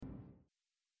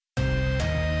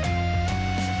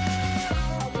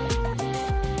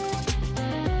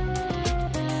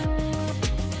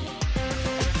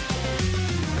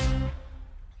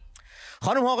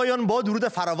خانم آقایان، با درود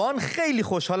فراوان خیلی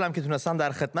خوشحالم که تونستم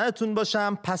در خدمتتون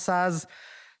باشم پس از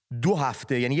 2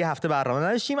 هفته، یعنی 1 هفته برنامه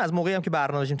نداشتیم. از موقعی هم که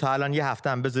برنامه داشتیم تا الان 1 هفته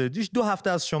هم بذاریدش، 2 هفته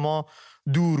از شما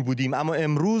دور بودیم، اما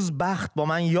امروز بخت با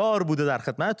من یار بوده در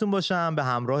خدمتتون باشم به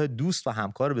همراه دوست و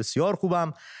همکار بسیار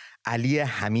خوبم علی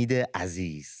حمید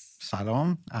عزیز.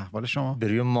 سلام، احوال شما؟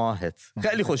 بروی ماهت.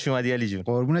 خیلی خوش اومدی علی جون.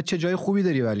 قربونت، چه جای خوبی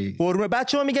داری. ولی قربون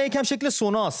بچه‌ها میگن یکم شکل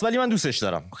سوناست ولی من دوستش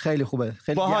دارم. خیلی خوبه،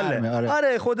 خیلی گرمه.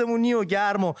 آره خودمونی و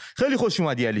گرم و خیلی خوش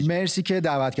اومدی علی جون. مرسی که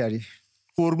دعوت کردی.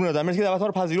 قربون دادم، مرسی که دعوت‌ها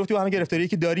رو پذیرفتی و همه گرفتاری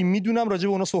که داریم میدونم راجع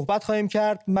به اونا صحبت خواهیم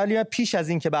کرد. ولی پیش از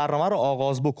این که برنامه رو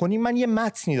آغاز بکنیم من یه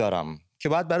متنی دارم که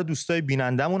باید برای دوستای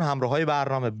بینندمون همراهای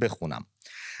برنامه بخونم.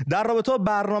 در رابطه با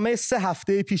برنامه 3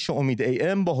 هفته پیش امید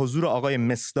AM با حضور آقای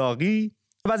مصداقی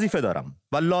وظیفه دارم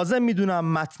و لازم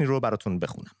میدونم متنی رو براتون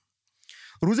بخونم.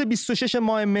 روز 26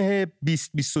 ماه مه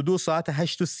 2022 ساعت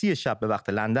 8:30 شب به وقت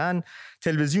لندن،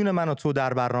 تلویزیون من و تو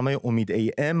در برنامه امید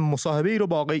AM مصاحبه‌ای رو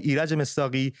با آقای ایرج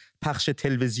مصداقی پخش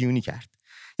تلویزیونی کرد.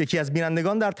 یکی از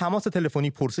بینندگان در تماس تلفنی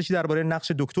پرسشی درباره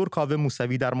نقش دکتر کاوه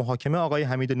موسوی در محاکمه آقای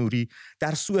حمید نوری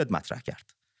در سوئد مطرح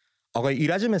کرد. آقای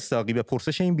ایرج مصداقی به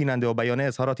پرسش این بیننده و بیان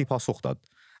اظهاراتی پاسخ داد.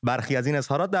 برخی از این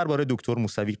اظهارات درباره دکتر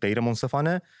موسوی غیر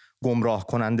منصفانه، گمراه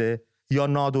کننده یا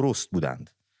نادرست بودند.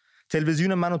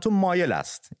 تلویزیون من و تو مایل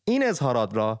است این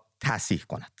اظهارات را تصحیح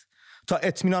کند تا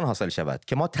اطمینان حاصل شود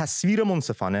که ما تصویر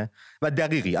منصفانه و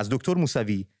دقیقی از دکتر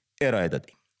موسوی ارائه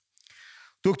دادیم.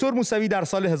 دکتر موسوی در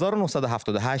سال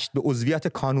 1978 به عضویت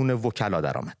کانون وکلا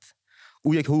درآمد.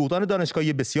 او یک حقوقدان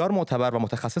دانشگاهی بسیار معتبر و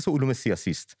متخصص علوم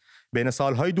سیاسی است. بین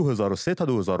سالهای 2003 تا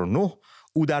 2009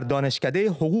 او در دانشکده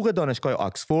حقوق دانشگاه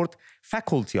آکسفورد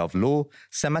Faculty of Law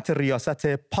سمت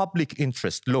ریاست Public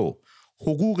Interest Law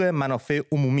حقوق منافع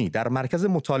عمومی در مرکز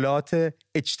مطالعات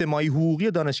اجتماعی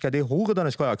حقوقی دانشکده حقوق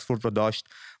دانشگاه آکسفورد را داشت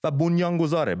و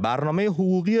بنیانگذار برنامه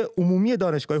حقوقی عمومی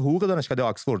دانشگاه حقوق دانشکده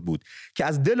آکسفورد بود که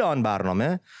از دل آن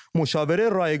برنامه مشاوره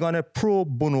رایگان پرو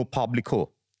بونو پابلیکو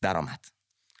درآمد.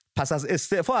 پس از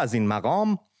استعفا از این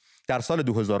مقام در سال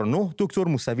 2009 دکتر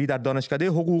موسوی در دانشکده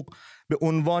حقوق به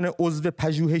عنوان عضو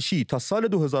پژوهشی تا سال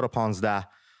 2015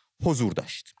 حضور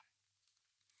داشت.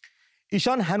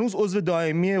 ایشان هنوز عضو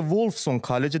دائمی وولفسون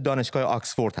کالج دانشگاه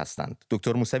آکسفورد هستند.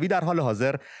 دکتر موسوی در حال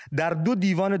حاضر در 2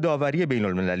 دیوان داوری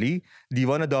بین‌المللی،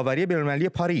 دیوان داوری بین‌المللی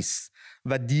پاریس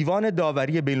و دیوان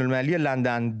داوری بین‌المللی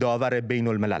لندن داور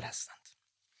بین‌الملل هستند.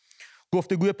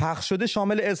 گفتگوی پخش شده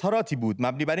شامل اظهاراتی بود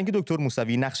مبنی بر اینکه دکتر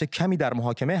موسوی نقش کمی در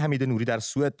محاکمه حمید نوری در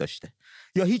سوئد داشته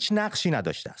یا هیچ نقشی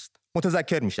نداشته است.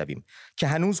 متذکر می‌شویم که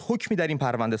هنوز حکمی در این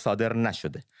پرونده صادر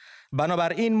نشده.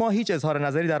 بنابراین ما هیچ اظهار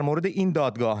نظری در مورد این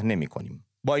دادگاه نمی‌کنیم.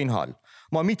 با این حال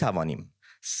ما می‌توانیم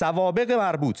سوابق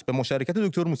مربوط به مشارکت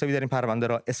دکتر موسوی در این پرونده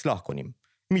را اصلاح کنیم.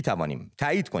 می‌توانیم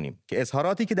تایید کنیم که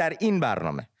اظهاراتی که در این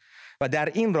برنامه و در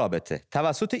این رابطه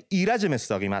توسط ایرج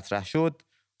مصداقی مطرح شد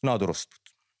نادرست بود.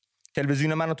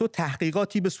 تلویزیون من و تو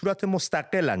تحقیقاتی به صورت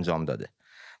مستقل انجام داده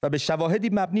و به شواهدی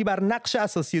مبنی بر نقش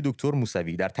اساسی دکتر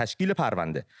موسوی در تشکیل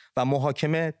پرونده و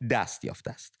محاکمه دست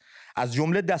یافته است. از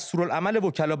جمله دستورالعمل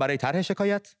وکلا برای طرح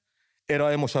شکایت،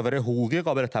 ارائه مشاوره حقوقی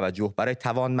قابل توجه برای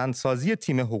توانمندسازی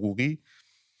تیم حقوقی،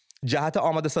 جهت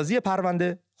آماده سازی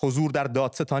پرونده، حضور در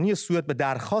دادستانی سوئد به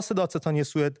درخواست دادستانی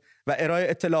سوئد و ارائه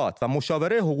اطلاعات و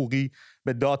مشاوره حقوقی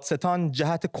به دادستان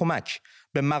جهت کمک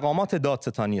به مقامات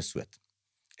دادستانی سوئد.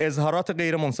 اظهارات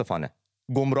غیر منصفانه،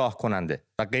 گمراه کننده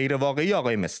و غیر واقعی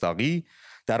آقای مصداقی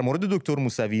در مورد دکتر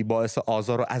موسوی باعث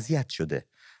آزار و اذیت شده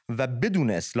و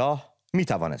بدون اصلاح می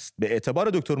توانست به اعتبار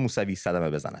دکتر موسوی صدمه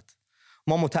بزند.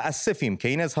 ما متاسفیم که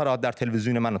این اظهارات در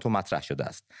تلویزیون من و تو مطرح شده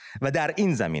است و در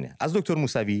این زمینه از دکتر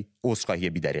موسوی عذرخواهی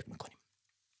بی‌دریغ می‌کنیم.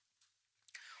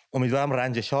 امیدوارم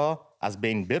رنجش‌ها از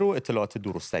بین بره و اطلاعات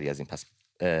درستری از این پس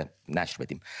نشر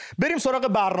بدیم. بریم سراغ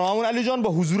برنامه‌مون. علی جان، با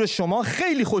حضور شما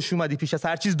خیلی خوش اومدی. پیش از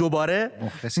هر چیز دوباره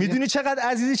میدونی چقدر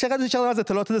عزیزی، چقدر از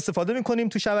اطلاعات استفاده می‌کنیم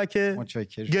تو شبکه.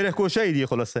 گره‌گشایی دیگه.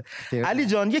 خلاصه علی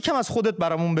جان یکم از خودت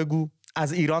برامون بگو.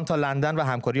 از ایران تا لندن و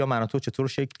همکاری با من و تو چطور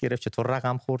شکل گرفت، چطور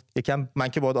رقم خورد؟ یکم من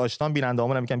که باهات آشنام،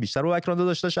 بیننده‌هامون یکم بیشتر با بک‌گراند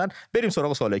داشتن. بریم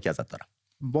سراغ سوالایی که ازت دارم.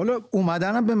 بالا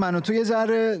اومدنم به من و تو یه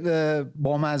ذره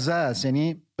بامزه است.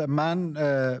 یعنی من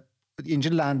اینجا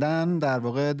لندن در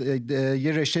واقع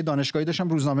یه رشته دانشگاهی داشتم،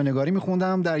 روزنامه نگاری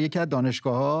میخوندم در یکی از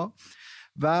دانشگاه‌ها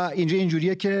و اینجا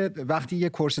اینجوریه که وقتی یه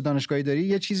کورس دانشگاهی داری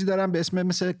یه چیزی دارن به اسم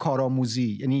مثل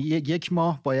کارآموزی، یعنی 1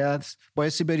 ماه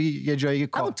بایستی بری یه جایی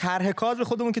همون طرح کادر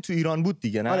خودمون که تو ایران بود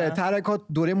دیگه، نه؟ آره، طرح کادر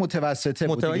دوره متوسطه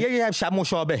بود. یه شب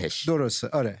مشابهش. درسته،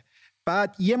 آره.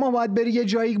 بعد 1 ماه باید بری یه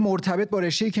جایی مرتبط با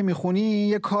رشته‌ای که میخونی،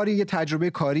 یه کاری، یه تجربه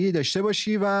کاری داشته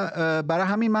باشی و برای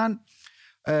همین من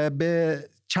به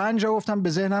چند جا گفتم به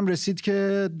ذهنم رسید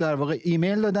که در واقع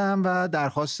ایمیل دادم و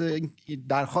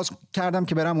درخواست کردم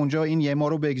که برم اونجا این یه ما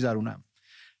رو بگذرونم.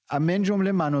 من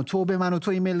جمله به من و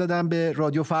تو ایمیل دادم، به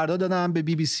رادیو فردا دادم، به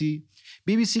بی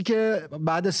بی سی که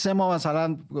بعد 3 ماه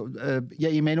مثلا یه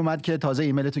ایمیل اومد که تازه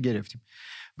ایمیل تو گرفتیم.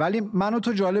 ولی من و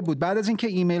تو جالب بود، بعد از اینکه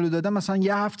ایمیل رو دادم مثلا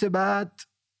یه هفته بعد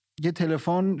یه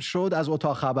تلفن شد از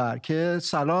اتاق خبر که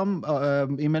سلام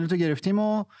ایمیل تو گرفتیم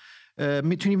و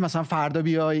میتونیم مثلا فردا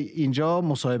بیای اینجا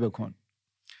مصاحبه کن.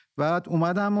 بعد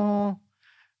اومدم و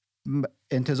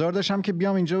انتظار داشتم که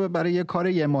بیام اینجا برای یه کار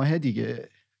 1 ماهه دیگه.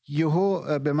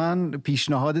 یهو به من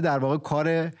پیشنهاد در واقع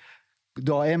کار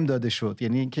دائم داده شد،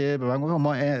 یعنی که به من گفت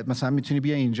ما مثلا میتونی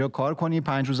بیا اینجا کار کنی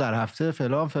 5 روز در هفته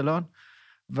فلان فلان.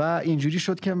 و اینجوری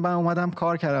شد که من اومدم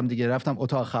کار کردم دیگه، رفتم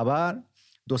اتاق خبر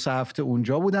 2-3 هفته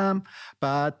اونجا بودم.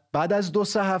 بعد از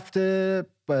 2-3 هفته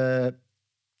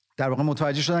در واقع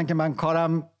متوجه شدن که من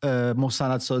کارم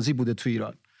مستندسازی بوده تو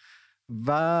ایران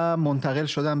و منتقل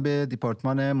شدم به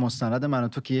دیپارتمان مستند من و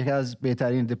تو که یکی از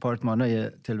بهترین دیپارتمان‌های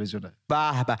تلویزیونه.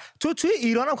 به به. تو توی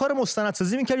ایران هم کار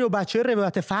مستندسازی می‌کردی و بچه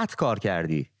روایت فتح کار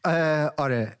کردی؟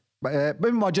 آره.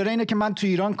 ببین ماجرا اینه که من تو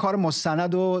ایران کار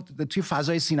مستند و توی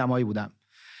فضای سینمایی بودم.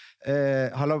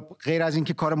 حالا غیر از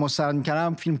اینکه کار مستند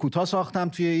می‌کردم، فیلم کوتاه ساختم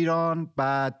توی ایران.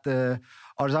 بعد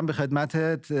عرضم به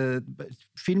خدمتت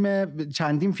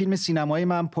چندین فیلم سینمایی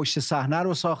من پشت صحنه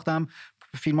رو ساختم.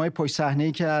 فیلم‌های پشت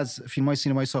صحنه‌ای که از فیلم‌های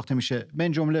سینمایی ساخته میشه،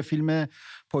 من جمله فیلم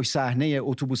پشت صحنه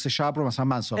اتوبوس شب رو مثلا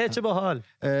من ساختم. چه باحال.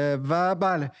 و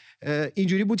بله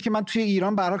اینجوری بود که من توی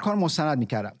ایران به هر حال کار مستند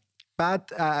می‌کردم. بعد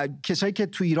کسایی که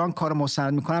توی ایران کار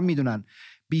مستند می‌کنن میدونن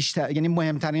بیشتر، یعنی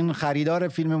مهمترین خریدار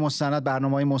فیلم مستند،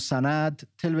 برنامه‌های مستند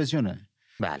تلویزیونه.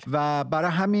 بله. و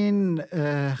برای همین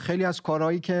خیلی از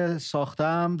کارهایی که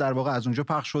ساختم در واقع از اونجا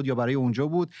پخش شد یا برای اونجا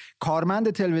بود.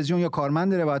 کارمند تلویزیون یا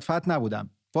کارمند روایت فتح نبودم.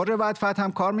 با روایت فتح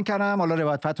هم کار میکردم. حالا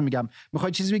روایت فتح رو میگم،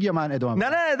 میخوای چیزی بگی یا من ادامه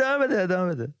بدم؟ نه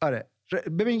ادامه بده. آره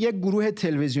ببین یک گروه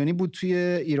تلویزیونی بود توی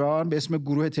ایران به اسم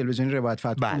گروه تلویزیونی روایت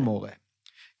فتح. اون موقع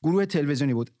گروه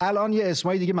تلویزیونی بود. الان یه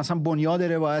اسمای دیگه مثلا بنیاد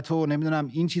روایت و نمیدونم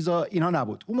این چیزا اینها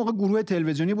نبود. اون موقع گروه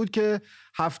تلویزیونی بود که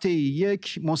هفته‌ای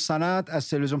 1 مستند از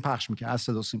تلویزیون پخش میکرد، از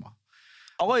صدا و سیما.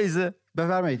 آقا ایزه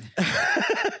بفرمایید.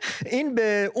 این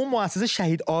به اون مؤسسه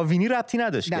شهید آوینی ربطی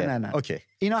نداشت؟ نه. اوکی.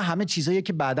 اینا همه چیزایی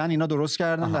که بعدن اینا درست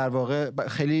کردن. در واقع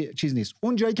خیلی چیز نیست.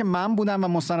 اون جایی که من بودم و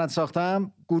مستند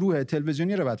ساختم گروه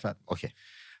تلویزیونی روایت فتح. اوکی.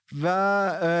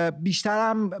 و بیشتر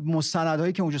هم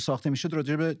مستندهایی که اونجا ساخته میشد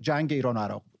راجع به جنگ ایران و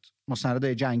عراق بود.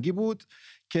 مستندهای جنگی بود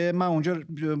که من اونجا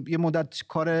یه مدت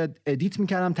کار ادیت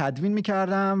میکردم، تدوین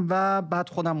میکردم و بعد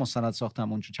خودم مستند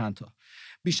ساختم اونجا چند تا.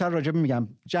 بیشتر راجع به میگم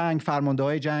جنگ،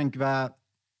 فرمانده‌های جنگ و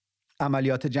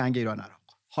عملیات جنگ ایران و عراق.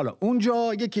 حالا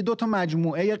اونجا 1-2 تا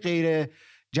مجموعه غیر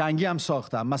جنگی هم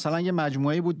ساختم. مثلا یه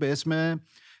مجموعه بود به اسم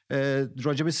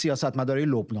راجع به سیاستمدارای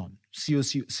لبنان،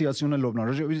 سیاسیون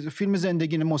لبنان، فیلم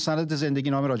زندگی، مستند زندگی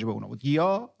نامه راجع به اونا بود.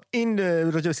 یا این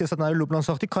راجع به سیاستمدارای لبنان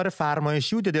ساختی کار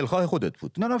فرمایشی بود یا دلخواه خودت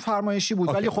بود؟ نه فرمایشی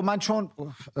بود. ولی خب من چون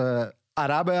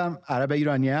عرب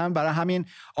ایرانیم، برای همین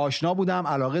آشنا بودم،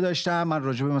 علاقه داشتم. من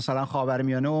راجع به مثلا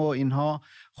خاورمیانه و اینها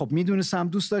خب میدونستم،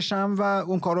 دوست داشتم و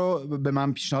اون کارو به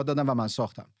من پیشنهاد دادم و من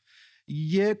ساختم.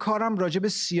 یه کارم راجع به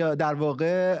در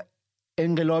واقع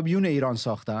انقلابیون ایران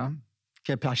ساختم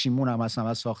که پشیمونم هستم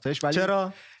از ساختش. ولی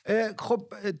چرا؟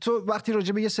 خب تو وقتی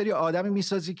راجع به یه سری آدمی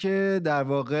میسازی که در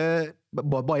واقع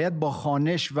باید با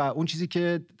خوانش و اون چیزی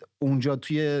که اونجا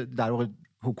توی در واقع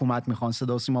حکومت میخوان،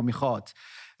 صدا و سیما میخواد،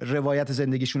 روایت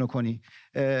زندگیشونو کنی.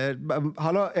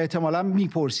 حالا احتمالاً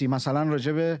میپرسی مثلا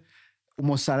راجع به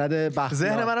مستند بختیار،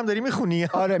 ذهن منم داری میخونی.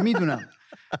 آره میدونم.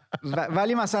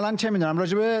 ولی مثلا چه میدونم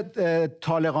راجع به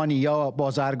طالقانی یا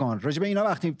بازرگان، راجع به اینا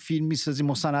وقتی فیلم میسازی،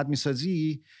 مستند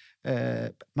میسازی،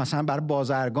 مثلا برای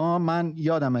بازرگان من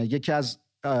یادمه یکی از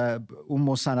اون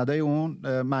مستندای اون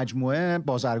مجموعه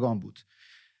بازرگان بود.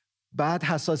 بعد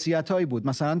حساسیتایی بود،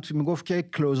 مثلا تو میگفت که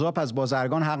کلوزآپ از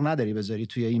بازرگان حق نداری بذاری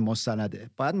توی این مستنده،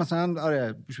 باید مثلا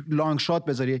آره لانگ شات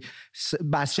بذاری،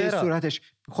 بسته صورتش.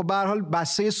 خب به هر حال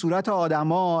بسته صورت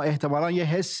آدما احتمالاً یه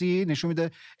حسی نشون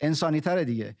میده انسانی‌تره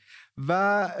دیگه.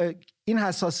 و این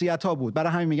حساسیت ها بود،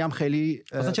 برای همین میگم خیلی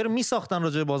مثلا چرا میساختن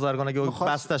راجع به بازرگان اگه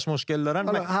بستش مشکل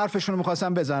دارن؟ حرفشون رو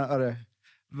می‌خواستم بزنن. آره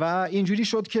و اینجوری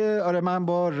شد که آره من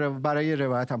برای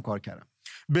روایت هم کار کردم.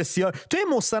 بسیار. تو این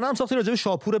مستند هم ساختی راجع به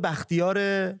شاپور بختیار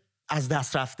از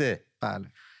دست رفته. بله.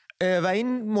 و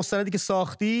این مستندی که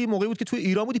ساختی موقعی بود که تو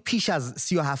ایران بودی، پیش از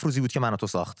 37 روزی بود که من و تو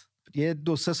ساخت. یه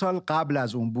 2-3 سال قبل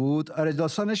از اون بود. آره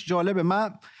داستانش جالبه.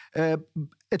 من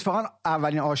اتفاقا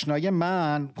اولین آشنایی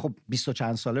من خب 20 و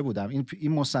چند ساله بودم.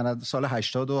 این مستند سال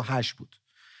 88 بود.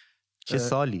 چه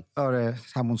سالی؟ آره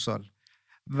همون سال.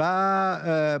 و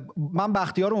من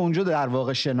بختیار رو اونجا در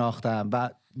واقع شناختم و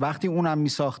وقتی اونم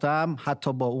میساختم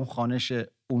حتی با اون خانش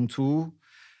اون تو،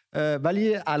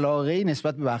 ولی علاقه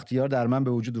نسبت به بختیار در من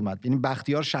به وجود اومد. یعنی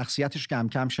بختیار شخصیتش کم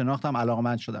کم شناختم،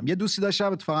 علاقه‌مند شدم. یه دوستی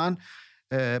داشتم اتفاقا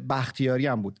بختیاری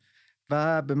هم بود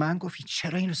و به من گفت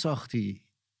چرا اینو ساختی؟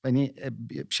 یعنی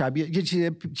شبیه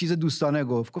یه چیز دوستانه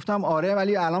گفتم آره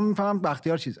ولی الان میفهمم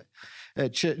بختیار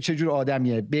چه جور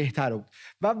آدمیه، بهتره بود.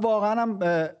 و واقعا هم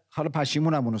حالا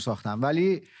پشیمونم اونو ساختم،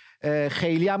 ولی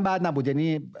خیلی هم بد نبود.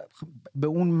 یعنی به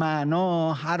اون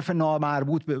معنا حرف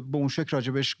نامربوط به اون شکل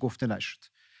راجبش گفته نشد.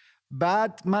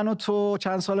 بعد من و تو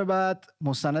چند سال بعد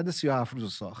مستند 37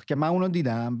 روز ساخت که من اونو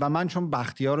دیدم و من چون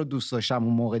بختیار رو دوست داشتم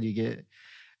اون موقع دیگه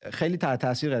خیلی تحت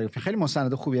تاثیر قرار گرفت. خیلی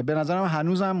مستند خوبیه به نظرم.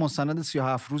 هنوزم مستند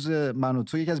 37 روز من و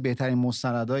تو یکی از بهترین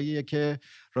مستنداییه که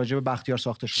راجع به بختیار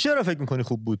ساخته شده. چرا فکر می‌کنی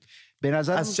خوب بود؟ به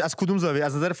نظر از کدوم زاویه؟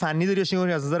 از نظر فنی داریش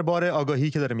یا از نظر بار آگاهی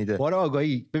که داره میده؟ بار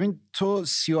آگاهی. ببین تو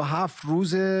 37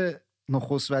 روز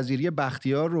نخست وزیری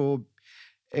بختیار رو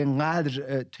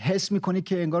انقدر حس میکنی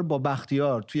که انگار با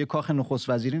بختیار توی کاخ نخست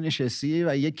وزیری نشستی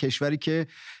و یک کشوری که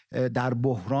در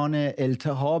بحران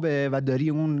التهابه و داری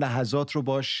اون لحظات رو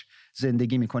باش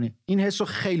زندگی میکنی. این حس رو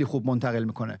خیلی خوب منتقل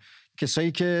میکنه.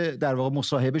 کسایی که در واقع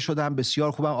مصاحبه شدن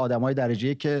بسیار خوبن، آدمای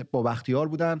درجه‌ای که با بختیار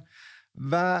بودن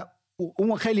و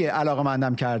اون خیلی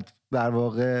علاقه‌مندم کرد در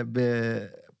واقع به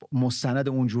مستند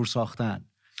اونجور ساختن.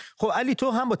 خب علی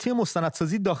تو هم با تیم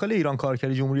مستندسازی داخل ایران کار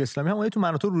کردی، جمهوری اسلامی، هم تو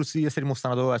من و تو روسیه یه سری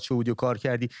مستندها با بچه بودی و کار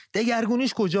کردی.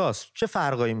 دگرگونیش کجاست؟ چه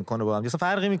فرقایی میکنه با هم؟ مثلا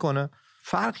فرقی میکنه؟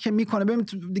 فرق که میکنه. ببین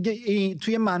دیگه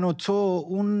توی من و تو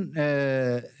اون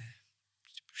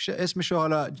اسمشو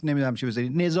حالا نمیدونم چی بذاری،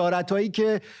 نظارتایی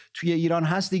که توی ایران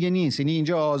هست دیگه نیست. یعنی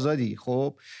اینجا آزادی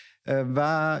خب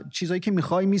و چیزایی که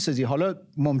میخوای میسازی. حالا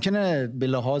ممکنه به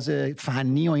لحاظ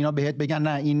فنی و اینا بهت بگن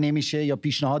نه این نمیشه یا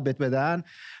پیشنهاد بهت بدن،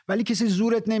 ولی کسی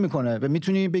زورت نمیکنه و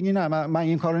میتونی بگی نه من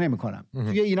این کارو نمیکنم.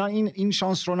 توی ایران این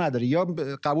شانس رو نداری، یا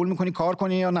قبول میکنی کار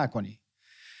کنی یا نکنی.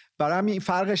 برای همین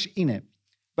فرقش اینه.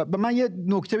 و من یه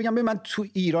نکته بگم، من تو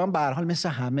ایران به هر حال مثل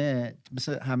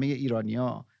همه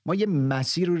ایرانیا ما یه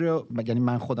مسیر رو، یعنی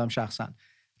من خودم شخصا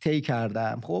طی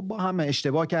کردم. خب با هم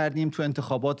اشتباه کردیم، تو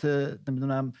انتخابات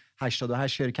نمیدونم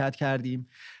 88 شرکت کردیم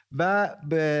و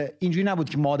به اینجوری نبود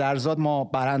که مادرزاد ما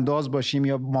برانداز باشیم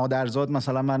یا مادرزاد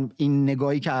مثلا من این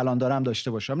نگاهی که الان دارم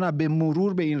داشته باشم. نه، به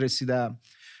مرور به این رسیدم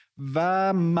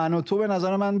و من و تو به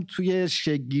نظر من توی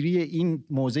شکل‌گیری این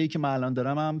موضعی که من الان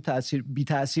دارم هم بی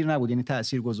تأثیر نبود، یعنی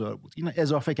تأثیرگذار بود. این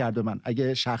اضافه کرد من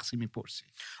اگه شخصی میپرسی.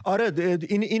 آره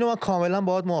اینو من کاملا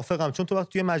باهات موافقم، چون تو وقتی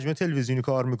توی مجموعه تلویزیونی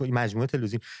کار میکنی، مجموعه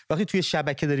تلویزیون وقتی توی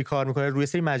شبکه داری کار میکنی، روی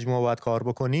سری مجموعه باید کار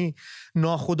بکنی،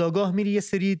 ناخودآگاه میری یه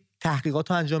سری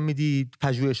تحقیقات رو انجام میدی،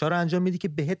 پژوهش‌ها رو انجام میدی که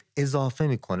بهت اضافه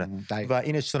میکنه و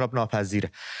این اجتناب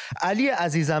ناپذیره. علی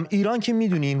عزیزم، ایران که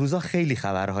میدونی این روزا خیلی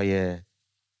خبرهای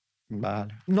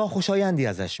ناخوشایندی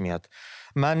ازش میاد.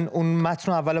 من اون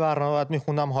متن اول برنامه باید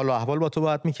میخوندم، حال و احوال با تو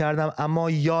باید میکردم،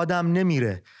 اما یادم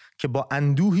نمیره که با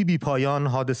اندوهی بی پایان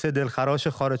حادثه دلخراش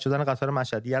خارج شدن قطار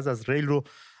مشهد از ریل رو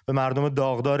به مردم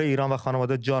داغدار ایران و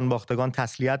خانواده جان باختگان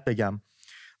تسلیت بگم.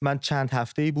 من چند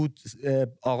هفته‌ای بود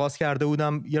آغاز کرده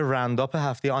بودم یه رنداپ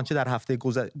هفته آنچه در هفته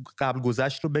قبل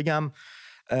گذشت رو بگم،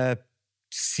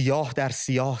 سیاه در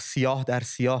سیاه، سیاه در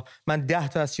سیاه. من 10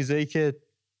 تا از چیزایی که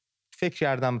فکر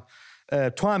کردم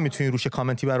تو هم میتونی روش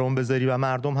کامنتی برام بذاری و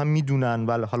مردم هم میدونن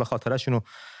و حالا خاطرشون رو،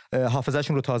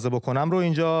 حافظه‌شون رو تازه بکنم، رو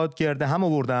اینجا گرده هم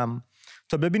آوردم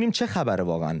تا ببینیم چه خبره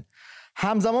واقعا.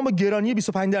 همزمان با گرانی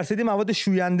 25% مواد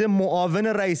شوینده، معاون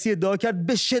رئیسی ادعا کرد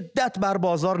به شدت بر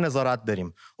بازار نظارت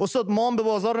داریم. استاد ما هم به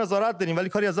بازار نظارت داریم ولی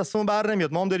کاری از دستمون بر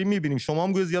نمیاد، ما هم داریم میبینیم، شما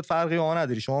هم گویا زیاد فرقی با ما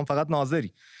نداری، شما هم فقط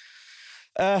ناظری.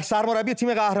 سرمربی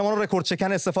تیم قهرمان رو رکورد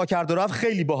شکن استعفا کرد و رفت.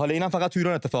 خیلی باحاله، اینم فقط تو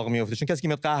ایران اتفاق میفته، چون کسی که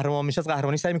میاد قهرمان میشه از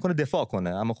قهرمانی سعی میکنه دفاع کنه،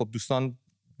 اما خب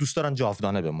دوست دارن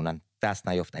جاودانه بمونن، دست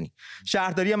نیافتنی.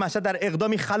 شهرداری مشهد در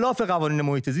اقدامی خلاف قوانین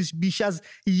محیط زیست بیش از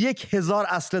 1000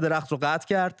 اصل درخت رو قطع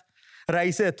کرد.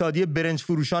 رئیس اتحادیه برنج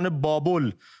فروشان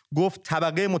بابل گفت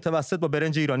طبقه متوسط با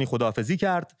برنج ایرانی خداحافظی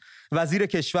کرد. وزیر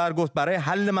کشور گفت برای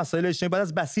حل مسائل اجتماعی باید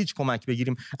از بسیج کمک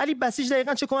بگیریم. علی بسیج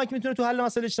دقیقاً چه کمکی میتونه تو حل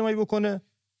مسائل اجتماعی بکنه؟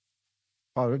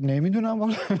 آره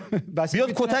نمیدونم.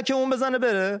 بیاد کتک اون بزنه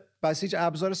بره. بسیج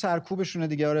ابزار سرکوبشونه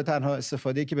دیگه. آره تنها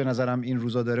استفاده‌ای که به نظرم این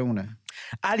روزا داره اونه.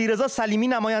 علیرضا سلیمی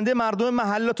نماینده مردم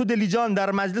محلات و دلیجان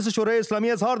در مجلس شورای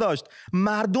اسلامی اظهار داشت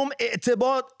مردم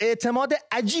اعتماد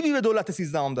عجیبی به دولت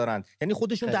 13 دارند. یعنی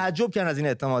خودشون تعجب کردن از این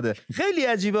اعتماده. خیلی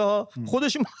عجیبه ها،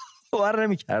 خودشون باور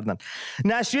نمی‌کردن.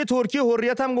 نشریه ترکیه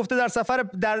حریت هم گفته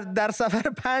در سفر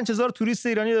 5000 توریست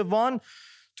ایرانی به وان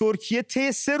ترکیه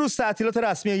طی 3 روز تعطیلات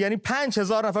رسمیه، یعنی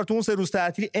 5000 نفر تو اون 3 روز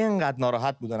تعطیلی انقدر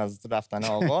ناراحت بودن از رفتن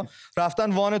آقا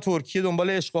رفتن وان ترکیه دنبال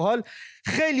عشق و حال.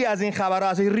 خیلی از این خبرها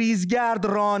از ریزگرد،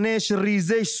 رانش،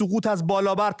 ریزش، سقوط از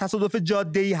بالابر، تصادف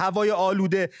جاده‌ای، هوای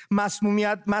آلوده،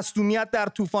 مسمومیت در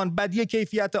طوفان، بدی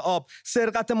کیفیت آب،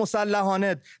 سرقت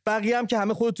مسلحانه، بقیه هم که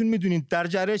همه خودتون میدونید. در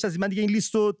جریانش از من دیگه این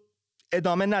لیستو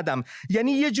ادامه ندم.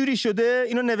 یعنی یه جوری شده،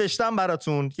 اینو نوشتم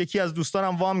براتون، یکی از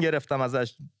دوستانم وام گرفتم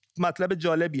ازش، مطلب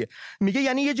جالبیه. میگه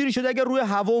یعنی یه جوری شده اگر روی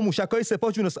هوا و موشکای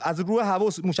سپاه جون از روی هوا و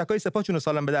موشکای سپاه جون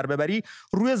سالم به در ببری،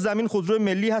 روی زمین خودروی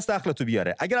ملی هست دخلتو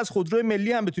بیاره. اگر از خودروی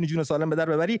ملی هم بتونی جون سالم به در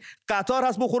ببری، قطار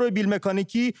هست بخوره بیل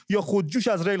مکانیکی یا خودجوش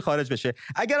از ریل خارج بشه.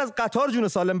 اگر از قطار جون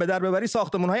سالم به در ببری،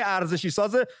 ساختمان‌های ارزشی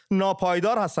ساز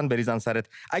ناپایدار هستن بریزن سرت.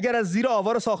 اگر از زیر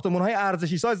آوار ساختمان‌های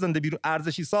ارزشی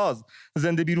ساز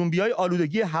زنده بیرون بیای،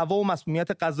 آلودگی هوا و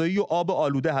مسمومیت غذایی و آب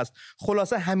آلوده هست.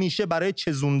 خلاصه همیشه برای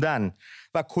چزوندن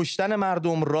و کشتن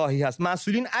مردم راهی هست.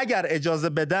 مسئولین اگر اجازه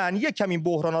بدن یک کمی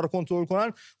بحرانا رو کنترل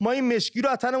کنن، ما این مشکی رو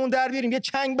از تنمون در بیاریم، یه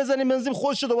چنگ بزنیم بنزیم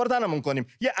خودش رو دوباره تنمون کنیم،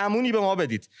 یه امونی به ما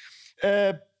بدید.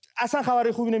 اصلا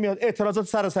خبری خوبی نمیاد. اعتراضات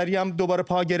سراسری هم دوباره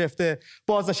پا گرفته،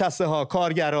 بازنشسته ها،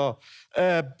 کارگرها،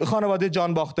 خانواده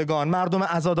جان باختگان، مردم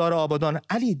عزادار آبادان.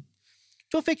 علی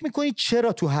تو فکر میکنی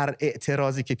چرا تو هر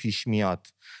اعتراضی که پیش میاد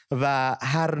و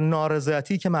هر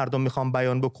نارضایتی که مردم میخوان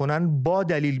بیان بکنن، با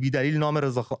دلیل بی دلیل نام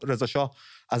رضا شاه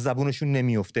از زبونشون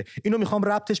نمیفته؟ اینو میخوام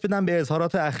ربطش بدم به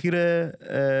اظهارات اخیر،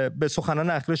 به سخنان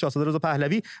اخیر شاهزاده رضا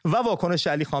پهلوی و واکنش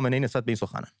علی خامنه‌ای نسبت به این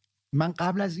سخنان. من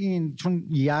قبل از این، چون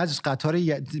یزد، قطار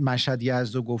مشهد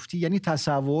یزد رو گفتی، یعنی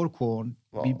تصور کن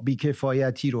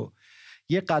بیکفایتی رو.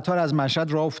 یه قطار از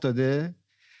مشهد راه افتاده،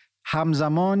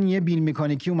 همزمان یه بیل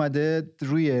مکانیکی اومده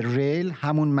روی ریل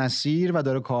همون مسیر و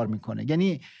داره کار میکنه.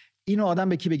 یعنی اینو آدم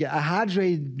به کی بگه؟ هر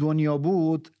جای دنیا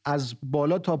بود از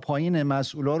بالا تا پایین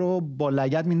مسئولا رو با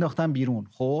لگد مینداختن بیرون.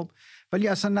 خب ولی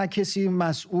اصلا نه کسی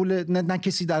مسئول، نه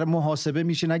کسی در محاسبه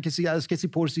میشه، نه کسی از کسی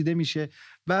پرسیده میشه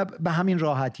و به همین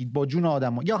راحتی با جون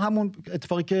آدم. یا همون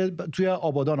اتفاقی که توی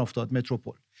آبادان افتاد،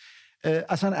 متروپول.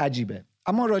 اصلا عجیبه.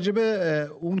 اما راجب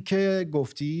اون که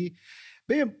گفتی،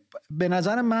 به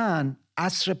نظر من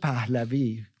عصر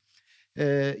پهلوی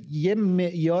یه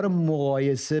معیار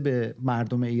مقایسه به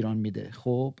مردم ایران میده.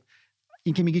 خب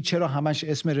این که میگی چرا همش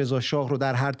اسم رضا شاه رو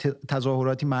در هر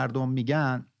تظاهراتی مردم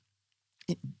میگن،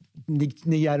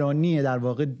 نگرانی در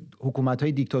واقع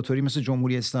حکومت‌های دیکتاتوری مثل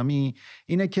جمهوری اسلامی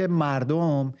اینه که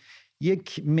مردم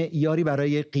یک معیاری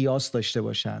برای قیاس داشته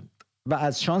باشند و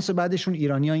از شانس بعدشون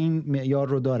ایرانی‌ها این معیار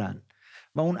رو دارن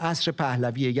و اون عصر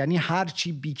پهلویه. یعنی هر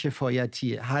چی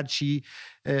بیکفایتیه، هر چی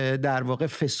در واقع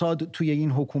فساد توی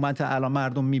این حکومت الان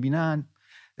مردم میبینن،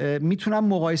 میتونن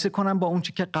مقایسه کنن با اون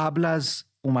چی که قبل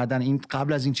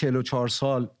از این 44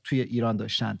 سال توی ایران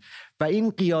داشتن و این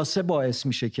قیاسه باعث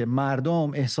میشه که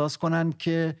مردم احساس کنن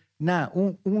که نه،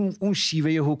 اون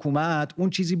شیوه حکومت اون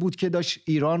چیزی بود که داشت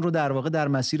ایران رو در واقع در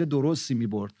مسیر درستی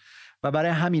میبرد و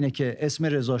برای همینه که اسم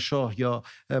رضا شاه یا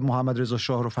محمد رضا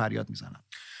شاه رو فریاد میزنن.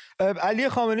 علی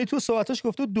خامنه‌ای تو صحبتش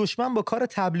گفته دشمن با کار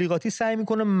تبلیغاتی سعی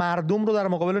میکنه مردم رو در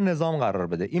مقابل نظام قرار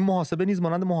بده. این محاسبه نیز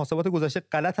مانند محاسبات گذشته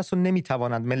غلط است و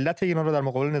نمیتوانند ملت ایران رو در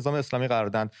مقابل نظام اسلامی قرار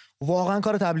دهند. واقعا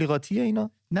کار تبلیغاتیه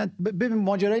اینا؟ نه، ببین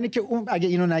ماجرا اینه که اون اگه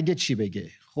اینو نگه چی بگه؟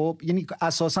 خب یعنی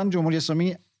اساسا جمهوری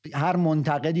اسلامی هر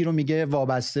منتقدی رو میگه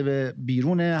وابسته به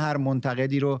بیرونه، هر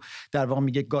منتقدی رو در واقع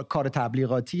میگه کار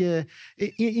تبلیغاتیه.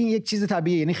 این یک چیز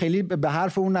طبیعیه، یعنی خیلی به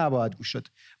حرف اون نباید گوش داد.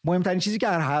 مهمترین چیزی که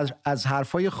از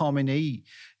حرفای خامنه‌ای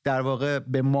در واقع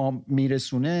به ما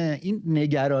میرسونه این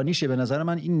نگرانیشه. به نظر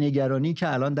من این نگرانی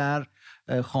که الان در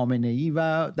خامنه‌ای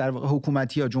و در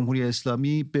حکومتی یا جمهوری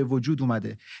اسلامی به وجود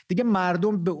اومده دیگه،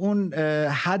 مردم به اون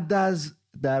حد از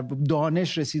در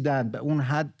دانش رسیدن، به اون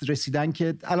حد رسیدن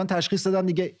که الان تشخیص دادن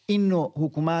دیگه این نوع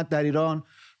حکومت در ایران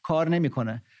کار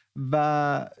نمیکنه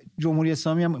و جمهوری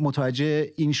اسلامی هم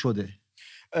متوجه این شده.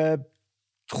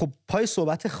 خب پای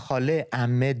صحبت خاله،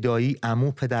 عمه، دایی،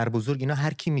 عمو، پدر بزرگ، اینا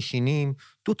هر کی میشینیم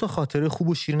 2 تا خاطره خوب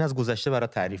و شیرین از گذشته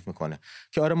برات تعریف میکنه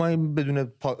که آره ما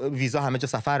بدون ویزا همه جا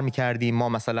سفر میکردیم، ما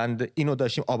مثلا اینو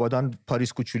داشتیم، آبادان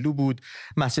پاریس کوچولو بود،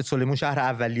 مسجد سلیمان شهر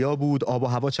اولیا بود، آب و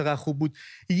هوا چقدر خوب بود.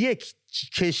 یک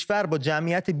کشور با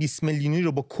جمعیت 20 میلیونی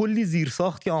رو با کلی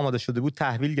زیرساخت که آماده شده بود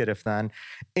تحویل گرفتن.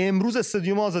 امروز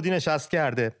استادیوم آزادی نشست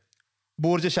کرده،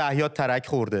 برج شهیات ترک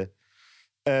خورده،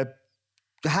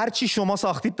 هر چی شما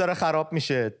ساختید داره خراب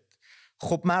میشه.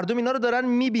 خب مردم اینا رو دارن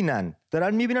میبینن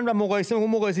و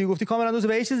مقایسه گفتی کاملا درسته.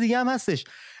 و یه چیز دیگه هم هستش،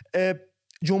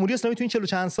 جمهوری اسلامی تو این 40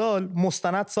 چند سال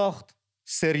مستند ساخت،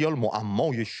 سریال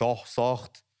معمای شاه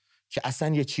ساخت که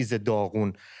اصلا یه چیز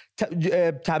داغون،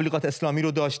 تبلیغات اسلامی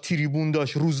رو داشت، تریبون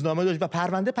داشت، روزنامه داشت و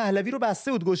پرونده پهلوی رو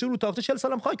بسته بود، گوشه رو تاخت 40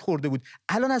 سالم خاک خورده بود.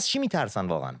 الان از چی میترسن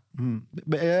واقعا؟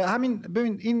 همین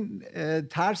ببین این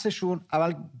ترسشون،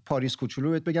 اول پاریس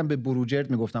کوچولو بهت بگم، به بروجرد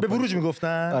میگفتن، به بروج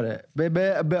میگفتن، آره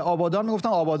به آبادان میگفتن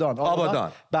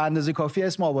آبادان به اندازه کافی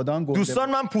اسم آبادان گفته.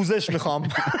 دوستان من پوزش میخوام.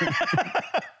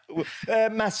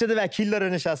 مسجد وکیل داره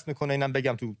نشست میکنه، اینم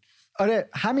بگم تو. آره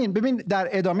همین، ببین در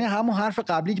ادامه همون حرف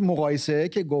قبلی که مقایسه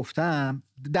که گفتم،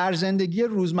 در زندگی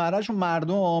روزمرهشون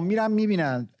مردم میرن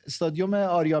میبینن استادیوم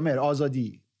آریامر،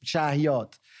 آزادی،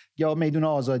 شهیات یا میدون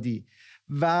آزادی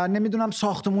و نمیدونم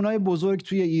ساختمونای بزرگ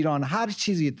توی ایران، هر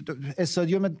چیزی،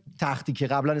 استادیوم تختی که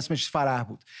قبلا اسمش فرح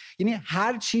بود، یعنی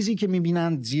هر چیزی که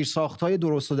میبینن زیر ساختای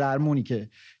درست و درمونی که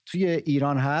توی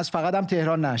ایران هست، فقط هم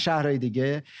تهران نه، شهرهای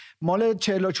دیگه، مال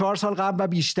 44 سال قبل و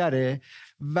بیشتره.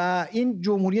 و این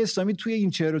جمهوری اسلامی توی این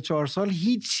 44 سال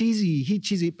هیچ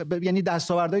چیزی یعنی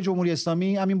دستاوردهای جمهوری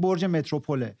اسلامی همین برج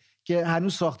متروپوله که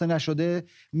هنوز ساخته نشده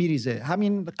میریزه،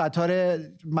 همین قطار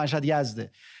مشهد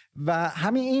یزده و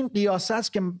همین این قیاس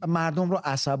است که مردم رو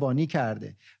عصبانی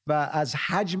کرده و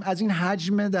از این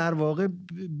حجم در واقع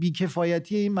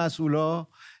بیکفایتی این مسئولا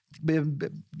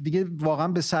دیگه واقعا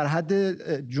به سرحد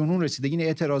جنون رسیده. این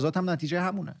اعتراضات هم نتیجه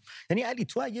همونه. یعنی علی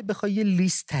تو اگه بخوای یه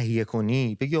لیست تهیه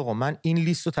کنی، بگی آقا من این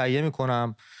لیست رو تهیه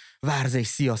میکنم، ورزش،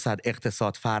 سیاست،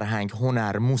 اقتصاد، فرهنگ،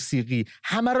 هنر، موسیقی،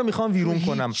 همه رو میخوام ویرون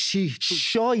کنم،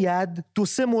 شاید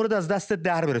 2-3 مورد از دست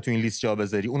در بره تو این لیست جا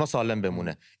بذاری، اونا سالم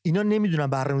بمونه. اینا نمیدونم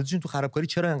برنامه‌ریزیشون تو خرابکاری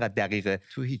چرا اینقدر دقیقه.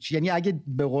 تو هیچ، یعنی اگه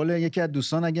به قول یکی از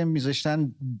دوستان اگه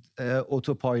میذاشتن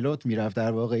اتوپایلوت میرفت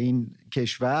در واقع این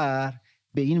کشور،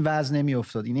 به این وضع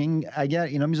نمیافتاد. این اگر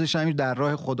اینا میذاشتن همین در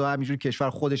راه خدا، همینجوری کشور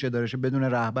خودش اداره شه بدون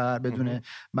رهبر، بدون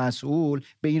مسئول،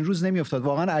 به این روز نمیافتاد.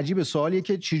 واقعا عجیبه. سوالیه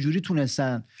که چه جوری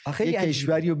تونستن یک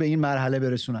کشوری رو به این مرحله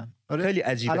برسونن. خیلی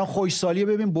عجیبه. الان خوشسالی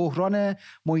ببین، بحران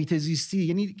محیط زیستی،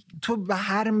 یعنی تو به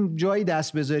هر جایی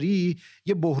دست بذاری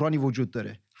یه بحرانی وجود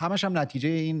داره، همش هم نتیجه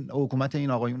این حکومت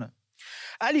این آقایونه.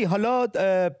 علی حالا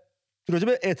راجع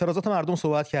به اعتراضات مردم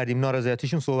صحبت کردیم،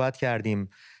 نارضایتیشون صحبت کردیم،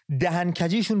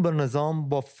 دهنکجیشون به نظام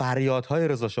با فریادهای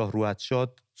رضا شاه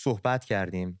روحت‌شاد صحبت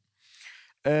کردیم.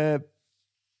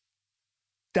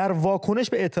 در واکنش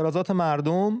به اعتراضات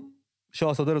مردم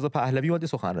شاهزاده رضا پهلوی اومد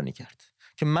سخنرانی کرد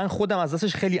که من خودم از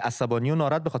دستش خیلی عصبانی و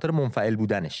ناراحت به خاطر منفعل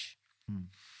بودنش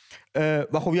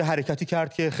و خب یه حرکتی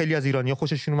کرد که خیلی از ایرانی‌ها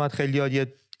خوششون اومد. خیلی‌ها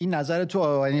این نظر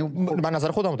تو، یعنی من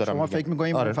نظر خودمو دارم. شما فکر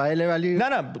می‌کنید منفعله ولی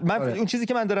نه من اون چیزی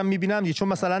که من دارم می‌بینم، چون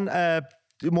مثلا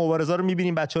مبارزا رو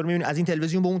می‌بینیم، بچه‌ها رو می‌بینیم از این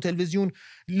تلویزیون به اون تلویزیون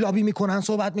لابی میکنن،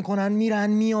 صحبت میکنن، میرن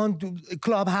میان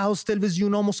کلاب هاوس،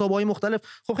 تلویزیون‌ها، مسابقه‌های مختلف.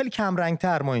 خب خیلی کم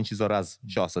رنگ‌تر ما این چیزا رو از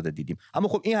شاهزاده دیدیم، اما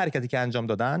خب این حرکتی که انجام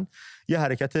دادن یه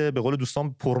حرکت به قول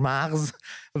دوستان پرمغز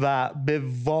و به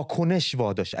واکنش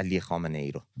واداشت علی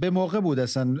خامنه‌ای رو. به موقع بود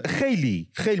اصلا. خیلی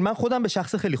من خودم به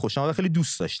شخص خیلی خوشم و خیلی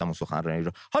دوست داشتم اون سخنرانی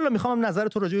رو. حالا میخوام نظر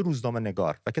تو راجع به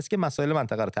روزنامه‌نگار و کسی که مسائل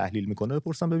منطقه رو تحلیل میکنه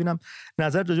بپرسم، ببینم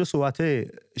نظر راجع به صحبت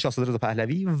شاهزاده رضا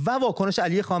پهلوی و واکنش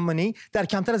علی خامنه‌ای در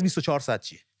کمتر از 24 ساعت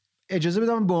چیه. اجازه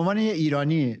بدم به عنوان یه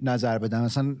ایرانی نظر بدم،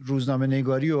 مثلا روزنامه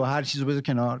نگاری و هر چیزو بذار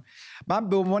کنار. من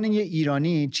به عنوان یه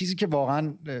ایرانی چیزی که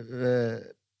واقعا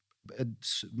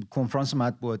کنفرانس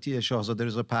مطبوعاتی شاهزاده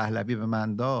رضا پهلوی به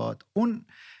من داد، اون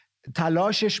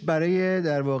تلاشش برای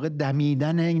در واقع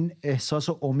دمیدن این احساس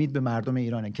و امید به مردم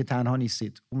ایرانه که تنها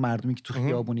نیستید. اون مردمی که تو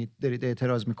خیابونید دارید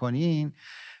اعتراض میکنین،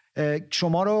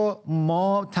 شما رو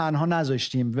ما تنها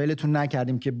نذاشتیم، ولتون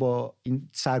نکردیم که با این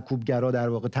سرکوبگرا در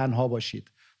واقع تنها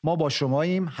باشید. ما با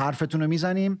شماییم، حرفتون رو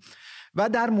میزنیم. و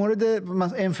در مورد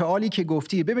انفعالی که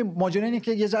گفتی، ببین ماجرا اینه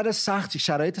که یه ذره سخت،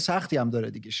 شرایط سختی هم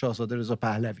داره دیگه. شاهزاده رضا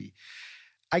پهلوی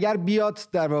اگر بیاد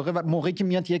در واقع موقعی که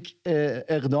میاد یک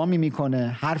اقدامی میکنه،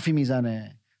 حرفی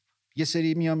میزنه، یه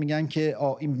سری میان میگن که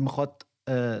این میخواد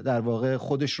در واقع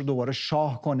خودش رو دوباره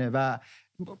شاه کنه و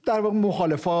در واقع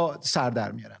مخالفا سر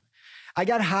در میارن.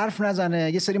 اگر حرف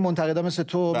نزنه، یه سری منتقدا مثل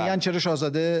تو میگن چرا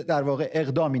شاهزاده در واقع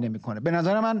اقدامی نمیکنه. به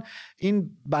نظر من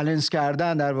این بالانس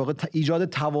کردن، در واقع ایجاد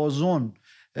توازن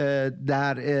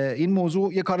در این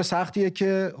موضوع یه کار سختیه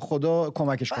که خدا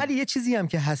کمکش کنه. ولی یه چیزی هم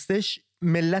که هستش،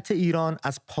 ملت ایران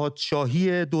از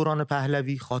پادشاهی دوران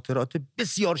پهلوی خاطرات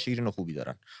بسیار شیرین و خوبی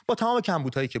دارن، با تمام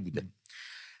کمبودهایی که بوده.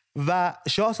 و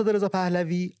شاهزاده رضا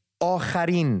پهلوی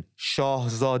آخرین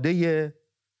شاهزاده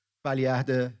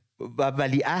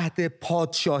ولیعهد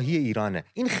پادشاهی ایرانه.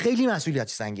 این خیلی مسئولیت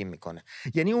سنگین میکنه.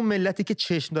 یعنی اون ملتی که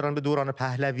چشم دارن به دوران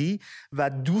پهلوی و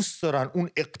دوست دارن اون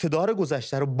اقتدار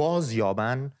گذشته رو باز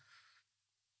یابن،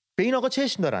 به این آقا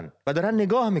چشم دارن و دارن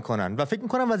نگاه میکنن و فکر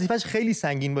میکنن وظیفش خیلی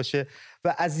سنگین باشه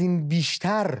و از این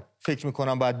بیشتر فکر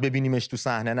میکنن باید ببینیمش تو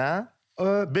صحنه. نه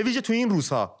به ویژه تو این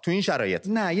روزها، تو این شرایط؟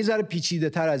 نه یه ذره پیچیده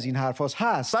تر از این حرفاست.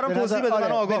 هست برام توضیح بده،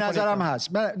 من آگاه به نظرم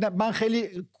هست. من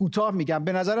خیلی کوتاه میگم،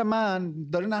 به نظر من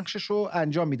داره نقشش رو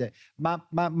انجام میده.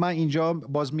 من اینجا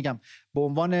باز میگم به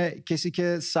عنوان کسی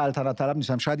که سلطنت طلب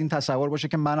نیستم، شاید این تصور باشه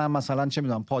که منم مثلا چه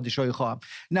میدونم پادشاهی خواهم.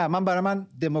 نه، برای من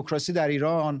دموکراسی در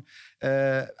ایران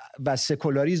و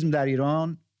سکولاریسم در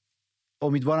ایران،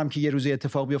 امیدوارم که یه روزی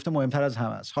اتفاق بیفته، مهمتر از همه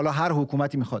است. حالا هر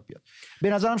حکومتی میخواد بیاد. به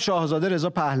نظرم شاهزاده رضا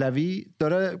پهلوی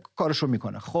داره کارشو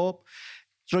میکنه. خب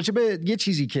راجبه یه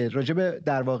چیزی که راجبه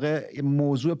در واقع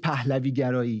موضوع پهلوی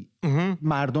گرایی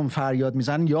مردم فریاد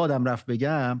میزنن یادم رفت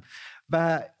بگم،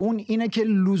 و اون اینه که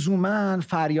لزوما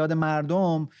فریاد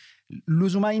مردم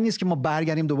لزوما این نیست که ما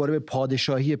برگردیم دوباره به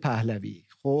پادشاهی پهلوی.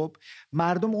 خب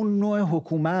مردم اون نوع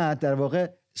حکومت در واقع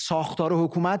ساختار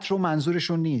حکومت رو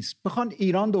منظورشون نیست. میخوان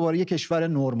ایران دوباره یک کشور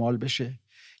نرمال بشه،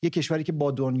 یک کشوری که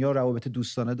با دنیا روابط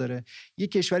دوستانه داره،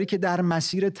 یک کشوری که در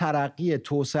مسیر ترقی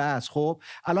توسعه است. خب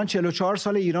الان 44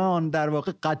 سال ایران در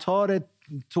واقع قطار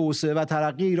توسعه و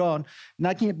ترقی ایران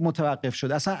نه که متوقف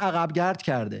شده، اصلا عقب گرد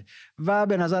کرده و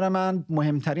به نظر من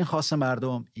مهمترین خواست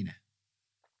مردم اینه.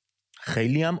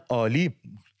 خیلی هم عالی.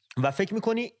 و فکر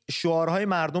میکنی شعارهای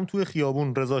مردم توی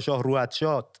خیابون رضا شاه روحت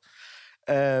شاد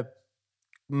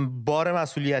بار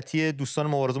مسئولیتی دوستان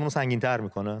مبارزمون رو سنگین‌تر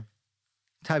میکنه؟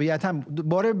 طبیعتاً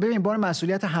بار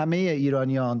مسئولیت همه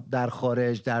ایرانیان در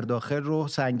خارج در داخل رو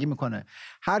سنگین میکنه.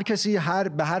 هر کسی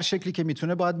به هر شکلی که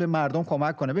میتونه باید به مردم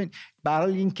کمک کنه. ببین به هر حال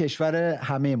این کشور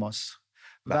همه ماست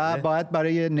و باید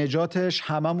برای نجاتش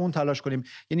هممون تلاش کنیم.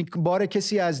 یعنی بار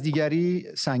کسی از دیگری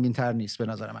سنگین‌تر نیست به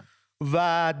نظر من.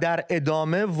 و در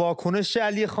ادامه واکنش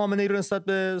علی خامنه‌ای رو نسبت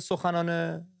به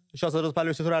سخنان شاهزاده رضا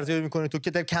پهلوی چطور ارزیابی می‌کنی تو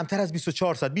که در کمتر از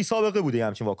 24 ساعت بی سابقه بوده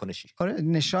همچین واکنشی؟ آره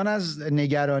نشان از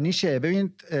نگرانیشه.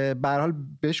 ببین به هر حال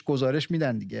بهش گزارش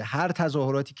میدن دیگه، هر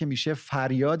تظاهراتی که میشه،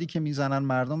 فریادی که میزنن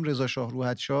مردم رضا شاه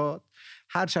روحت شاد،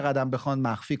 هر چقدر بخوان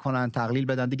مخفی کنن تقلیل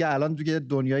بدن دیگه، الان دیگه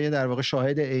دنیای در واقع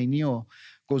شاهد عینی و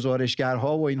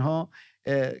گزارشگرها و اینها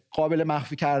قابل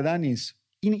مخفی کردن نیست.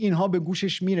 اینها به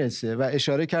گوشش میرسه و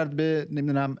اشاره کرد به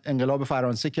نمیدونم انقلاب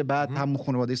فرانسه که بعد هم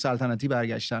خانواده سلطنتی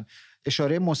برگشتن.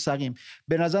 اشاره مستقیم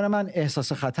به نظر من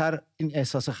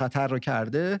احساس خطر رو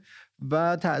کرده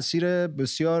و تأثیر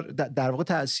بسیار در واقع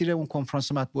تأثیر اون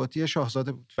کنفرانس مطبوعاتی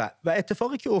شاهزاده بود. و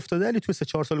اتفاقی که افتاده علی تو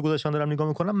 3-4 سال گذشته دارم نگاه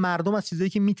میکنم، مردم از چیزایی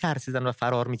که میترسیدن و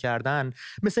فرار میکردن،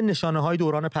 مثل نشانه‌های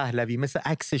دوران پهلوی، مثل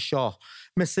عکس شاه،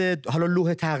 مثل حالا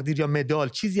لوح تقدیر یا مدال،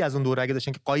 چیزی از اون دوره اگه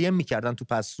داشتن که قایم میکردن تو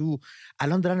پستو،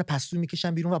 الان دارن پستو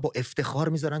میکشن بیرون و با افتخار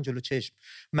میذارن جلو چشم.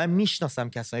 من میشناسم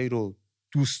کسایی رو،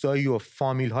 دوستایی و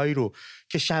فامیل هایی رو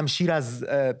که شمشیر از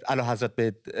اعلیحضرت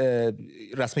به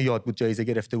رسم یاد بود جایزه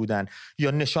گرفته بودن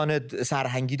یا نشان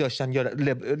سرهنگی داشتن یا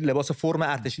لباس فرم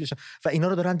ارتشی داشتن و اینا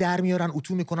رو دارن در میارن،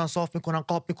 اتو میکنن، صاف میکنن،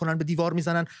 قاب میکنن، به دیوار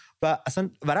میزنن و اصلا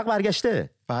ورق برگشته.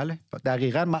 بله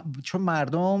دقیقاً، چون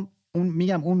مردم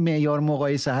اون معیار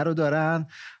مقایسه رو دارن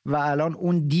و الان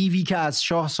اون دیوی که از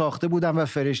شاه ساخته بودن و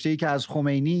فرشته‌ای که از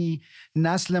خمینی،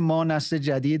 نسل ما، نسل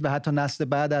جدید و حتی نسل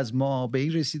بعد از ما به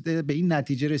این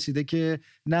نتیجه رسیده که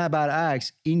نه،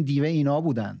 برعکس این دیوه اینا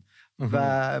بودن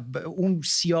و اون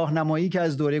سیاه نمایی که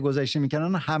از دوره گذشته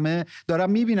میکنن همه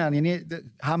دارن میبینن. یعنی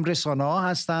هم رسانه ها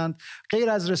هستند، غیر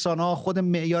از رسانه ها خود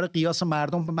معیار قیاس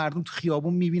مردم تو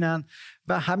خیابون میبینن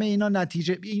و همه اینا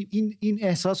نتیجه این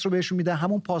احساس رو بهشون میده.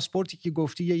 همون پاسپورتی که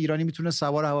گفتی یه ایرانی میتونه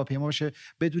سوار هواپیما بشه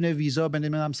بدون ویزا به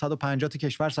نمیدونم 150 تا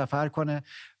کشور سفر کنه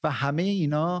و همه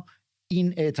اینا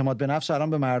این اعتماد به نفس الان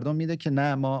به مردم میده که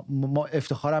نه، ما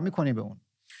افتخار هم میکنیم به اون.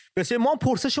 بسیار. ما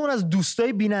پرسشمون از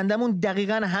دوستای بینندمون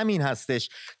دقیقاً همین هستش: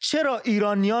 چرا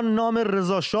ایرانیان نام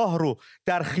رضا شاه رو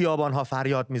در خیابان‌ها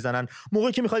فریاد میزنن؟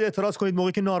 موقعی که میخواید اعتراض کنید،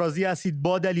 موقعی که ناراضی هستید،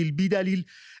 با دلیل بی دلیل،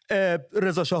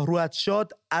 رضا شاه روحت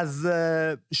شاد از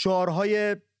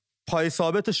شعارهای پای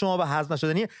ثابت شما و حذف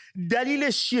نشدنی.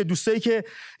 دلیلش چیه؟ دوستایی که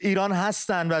ایران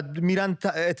هستن و میرن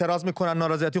اعتراض میکنن،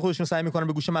 ناراضیتی خودشون سعی میکنن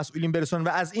به گوش مسئولین برسونن و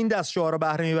از این دست شعارا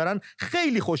بهره میبرن،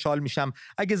 خیلی خوشحال میشم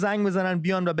اگه زنگ بزنن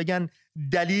بیان و بگن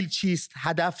دلیل چیست،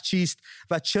 هدف چیست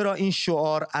و چرا این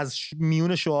شعار از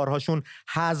میون شعارهاشون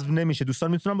حذف نمیشه.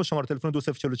 دوستان میتونن با شماره تلفن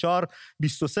 2044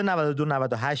 23 92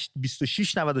 98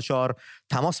 26 94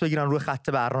 تماس بگیرن، روی خط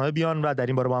برنامه بیان و در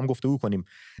این باره با هم گفتگو کنیم.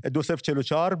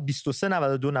 2044 23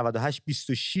 92 98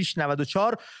 26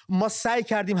 94. ما سعی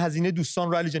کردیم هزینه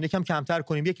دوستان رو علی جان یکم کمتر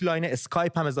کنیم، یک لاین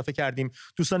اسکایپ هم اضافه کردیم.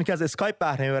 دوستانی که از اسکایپ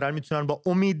بهره میبرن میتونن با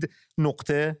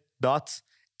امید.am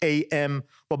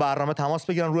با برنامه تماس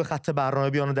بگیرن، روی خط برنامه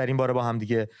بیان و در این باره با هم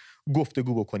دیگه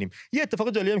گفتگو بکنیم. یه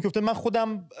اتفاق جالبی هم که افتاد، من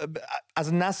خودم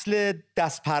از نسل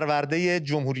دست پرورده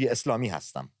جمهوری اسلامی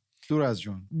هستم. دور از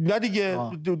جون. نه دیگه،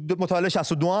 متولد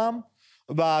 62 ام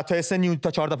و تا سن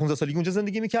تا 14 15 سالگی اونجا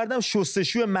زندگی می‌کردم.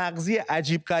 شستشوی مغزی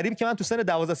عجیب غریب که من تو سن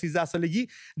 12 13 سالگی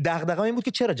دغدغه‌م این بود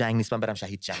که چرا جنگ نیست من برم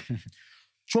شهید شم.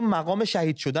 چون مقام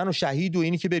شهید شدن و شهید و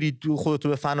اینی که برید خودتو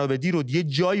به فنا بدی رو یه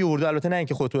جایی ورده. البته نه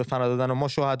اینکه خودتو به فنا دادن و ما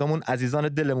شهدامون عزیزان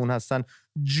دلمون هستن،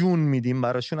 جون میدیم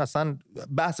براشون، اصلا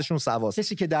بحثشون سواست.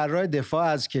 کسی که در راه دفاع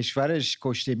از کشورش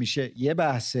کشته میشه یه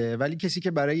بحثه، ولی کسی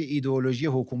که برای ایدئولوژی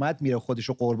حکومت میره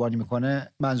خودشو قربانی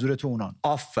میکنه منظور تو اونان.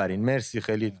 آفرین، مرسی،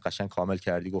 خیلی قشنگ کامل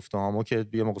کردی گفتهامو که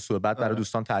یه موقع سوء بد برای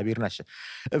دوستان تعبیر نشه.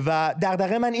 و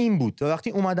دغدغه من این بود وقتی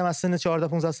اومدم از سن 14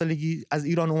 15 سالگی از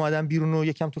ایران اومدم بیرون و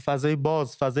یکم تو فضای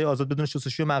باز، فضای آزاد بدون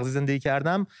شستشوی مغزی زندگی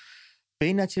کردم، به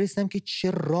این نتیجه رسیدم که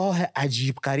چه راه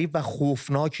عجیب غریب و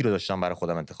خوفناکی رو داشتم برای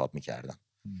خودم انتخاب می‌کردم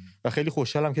و خیلی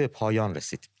خوشحالم که به پایان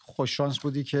رسید. خوش شانس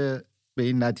بودی که به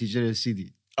این نتیجه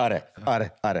رسیدی.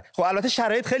 آره. خب البته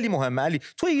شرایط خیلی مهمه علی.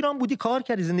 تو ایران بودی، کار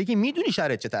کردی، زندگی، میدونی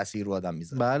شرایط چه تاثیر رو آدم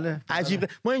میذاره. بله. عجیبه.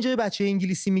 ما اینجا بچه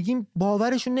انگلیسی میگیم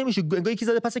باورشون نمیشه، انگار یکی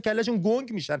زده پس کلهشون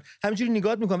گنگ میشن، همینجوری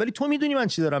نگات میکنن، ولی تو میدونی من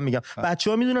چی دارم میگم،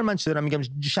 بچه‌ها میدونن من چی دارم میگم.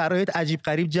 شرایط عجیب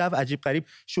غریب، جو عجیب غریب،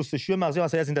 شستشوی مغزی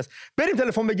مثلا از این دست. بریم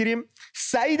تلفن بگیریم.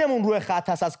 سعیدمون روی خط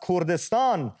هست از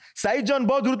کردستان. سعید جان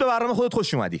با درود به برنامه خودت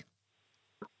خوش اومدی.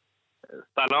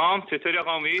 سلام، چطوری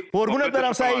آقا امید؟ قربونت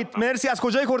برم سعید، مرسی. از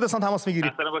کجای کردستان تماس میگیری؟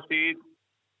 اصلا باشید.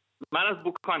 من از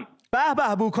بوکان.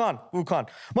 به بوکان.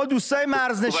 ما دوستای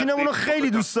مرزنشینمون رو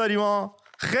خیلی دوست داریم. ما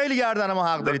خیلی گردن ما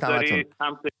حق دارید همتون.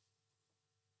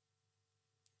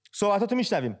 صحبتاتو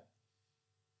میشنویم.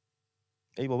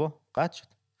 ای بابا قطع شد.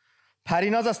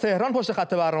 پریناز از تهران پشت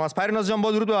خط برنامه است. پریناز جان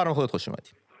با درود به برنامه خودت خوش اومدی.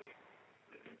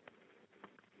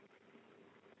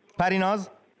 پریناز؟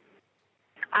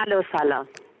 الو سلام.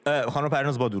 خانم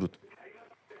پریناز با درود.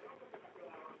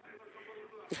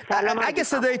 سلام. اگه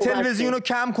صدای تلویزیون رو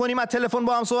کم کنیم از تلفن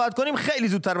با هم صحبت کنیم خیلی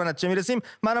زودتر به نتیجه میرسیم.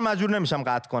 منم مجبور نمیشم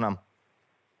قطع کنم.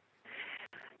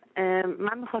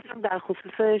 من میخواستم در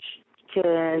خصوصش که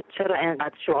چرا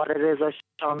اینقدر شعار رضا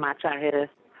شاه مطرحه.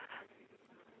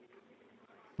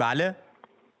 بله.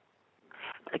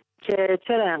 که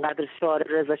چرا اینقدر شعار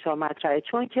رضا شاه مطرحه؟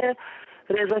 چون که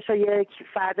رضا شاه یک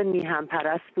فرد میهن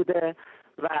پرست بوده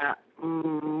و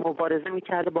مبارزه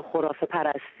میکرده با خرافه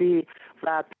پرستی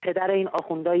و پدر این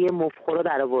آخوندهای مفخور رو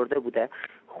در آورده بوده.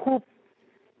 خوب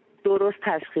درست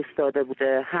تشخیص داده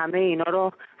بوده. همه اینا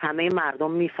رو همه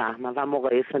مردم میفهمن و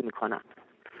مقایسه میکنن.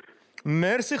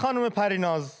 مرسی خانم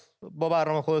پریناز، با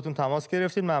برنامه خودتون تماس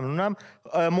گرفتید، ممنونم.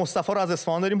 مصطفی رو از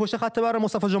اصفهان داریم پشت خط برنامه.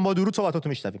 مصطفی جان با درود، صحبتاتو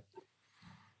میشنویم.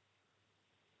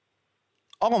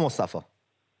 آقا مصطفی.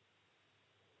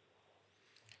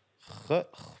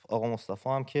 آقا مصطفی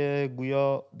هم که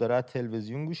گویا داره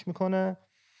تلویزیون گوش میکنه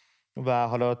و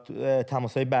حالا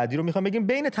تماسای بعدی رو میخوام بگیم.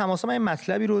 بین تماسا من این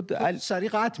مطلبی رو سریع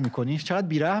قطع میکنی، چقدر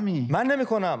بیرحمی. من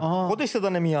نمیکنم، خودش صدا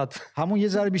نمیاد. همون یه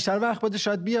ذره بیشتر وقت بده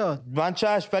شاید بیاد. من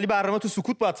چشم، ولی برنامه تو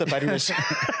سکوت باید سپری بشه.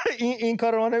 این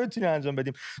کار رو ما نمیتونیم انجام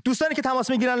بدیم. دوستانی که تماس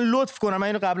میگیرن لطف کنن، من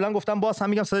اینو قبلا گفتم باز هم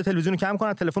میگم، صدای تلویزیون رو کم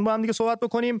کنن، تلفن با هم دیگه صحبت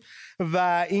بکنیم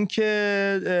و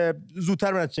اینکه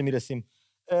زودتر به نتیجه میرسیم.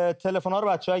 تلفن‌ها رو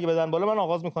بچه‌ها اگه بدن بالا من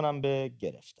آغاز میکنم به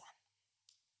گرفتن.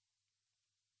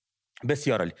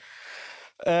 بسیار عالی.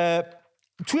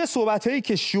 توی صحبتایی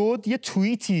که شد یه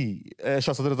توییتی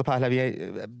شاهزاده رضا پهلوی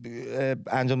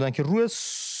انجام دادن که روی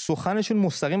سخنشون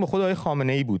مستقیم به خود آقای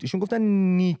خامنه‌ای بود. ایشون گفتن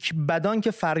نیک بدان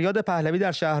که فریاد پهلوی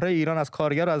در شهرهای ایران از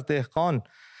کارگر و از دهقان،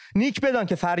 نیک بدان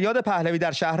که فریاد پهلوی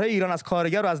در شهرهای ایران از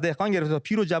کارگر و از دهقان گرفته تا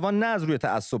پیر و جوان، نه از روی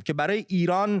تعصب، که برای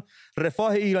ایران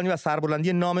رفاه ایرانی و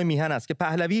سربلندی نام میهن است، که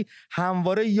پهلوی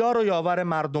همواره یار و یاور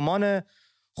مردمان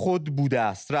خود بوده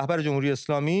است. رهبر جمهوری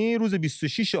اسلامی روز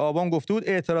 26 آبان گفته بود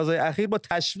اعتراضهای اخیر با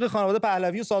تشویق خانواده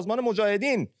پهلوی و سازمان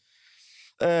مجاهدین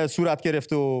صورت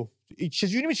گرفته و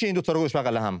چجوری میشه این دو تا رو گوش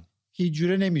بغل هم؟ هیچ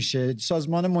جوره نمیشه.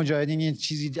 سازمان مجاهدین یه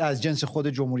چیزی از جنس خود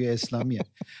جمهوری اسلامیه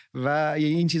و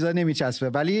این چیزا نمیچسبه.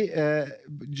 ولی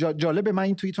جالبه، من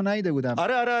این توییتو ندیده بودم.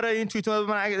 آره این توییتو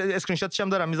من اسکرین شاتش هم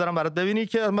دارم میذارم برات ببینی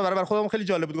که برای خودم خیلی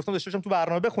جالب بود. گفتم داشته باشم تو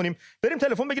برنامه بخونیم. بریم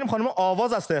تلفن بگیریم. خانم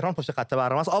آواز از تهران پشت خط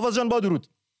برنامه است. آواز جان با درود.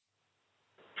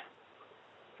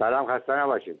 سلام، خسته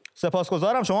نباشید.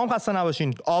 سپاسگزارم، شما هم خسته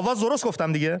نباشین. آواز درست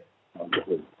گفتم دیگه؟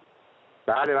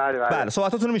 بله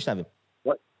صحبتاتون رو میشنویم.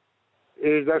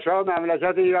 رضا شاه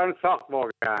مملکت ایران ساخت،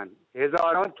 واقعا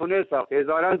هزاران تونه ساخت،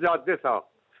 هزاران جاده ساخت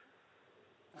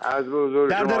از بزرگ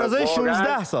در درازای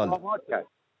 16 سال.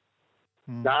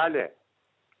 بله،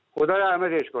 خدا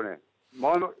رحمتش کنه.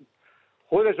 ما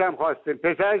خودش هم خواستیم،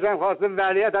 پسرش هم خواستیم،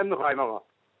 ولیت هم میخوایم. آقا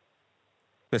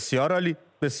بسیار عالی،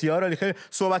 بسیار عالی. خیلی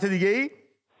صحبت دیگه ای؟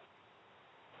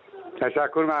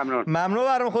 تشکر، ممنون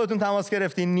برام خودتون تماس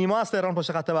گرفتین. نیما از تهران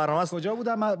پشت خط برنامه است. کجا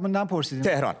بودم من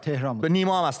نپرسیدم. تهران بود. به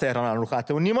نیما هم از تهران رو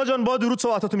خطه. و نیما جان با درود،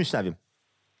 صحبتاتو میشنویم.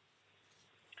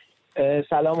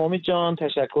 سلام امید جان،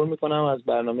 تشکر میکنم از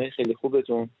برنامه خیلی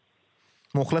خوبتون.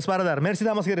 مخلص برادر، مرسی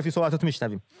تماس گرفتی، صحبتاتو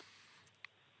میشنویم.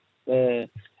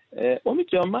 امید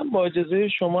جان، من با اجازه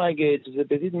شما اگه اجازه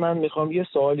بدید من میخوام یه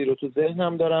سوالی رو تو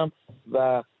ذهنم دارم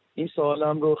و این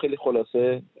سوالم رو خیلی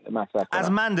خلاصه مطرح کنم.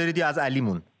 از من دارید یا از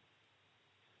علیمون؟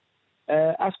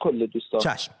 از کل دوستان.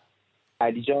 چشم.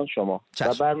 علی جان شما. چشم.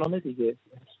 و برنامه دیگه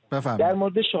بفهم. در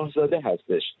مورد شاهزاده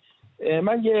هستش.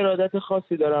 من یه ارادت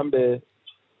خاصی دارم به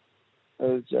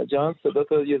جان. صدا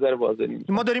تو یه ذره واضح نیست.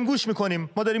 ما داریم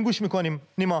گوش میکنیم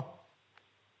نیما.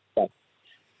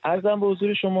 عرضم به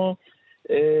حضور شما،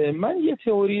 من یه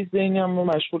تئوری ذهنم رو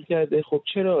مشغول کرده. خب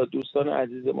چرا دوستان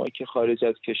عزیز ما که خارج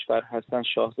از کشور هستن،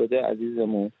 شاهزاده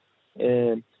عزیزمون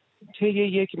طی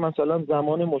یک مثلا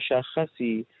زمان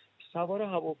مشخصی سوار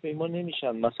هواپیما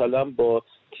نمیشن، مثلا با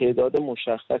تعداد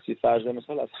مشخصی، فرض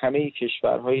مثال از همه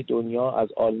کشورهای دنیا، از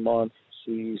آلمان،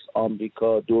 سوئیس،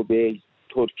 آمریکا، دبی،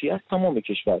 ترکیه، از تمام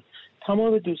کشور،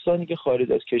 تمام دوستانی که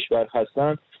خارج از کشور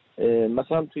هستن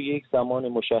مثلا توی یک زمان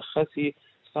مشخصی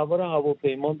سوار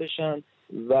هواپیما بشن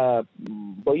و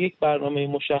با یک برنامه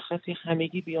مشخصی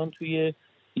همگی بیان توی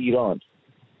ایران.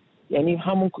 یعنی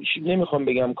همون، نمیخوام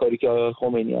بگم کاری که آقای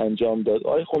خمینی انجام داد.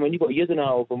 آقای خمینی با یه دونه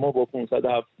هواپیما با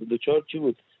 574 چی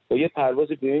بود، با یه پرواز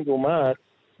بیرون اومد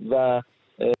و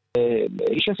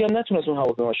هیچ کسی هم نتونست اون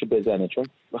هواپیماشو بزنه، چون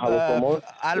هواپیما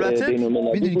البته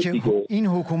میدونی که این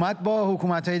حکومت با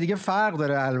حکومت‌های دیگه فرق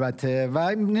داره البته،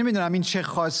 و نمیدونم این چه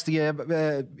خواستیه،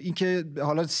 این که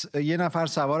حالا یه نفر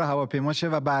سوار هواپیما شه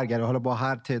و برگرده، حالا با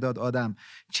هر تعداد آدم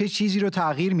چه چیزی رو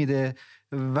تغییر میده.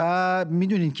 و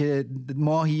میدونید که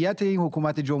ماهیت این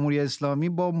حکومت جمهوری اسلامی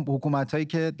با حکومت‌هایی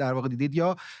که در واقع دیدید،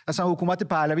 یا اصلا حکومت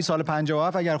پهلوی سال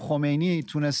 57 اگر خمینی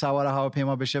تونه سوار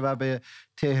هواپیما بشه و به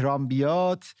تهران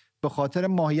بیاد، به خاطر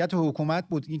ماهیت حکومت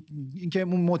بود. این که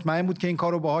مطمئن بود که این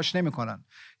کارو باهاش نمیکنن،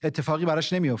 اتفاقی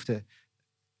براش نمیفته.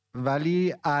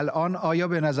 ولی الان آیا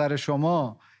به نظر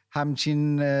شما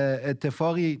همچین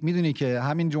اتفاقی، میدونی که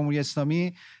همین جمهوری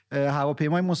اسلامی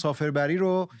هواپیمای مسافربری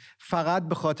رو فقط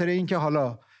به خاطر اینکه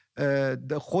حالا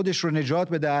خودش رو نجات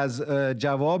بده از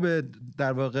جواب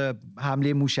در واقع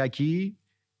حمله موشکی،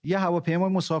 یه هواپیمای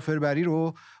مسافربری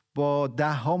رو با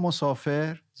 10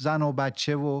 مسافر، زن و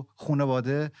بچه و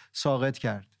خانواده ساقط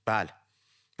کرد. بله،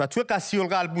 و توی قسی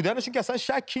القلب بودنشون که اصلا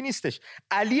شکی نیستش.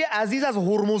 علی عزیز از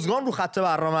هرمزگان رو خط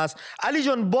برنامه است. علی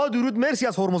جان با درود، مرسی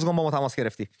از هرمزگان با ما تماس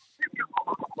گرفتی.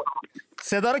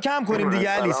 صدا رو کم کنیم دیگه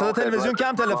علی، صدا تلویزیون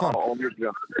کم، تلفن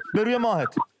به روی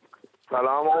ماهت.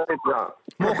 سلام امید جان.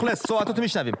 مخلص، صحبتاتو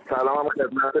میشنویم. سلام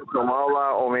خدمت شما و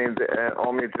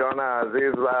امید جان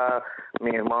عزیز و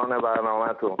میهمان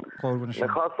برنامه‌تون.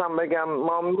 میخواستم بگم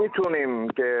ما میتونیم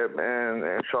که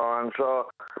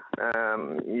شاهنشاه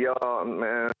یا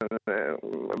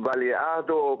ولیعهد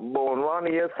رو به عنوان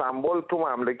یه سمبل تو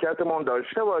مملکتمون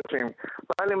داشته باشیم،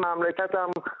 ولی مملکت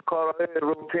هم کارهای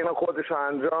روتین خودش رو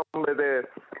انجام بده،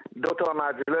 2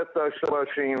 مجلس داشته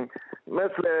باشیم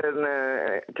مثل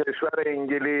کشور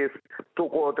انگلیس، تو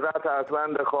قدرت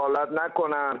اصلا دخالت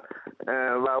نکنن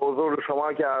و حضور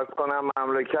شما که عرض کنم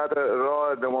مملکت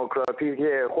راه دموکراتیک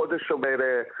خودش رو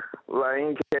بره و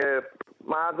اینکه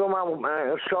مردم هم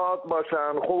شاد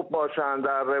باشن، خوب باشن،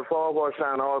 در رفاه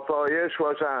باشن، آسایش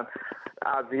باشن.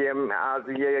 از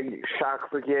یه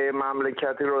شخصی که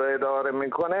مملکتی رو اداره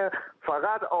میکنه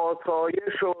فقط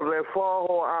آسایش و رفاه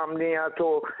و امنیت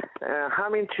و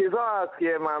همین چیزا هست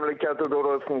که مملکت رو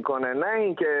درست میکنه، نه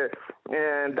اینکه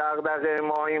دغدغه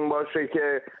ما این باشه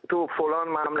که تو فلان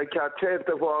مملکت چه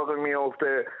اتفاقی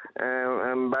میفته،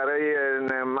 برای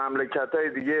مملکت‌های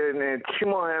دیگه چی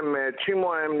مهمه چی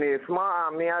مهم نیست. ما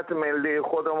امنیت ملی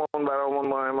خودمون برامون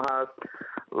مهم هست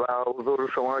و حضور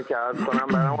شما که عرض کنم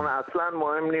برامون اصلا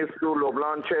مهم نیست تو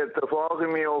لبنان چه اتفاقی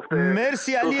میفته.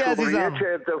 مرسی علی عزیزم. چه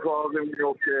اتفاقی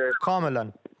میفته.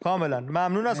 کاملا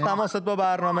ممنون از تماست با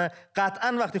برنامه.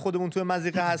 قطعا وقتی خودمون توی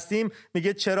مضیقه هستیم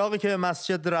میگه چراغی که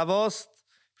مسجد رواست،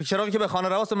 چراغی که به خانه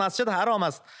رواست مسجد حرام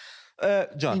است.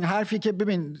 جان این حرفی که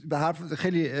ببین، حرف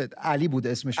خیلی علی بود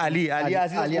اسمش، علی عزیز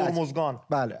از هرمزگان.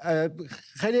 بله،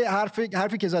 خیلی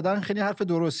حرفی که زدن خیلی حرف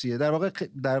درستیه. در واقع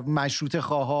در مشروطه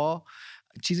خواها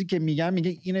چیزی که میگه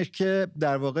اینش که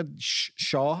در واقع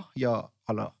شاه یا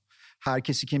حالا هر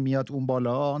کسی که میاد اون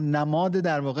بالا نماد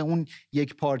در واقع اون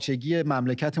یک پارچگی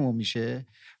مملکتمون میشه،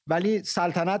 ولی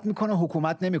سلطنت میکنه،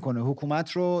 حکومت نمیکنه.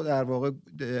 حکومت رو در واقع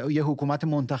یه حکومت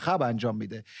منتخب انجام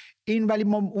میده. این ولی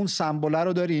ما اون سمبوله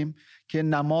رو داریم که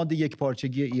نماد یک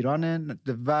پارچگی ایرانه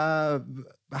و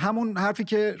همون حرفی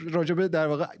که راجبه در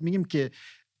واقع میگیم که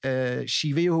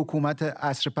شیوه حکومت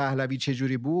عصر پهلوی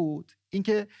چجوری بود، این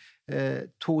که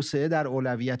توسعه در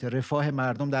اولویت، رفاه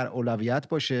مردم در اولویت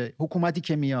باشه، حکومتی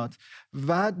که میاد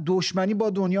و دشمنی با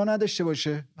دنیا نداشته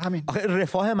باشه. همین. آخه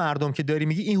رفاه مردم که داری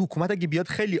میگی، این حکومت اگه بیاد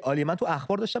خیلی عالی. من تو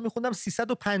اخبار داشتم میخوندم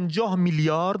 350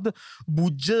 میلیارد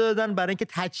بودجه دادن برای اینکه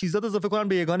تجهیزات اضافه کنن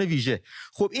به یگان ویژه.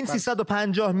 خب این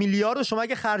 350 میلیارد شما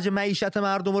اگه خرج معیشت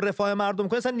مردم و رفاه مردم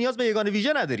کنید اصلا نیاز به یگان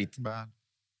ویژه ندارید.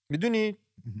 میدونی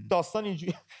داستان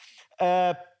اینجوری.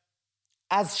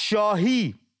 از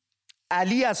شاهی،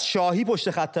 علی از شاهی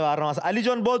پشت خط برنامه است. علی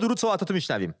جان با درود صحبتاتو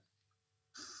میشنویم.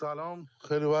 سلام،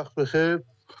 خیلی وقت بخیر.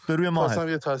 به روی ماه. خواستم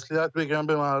یه تسلیت بگم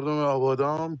به مردم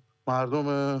آبادان،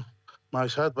 مردم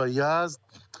مشهد و یزد.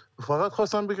 فقط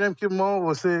خواستم بگم که ما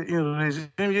واسه این رژیم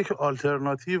یک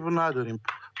آلترناتیو نداریم.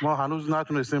 ما هنوز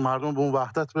نتونستیم مردم به اون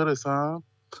وحدت برسن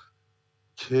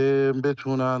که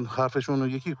بتونن حرفشون رو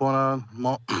یکی کنن.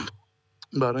 ما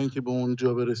برای اینکه به اون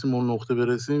جا برسیم، اون نقطه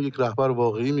برسیم، یک رهبر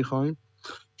واقعی میخوایم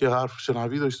که حرف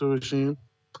شنوی داشته باشیم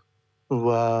و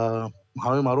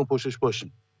همه مردم پشتش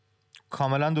باشیم.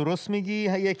 کاملا درست میگی.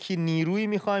 یکی نیرویی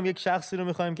میخوایم، یک شخصی رو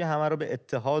میخوایم که همه رو به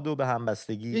اتحاد و به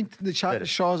همبستگی. این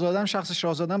شخص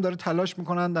شاهزادم داره تلاش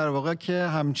میکنن در واقع که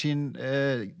همچین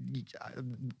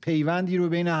پیوندی رو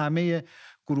بین همه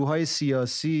گروه‌های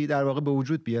سیاسی در واقع به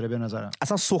وجود بیاره. به نظرم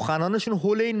اصلا سخنانشون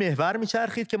حول این محور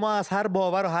میچرخید که ما از هر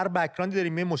باور و هر بک‌گراندی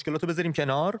داریم این مشکلاتو بذاریم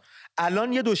کنار.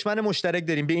 الان یه دشمن مشترک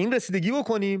داریم، به این رسیدگی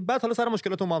بکنیم، بعد حالا سر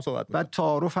مشکلاتون با هم صحبت کنیم. بعد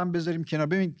تعارف هم بذاریم کنار.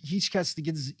 ببین هیچ کس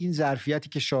دیگه این ظرفیتی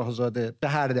که شاهزاده به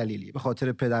هر دلیلی، به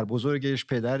خاطر پدر بزرگش،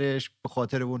 پدرش، به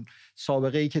خاطر اون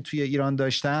سابقه‌ای که توی ایران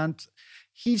داشتند،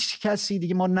 هیچ کسی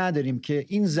دیگه ما نداریم که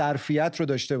این ظرفیت رو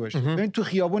داشته باشه. ببین تو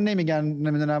خیابون نمیگن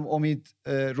نمیدونم امید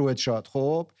روحت شاد،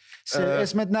 خب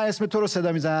اسم تو رو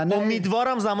صدا میزنن.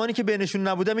 امیدوارم زمانی که بینشون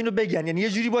نبودم اینو بگن، یعنی یه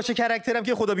جوری باشه کاراکترم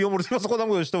که خدا بیامرزه واسه خودم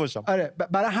گذاشته باشم. آره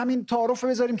برای همین تعارف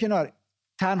بذاریم کنار.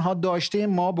 تنها داشته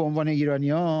ما به عنوان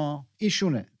ایرانی‌ها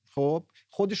ایشونه. خب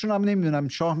خودشون هم نمیدونم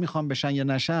شاه میخوان بشن یا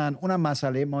نشن، اونم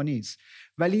مسئله ما نیست،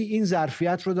 ولی این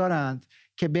ظرفیت رو دارند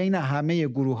که بین همه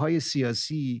گروه‌های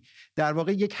سیاسی در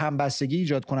واقع یک همبستگی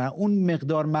ایجاد کنن. اون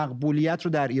مقدار مقبولیت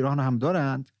رو در ایران هم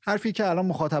دارند. حرفی که الان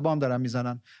مخاطبام دارن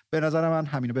میزنن. به نظر من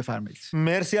همینو بفرمایید.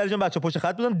 مرسی علی جان. بچه پشت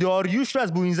خط بودن. داریوش رو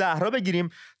از بوین زهرا بگیریم.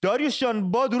 داریوش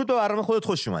جان با درود به برنامه خودت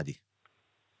خوش اومدی.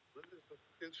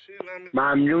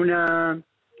 ممنونم.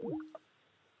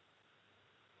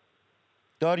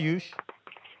 داریوش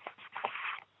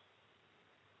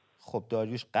خب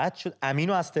داریوش قطع شد.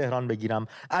 امینو از تهران بگیرم.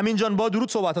 امین جان با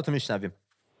درود صحبتاتو میشنویم.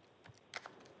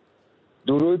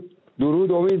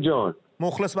 درود امید جان.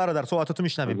 مخلص برادر صحبتاتو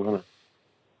میشنویم.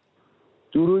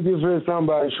 درودی فرستم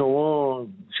برای شما،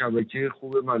 شبکه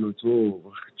خوب من و تو.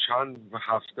 چند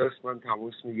هفته است من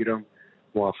تماس میگیرم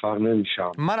موفق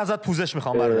نمیشم. من ازت پوزش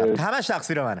میخوام برادر، همه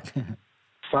تقصیر منه.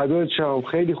 فدات شم.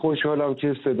 خیلی خوشحالم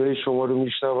که صدای شما رو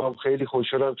میشنوم. خیلی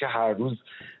خوشحالم که هر روز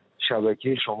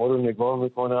شبکه شما رو نگاه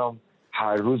میکنم.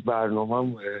 هر روز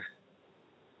برنامه‌ام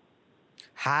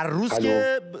هر روز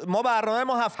که ما برنامه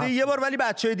ما هفته یه بار، ولی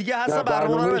بچه‌های دیگه هستن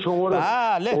برنامه شما رو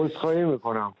بله عذرخواهی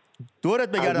میکنم.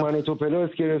 دورت بگردم. از من تو پلاس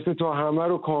گرفته تا همه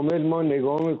رو کامل ما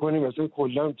نگاه میکنیم. مثلا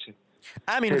کلا چه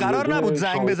امین قرار نبود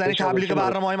زنگ بزنی تبلیغ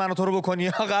برنامه‌های من تو رو بکنی.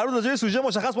 قرار بود راجع به سوژه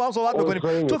مشخص با هم صحبت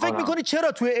بکنیم. تو فکر می‌کنی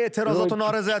چرا توی اعتراضات و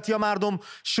نارضایتی‌ها مردم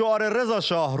شعار رضا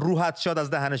شاه روحت شاد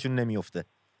از دهنشون نمیفته؟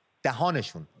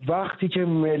 دهانشون. وقتی که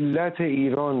ملت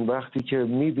ایران وقتی که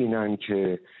میبینن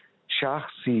که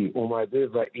شخصی اومده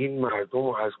و این مردم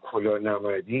رو از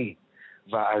کلاهنمدی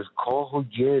و از کاه و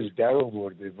گل در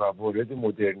آورده و وارد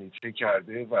مدرنیته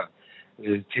کرده و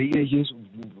طی یه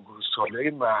سالهای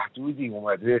محدودی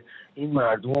اومده این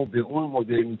مردم رو به اون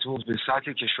مدرنیته و به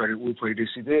سطح کشور اروپایی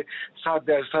رسیده،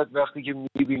 100% وقتی که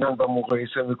میبینن و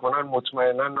مقایسه میکنن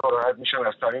مطمئنا ناراحت میشن،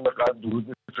 از طریق قلب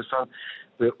درود بفرستن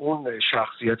به اون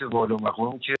شخصیت والا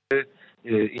مقام که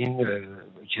این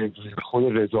که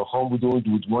خود رضاخان بوده و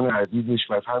دودمان عزیزش.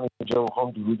 و از همینجا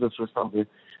میخوام درود بفرستم به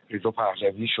رضا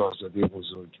پهلوی شاهزاده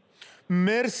بزرگ.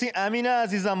 مرسی امین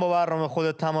عزیزم، با برنامه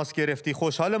خودت تماس گرفتی،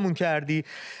 خوشحالمون کردی.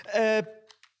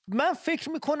 من فکر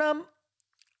میکنم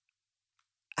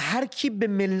هر کی به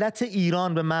ملت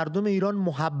ایران، به مردم ایران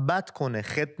محبت کنه،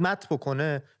 خدمت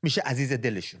بکنه، میشه عزیز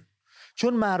دلشون.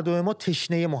 چون مردم ما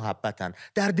تشنه محبتن.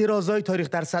 در درازای تاریخ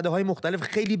در سده‌های مختلف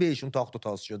خیلی بهشون تاخت و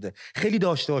تاز شده، خیلی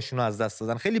داشته‌هاشون رو از دست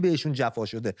دادن، خیلی بهشون جفا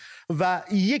شده و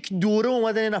یک دوره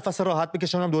اومدن نفس راحت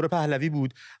بکشن، هم دوره پهلوی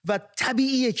بود و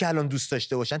طبیعیه که الان دوست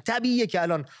داشته باشن، طبیعیه که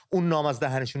الان اون نام از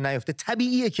دهنشون نیفته،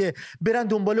 طبیعیه که برن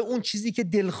دنبال اون چیزی که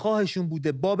دلخواهشون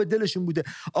بوده، باب دلشون بوده.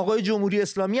 آقای جمهوری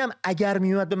اسلامی هم اگر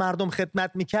میومد به مردم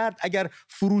خدمت میکرد، اگر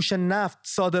فروش نفت،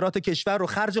 صادرات کشور رو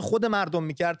خرج خود مردم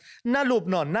میکرد، نه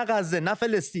لبنان، نه غزه، نه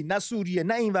فلسطین، نه سوریه،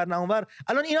 نه اینور نه اونور،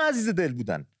 الان اینا عزیز دل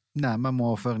بودن. نه من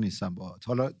موافق نیستم باهات.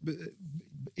 حالا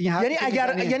یعنی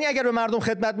اگر به مردم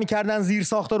خدمت میکردن، زیر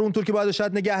ساختار اونطور که باید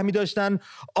شاید نگه میداشتن،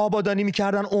 آبادانی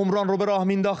میکردن، عمران رو به راه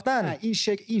مینداختن.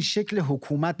 این شکل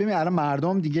حکومت، ببین الان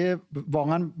مردم دیگه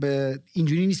واقعا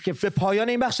اینجوری نیست که به پایان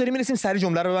این بخش داریم میرسیم. سری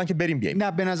جمله رو ببند که بریم بیایم.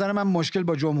 نه به نظر من مشکل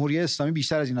با جمهوری اسلامی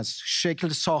بیشتر از این است. شکل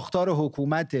ساختار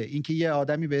حکومت، اینکه یه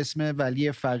آدمی به اسم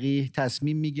ولی فقیه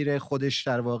تصمیم میگیره خودش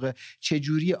در واقع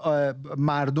چجوری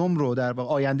مردم رو در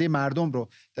واقع آینده مردم رو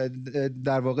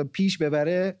در واقع پیش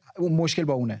ببره، اون مشکل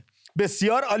با اونه.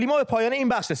 بسیار عالی. ما به پایان این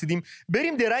بخش رسیدیم.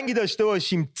 بریم درنگی داشته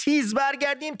باشیم، تیز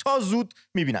برگردیم. تا زود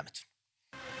میبینمت.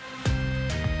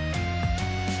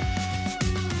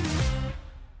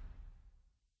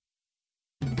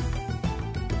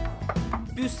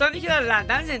 دوستانی که در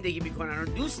لندن زندگی میکنن و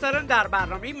دوست دارن در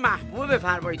برنامه محبوب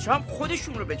بفرمایید شام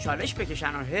خودشون رو به چالش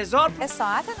بکشن و 1000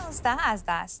 ساعت 19 از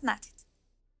دست ندید.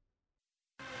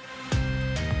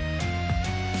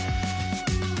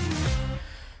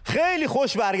 خیلی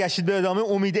خوش برگشتید به ادامه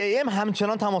امید ام.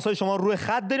 همچنان تماس‌های شما روی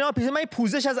خط داریم. من یه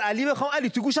پوزش از علی بخوام. علی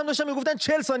تو گوشم داشتم میگفتن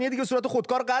 40 ثانیه دیگه صورت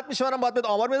خودکار قطع میشه، منم باید بهت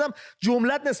آمار بدم.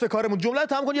 جملت نصف کارمون. جملت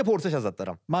تمام کن. یه پرسش ازت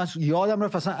دارم. من یادم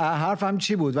رفت اصلا حرفم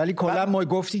چی بود، ولی کلا ما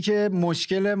گفتی که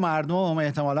مشکل مردم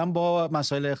احتمالاً با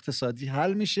مسائل اقتصادی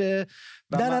حل میشه.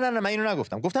 نه من اینو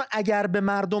نگفتم. گفتم اگر به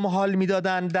مردم حال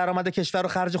میدادن، درآمد کشور رو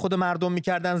خرج خود مردم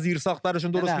میکردن، زیر ساخت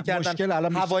براشون درست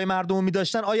میکردن، هوای مردم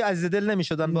میداشتن، آیا عزیز دل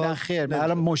نمیشدن؟ نه خیر.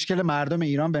 الان مشکل مردم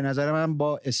ایران به نظر من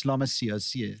با اسلام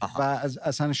سیاسیه. و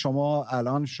اصلا شما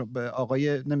الان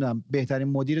آقای نمیدونم بهترین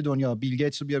مدیر دنیا بیل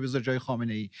گیتس رو بیا بذار جای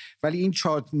خامنه ای، ولی این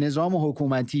نظام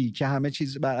حکومتی که همه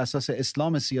چیز بر اساس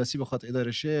اسلام سیاسی بخواد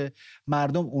اداره شه،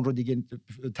 مردم اون رو دیگه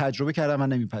تجربه کردن و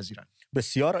نمیپذیرن.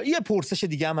 بسیار. یه پرسش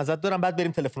دیگه هم ازت دارم، بعد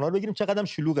بریم تلفن‌ها رو بگیریم. چقدرم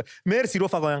شلوغه. مرسی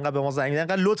رفقا انقدر به ما زنگ میدن،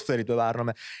 انقدر لطف دارید به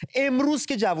برنامه. امروز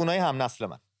که جوانای هم نسل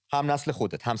من، هم نسل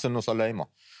خودت، هم سن و سالای ما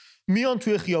میان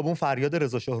توی خیابون فریاد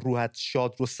رضا شاه روحت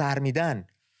شاد رو سر میدن،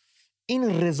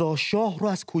 این رضا شاه رو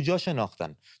از کجا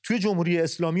شناختن؟ توی جمهوری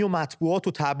اسلامی و مطبوعات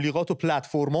و تبلیغات و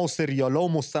پلتفرم‌ها و سریال‌ها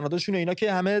و مستنداشون اینا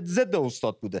که همه ضد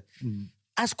استاد بوده.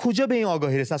 از کجا به این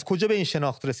آگاهی رسیدن؟ از کجا به این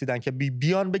شناخت رسیدن که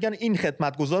بیان بگن این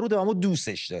خدمتگزار بوده و ما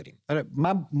دوستش داریم؟ آره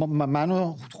من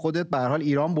و خودت به هر حال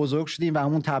ایران بزرگ شدیم و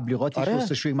همون تبلیغاتی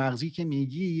شستشوی مغزی که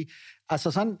میگی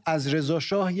اساساً از رضا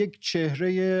شاه یک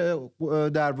چهره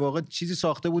در واقع چیزی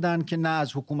ساخته بودن که نه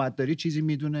از حکومتداری چیزی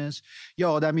میدونست،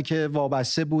 یا آدمی که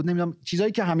وابسته بود، نمیدونم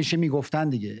چیزایی که همیشه میگفتن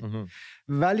دیگه،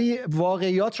 ولی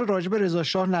واقعیات رو راجع به رضا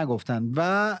شاه نگفتن.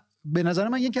 و به نظر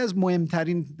من یکی از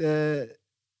مهمترین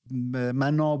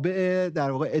منابع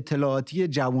در واقع اطلاعاتی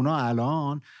جوونا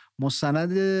الان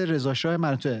مستند رضا شاه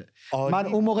منوتوه. من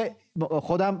اون موقع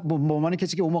خودم به عنوان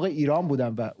کسی که اون موقع ایران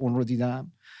بودم و اون رو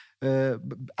دیدم،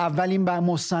 اولین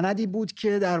مستندی بود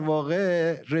که در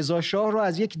واقع رضا شاه رو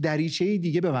از یک دریچه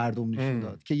دیگه به مردم نشون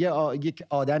داد که یک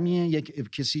آدمیه،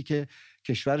 یک کسی که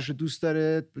کشورش رو دوست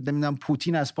داره، نمیدونم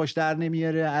پوتین از پاش در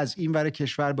نمیاره، از این ور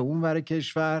کشور به اون ور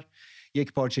کشور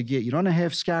یک پارچگی ایران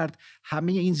حفظ کرد.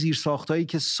 همه این زیرساختایی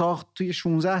که ساخت توی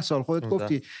 16 سال، خودت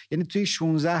گفتی، یعنی توی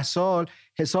 16 سال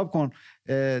حساب کن،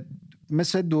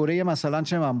 مثل دوره مثلا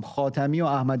چه خاتمی و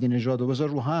احمدی نژاد و بذار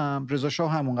رو هم، رضا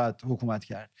شاه همونقدر حکومت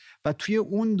کرد و توی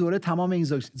اون دوره تمام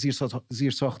این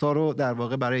زیرساخت‌ها رو در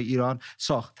واقع برای ایران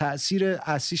ساخت. تأثیر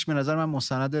اصلیش به نظر من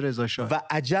مستند رضا شاه. و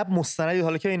عجب مستندی.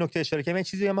 حالا که این نکته اشاره کردم، این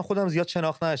چیزی من خودم زیاد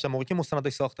شناخت نداشتم. موقعی که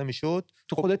مستندش ساخته میشد،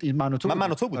 تو خودت من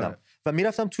منوتو بودم و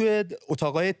میرفتم توی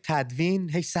اتاقای تدوین،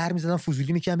 هی سر می‌زدم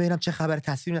فضولی می‌کردم ببینم چه خبر،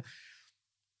 تصویر.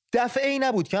 دفعه ای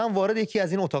نبود که من وارد یکی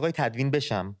از این اتاقای تدوین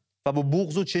بشم و با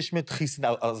بغض و چشم خیس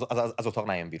از اتاق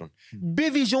نیام بیرون. به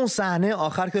ویژه اون صحنه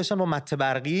آخر که داشتن با مته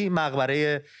برقی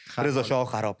مقبره رضا شاه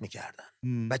خراب میکردن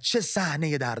و چه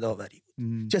صحنه دردآوری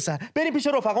بود. چه صحنه. بریم پیش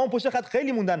رفقامون پشت خط،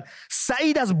 خیلی موندن.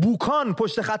 سعید از بوکان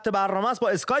پشت خط برنامه است، با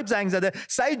اسکایپ زنگ زده.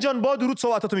 سعید جان با درود،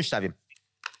 صحبتاتو میشنویم.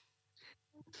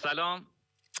 سلام.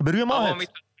 به روی ماهت.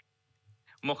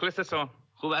 مخلصتون.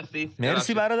 خوب هستید؟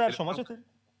 مرسی برادر، شما چطوری؟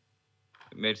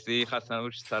 مرسی، خسته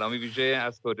نباشید. سلامی ویژه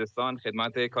از کردستان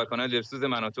خدمت کارکنان دلسوز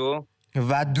منوتو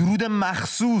و درود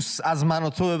مخصوص از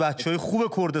منوتو به بچهای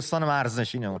خوب کردستان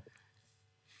مرزنشینمون.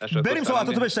 بریم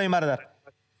صحبتاتو بشنویم برادر.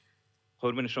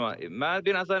 قربون شما. من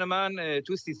به نظر من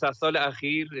تو 300 سال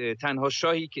اخیر تنها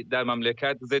شاهی که در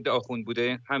مملکت ضد آخوند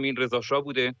بوده همین رضا شاه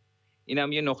بوده.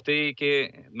 اینم یه نقطه‌ای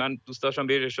که من دوست داشتم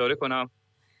بهش اشاره کنم.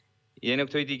 یه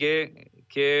نکته دیگه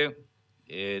که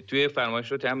توی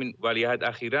فرمایشات همین ولیعهد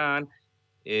اخیراً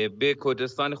به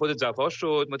کردستان خود جفا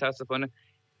شد. متاسفانه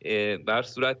به هر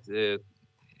صورت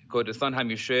کردستان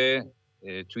همیشه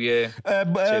توی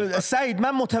سعید،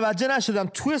 من متوجه نشدم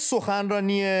توی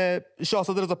سخنرانی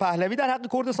شاهزاده رضا پهلوی در حق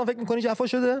کردستان فکر می‌کنی جفا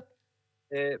شده؟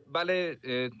 بله،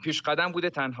 پیش قدم بوده،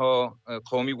 تنها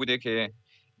قومی بوده که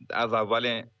از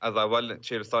اول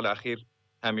 40 سال اخیر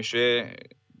همیشه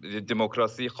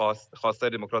دموکراسی خواسته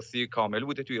دموکراسی کامل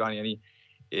بوده تو ایران. یعنی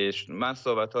من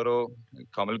صحبت‌ها رو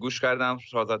کامل گوش کردم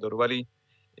شاهزاده رو، ولی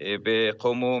به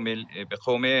قوم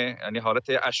یعنی حالت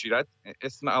عشیرت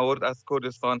اسم آورد از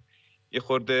کردستان. یه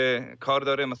خورده کار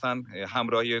داره مثلا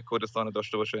همراهی کردستان رو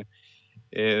داشته باشه.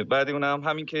 بعد اونم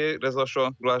همین که رضا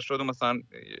شاه روحش شد مثلا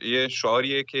یه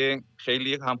شعاریه که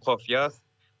خیلی هم قافیه است،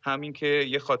 همین که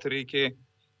یه خاطری که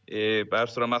بر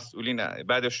سر مسئولین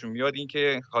بعدشون میاد، این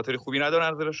که خاطری خوبی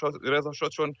ندارن رضا شاه،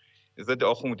 چون ضد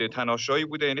آخوند بوده، تناشایی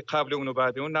بوده، یعنی قبل اون و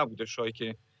بعد اون نبوده شاهی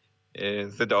که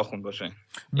ضد آخوند باشه.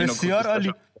 بسیار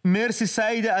عالی، مرسی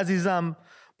سعید عزیزم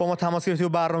با ما تماس گرفتی و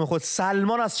برنامه خود.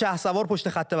 سلمان از شهسوار پشت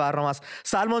خط برنامه است.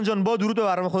 سلمان جان با درود به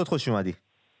برنامه خودت خوش اومدی.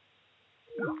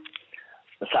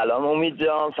 سلام امید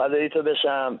جان، فدای تو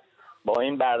بشم با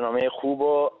این برنامه خوب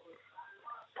و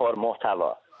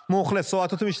پرمحتوا. مخلص،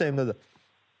 صحبتاتو میشنویم داده.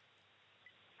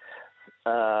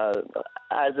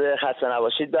 عرض خسته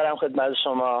نباشید دارم خدمت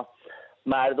شما.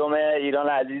 مردم ایران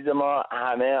عزیز ما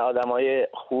همه آدمای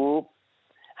خوب،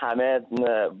 همه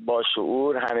با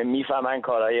شعور، همه میفهمن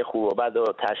کارهای خوب و بد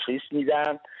و تشخیص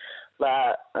میدن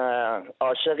و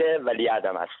عاشق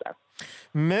ولیعهدم هستن.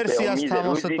 مرسی از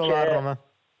تماست با برنامه.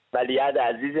 ولیعهد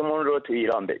عزیزمون رو تو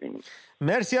ایران ببینید.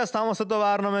 مرسی از تماست با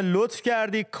برنامه، لطف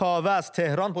کردی. کاوه از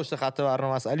تهران پشت خط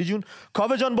برنامه است. علی جون،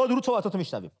 کاوه جان با درود، صحبتاتو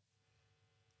میشنویم.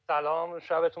 سلام،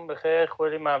 شبتون بخیر،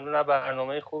 خیلی ممنون از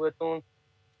برنامه خوبتون.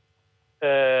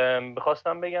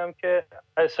 میخواستم بگم که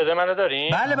صدا منو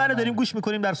دارین؟ بله داریم، گوش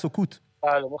میکنیم در سکوت.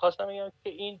 بله، میخواستم بگم که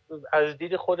این از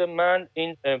دید خود من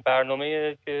این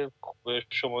برنامه که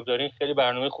شما دارین خیلی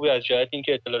برنامه خوبی از جهت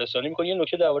اینکه اطلاع رسانی میکنه. یه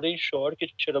نکته درباره این شعار که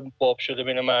چرا باب شده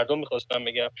بین مردم میخواستم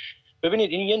بگم.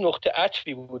 ببینید این یه نقطه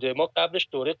عطفی بوده. ما قبلش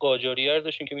دوره قاجاریه رو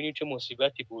داشتیم که ببینید چه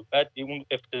مصیبتی بود، بعد اون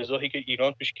افتضاحی که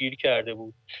ایران توش گیر کرده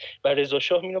بود و رضا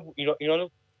شاه ایرانو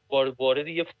وارد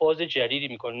یه فاز جدیدی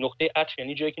میکنه. نقطه عطف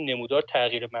یعنی جایی که نمودار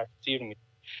تغییر مسیر میده،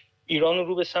 ایران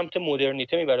رو به سمت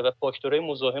مدرنیته میبره و فاکتورهای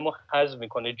مزاحم رو حذف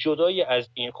میکنه. جدای از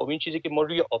این، خب این چیزی که ما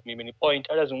روی آب میبینیم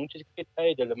پایینتر از اون چیزی که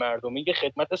ته دل مردمه، یه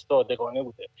خدمت صادقانه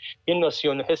بوده، یه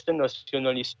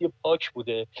ناسیونالیستی پاک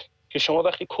بوده که شما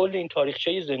وقتی کل این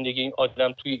تاریخچه زندگی این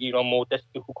آدم توی ایران مدتی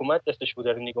که حکومت دستش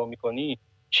بوده رو نگاه میکنی،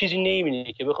 چیزی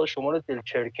نمیبینی که بخواد شما رو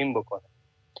دلچرکین بکنه.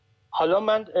 حالا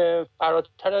من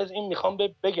فراتر از این میخوام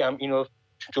بگم اینو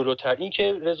جلوتر، این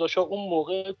که رضا شاه اون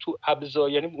موقع تو ابزار،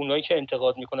 یعنی اونایی که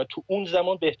انتقاد میکنه، تو اون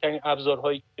زمان بهترین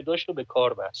ابزارهایی که داشت رو به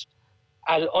کار بست.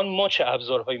 الان ما چه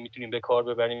ابزارهایی میتونیم به کار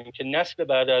ببریم که نسل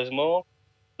بعد از ما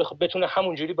بتونه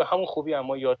همونجوری به همون خوبی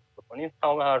اما یاد بکنیم؟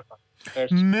 تمام حرفم.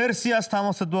 مرسی از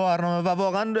تماست با برنامه. و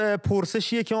واقعا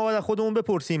پرسشیه که ما باید خودمون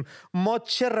بپرسیم، ما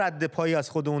چه رد پایی از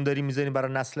خودمون داریم میذاریم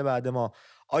برای نسل بعد ما؟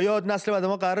 آیا نسل بعد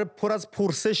ما قراره پر از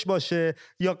پرسش باشه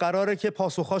یا قراره که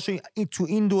پاسخاشو تو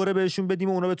این دوره بهشون بدیم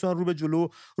و اونا بتونن رو به جلو،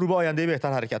 رو به آینده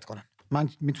بهتر حرکت کنن؟ من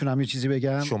میتونم یه چیزی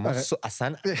بگم؟ شما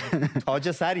اصلا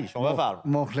تاج سری، شما بفرمایید.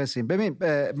 مخلصیم. ببین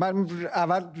من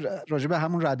اول راجع به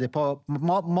همون رد پا،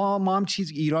 ما هم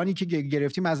چیز ایرانی که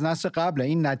گرفتیم از نسل قبل،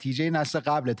 این نتیجه نسل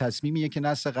قبل، تصمیمیه که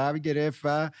نسل قبل گرفت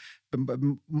و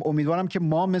امیدوارم که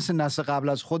ما مثل نسل قبل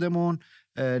از خودمون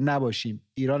نباشیم،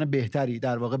 ایران بهتری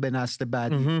در واقع به نسل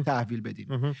بعدی تحویل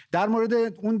بدیم. در مورد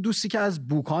اون دوستی که از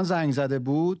بوکان زنگ زده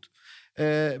بود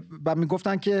و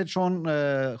میگفتن که چون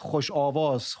خوش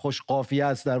آواز، خوش قافیه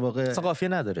است، در واقع اصلا قافیه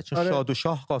نداره، چون شاد و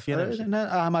شاه قافیه نمیشه. نه،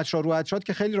 احمد شاه روحت شاد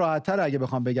که خیلی راحت تر اگه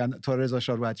بخوام بگن تا رضا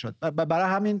شاه روحت شاد.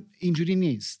 برای همین اینجوری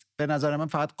نیست. به نظر من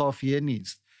فقط قافیه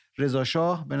نیست. رضا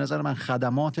شاه به نظر من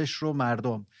خدماتش رو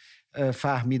مردم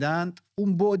فهمیدند.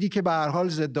 اون بعدی که به هر حال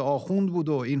ضد آخوند بود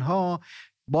و اینها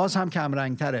باز هم کم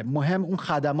رنگ تره. مهم اون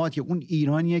خدماتی، اون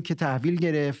ایرانیه که تحویل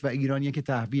گرفت و ایرانیه که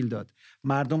تحویل داد.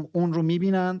 مردم اون رو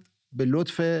میبینند به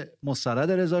لطف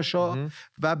مستند رضا شاه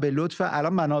و به لطف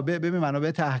الان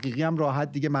منابع تحقیقی هم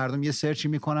راحت دیگه مردم یه سرچی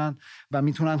میکنن و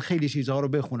میتونن خیلی چیزها رو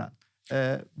بخونن.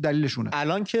 دلیلشونه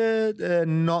الان که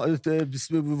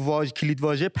کلید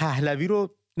واژه پهلوی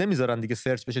رو نمیذارن دیگه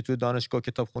سرچ بشه توی دانشگاه،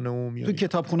 کتابخونه عمومی، تو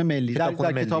کتابخونه ملی. در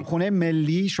کتابخونه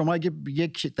ملی شما اگه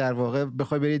یک در واقع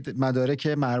بخوای برید مدارک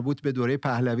مربوط به دوره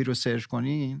پهلوی رو سرچ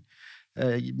کنین،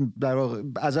 در واقع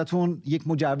ازتون یک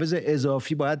مجوز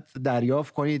اضافی باید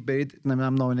دریافت کنید، برید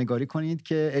نامه‌نگاری کنید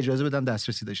که اجازه بدن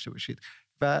دسترسی داشته باشید.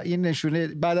 و این نشونه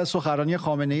بعد از سخنرانی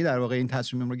خامنه‌ای در واقع این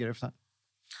تصمیم رو گرفتن.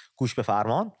 گوش به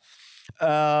فرمان.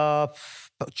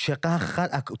 چقدر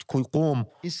خط قم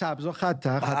این سبزا خط.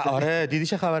 آره دیدی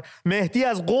چه خبر؟ مهدی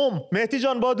از قم. مهدی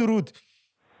جان با درود.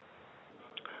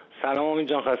 سلام امید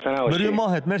جان، خسته نباشید. بروی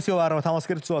ماهت، مرسی و برنامه تماس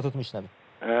گرفت، صحبتات میشنویم.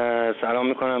 سلام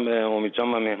میکنم به امید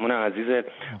جان و مهمون عزیزت.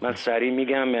 من سریع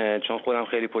میگم چون خودم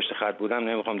خیلی پشت خط بودم،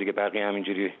 نمیخوام دیگه بقیه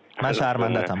همینجوری. من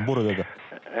شرمندتم، برو دادا.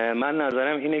 من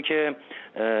نظرم اینه که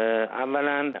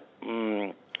اولا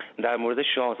در مورد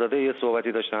شاهزاده یه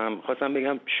صحبتی داشتم، خواستم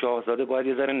بگم شاهزاده باید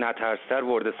یه ذره نترس‌تر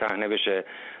وارد صحنه بشه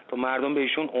تا مردم به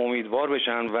ایشون امیدوار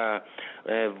بشن و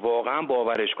واقعا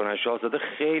باورش کنن. شاهزاده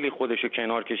خیلی خودشو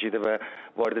کنار کشیده و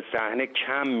وارد صحنه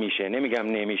کم میشه، نمیگم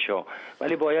نمیشه،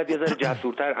 ولی باید یه ذره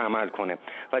جسورتر عمل کنه.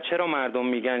 و چرا مردم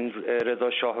میگن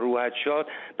رضا شاه روحت شاد؟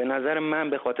 به نظر من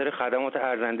به خاطر خدمات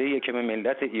ارزنده‌ای که به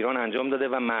ملت ایران انجام داده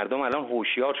و مردم الان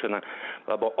هوشیار شدن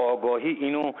و با آگاهی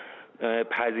اینو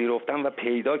پذیرفتن و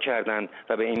پیدا کردن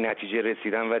و به این نتیجه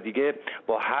رسیدن و دیگه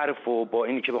با حرف و با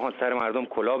اینی که بخوان سر مردم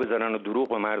کلاه بزنن و دروغ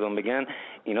به مردم بگن،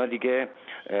 اینا دیگه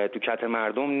تو کت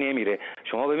مردم نمیره.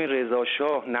 شما ببین رضا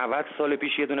شاه 90 سال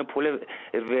پیش یه دونه پل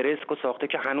ورسکو ساخته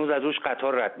که هنوز از روش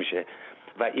قطار رد میشه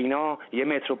و اینا یه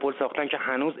متروپول ساختن که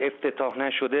هنوز افتتاح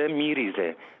نشده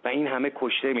میریزه و این همه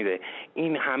کشته میده.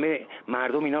 این همه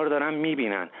مردم اینا رو دارن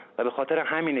میبینن و به خاطر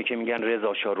همینه که میگن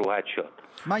رضا شاه روحت شد.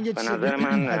 من یه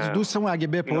چیزی از دوستمون اگه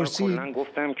بپرسی، من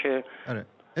گفتم که آره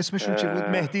اسمشون چی بود؟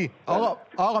 مهدی.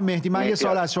 آقا مهدی، من یه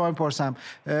سوال از شما میپرسم.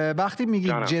 وقتی میگی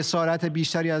جسارت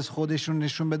بیشتری از خودشون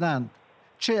نشون بدن،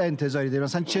 چه انتظاری دارید؟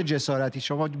 مثلا چه جسارتی؟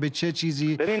 شما به چه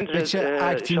چیزی، به چه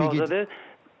اکتی میگید؟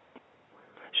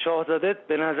 شاهزاده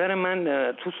به نظر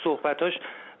من تو صحبتاش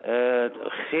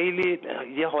خیلی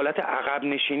یه حالت عقب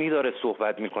نشینی داره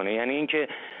صحبت میکنه، یعنی اینکه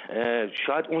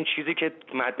شاید اون چیزی که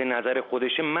مد نظر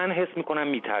خودشه من حس میکنم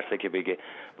میترسه که بگه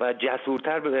و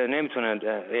جسورتر نمیتونه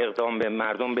اقدام به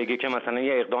مردم بگه که مثلا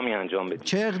یه اقدامی انجام بده.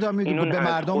 چه اقدامی به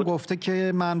مردم گفته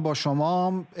که من با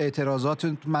شما،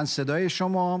 اعتراضات من صدای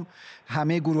شما،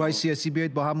 همه گروه های سیاسی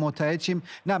بیاید با هم متحد شیم؟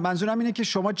 نه، منظورم اینه که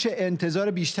شما چه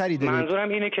انتظار بیشتری دارید؟ منظورم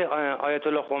اینه که آیت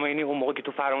الله خمینی اون موقع که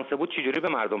تو فرانسه بود چجوری به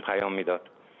مردم پیام میداد.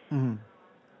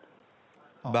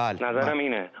 بله. نظرم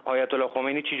اینه آیت الله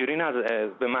خمینی چجوری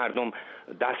به مردم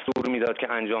دستور میداد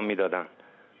که انجام میدادن.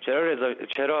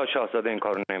 چرا شاهزاده این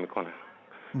کارو نمیکنه؟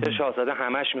 چرا شاهزاده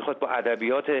همش میخواد با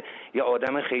ادبیات یه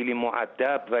آدم خیلی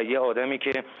مؤدب و یه آدمی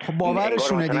که خب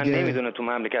باورشونه دیگه، نمیدونه تو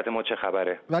مملکت ما چه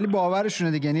خبره، ولی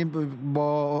باورشونه دیگه. یعنی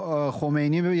با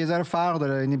خمینی یه ذره فرق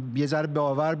داره، یعنی یه ذره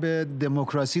باور به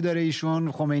دموکراسی داره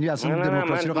ایشون. خمینی اصلا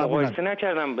دموکراسی رو قبول نداره. من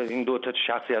نکردم این دو تا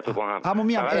شخصیت رو با هم. اما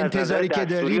میگم انتظاری که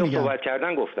داری میگم صحبت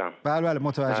کردن گفتم. بله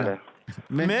متوجهم.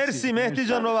 مرسی مهدی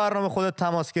جان، با برنامه خودت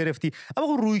تماس گرفتی.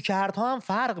 اما رویکردها هم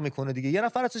فرق میکنه دیگه. یه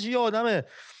نفر هستش یه آدم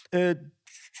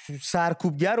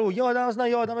سرکوبگر و یه آدم اصلا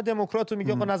یه آدم دموکرات رو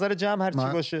میگه آقا نظر جمع هر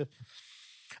چی باشه.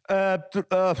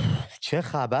 چه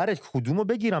خبره؟ کدومو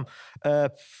بگیرم؟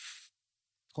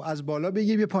 خب از بالا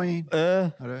بگیر بیا پایین.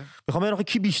 آره. میخوام ببینم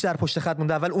کی بیشتر پشت خط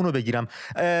مونده، اول اونو بگیرم.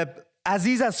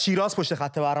 عزیز از شیراز پشت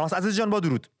خط برنامه است. عزیز جان با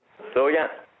درود. سوگن.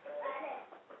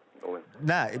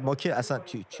 نه ما که اصلا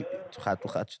تو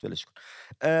خط ولش کن.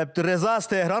 رضا از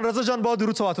تهران. رضا جان با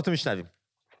درود، صحبتاتو میشنویم.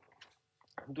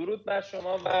 درود بر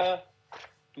شما و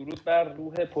درود بر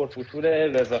روح پرفتور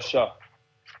رضا شاه.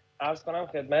 عرض کنم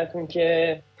خدمتتون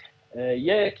که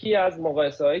یکی از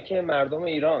مقایسه هایی که مردم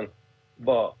ایران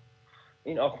با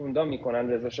این آخوندا میکنن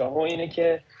رضا شاه و اینه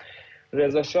که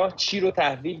رضا شاه چی رو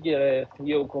تحویل گرفت؟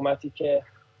 یه حکومتی که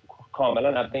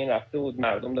کاملا از بین رفته بود،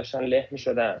 مردم داشتن له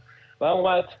میشدن و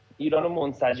اومد ایران رو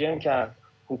منسجم کرد.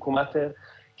 حکومت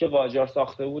که قاجار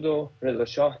ساخته بود و رضا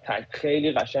شاه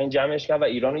خیلی قشنگ جمعش کرد و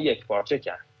ایران رو یک پارچه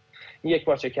کرد. این یک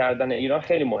پارچه کردن ایران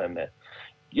خیلی مهمه.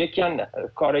 یکی از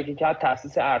کاری که کرد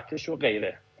تأسیس ارتش و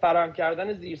غیره، فراهم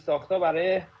کردن زیرساخت‌ها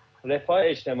برای رفاه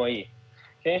اجتماعی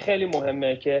که این خیلی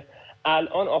مهمه که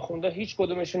الان آخوندا هیچ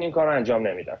کدومشون این کار رو انجام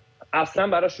نمیدن. اصلا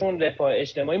براشون رفاه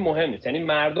اجتماعی مهم نیست. یعنی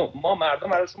مردم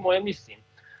براشون مهم نیستیم،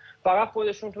 فقط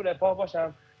خودشون تو رفاه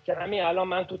باشن. که همین الان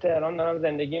من تو تهران دارم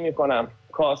زندگی میکنم،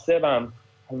 کاسبم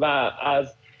و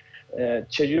از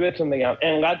چجوری بهتون بگم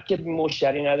انقدر که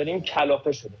مشتری نداریم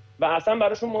کلافه شدیم و اصلا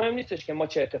براشون مهم نیستش که ما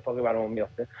چه اتفاقی برامون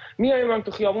میافته. میایم هم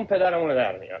تو خیابون پدرمون رو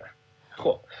در میارن.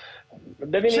 خب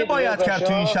ببینید چه باید کرد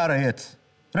تو این شرایط؟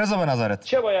 رضا به نظرت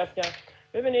چه باید کرد؟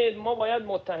 ببینید ما باید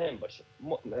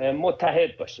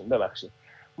متحد باشیم. ببخشید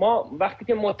ما وقتی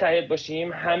که متحد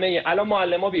باشیم، همه الان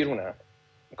معلم‌ها بیرونن،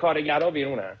 کارگرها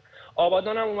بیرونن،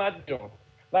 آبادان هم اومد بیرون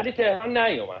ولی تهران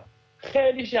نیومد،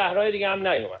 خیلی شهرهای دیگه هم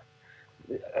نیومد.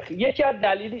 یکی از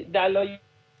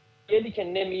دلایلی که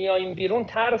نمیاییم بیرون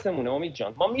ترسمونه. امید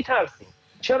جان ما میترسیم.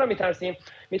 چرا میترسیم؟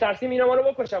 میترسیم اینا ما رو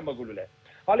بکشن با گلوله.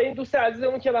 حالا این دوست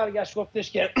عزیزمون که برگشت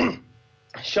گفتش که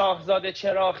شاهزاده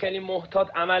چرا خیلی محتاط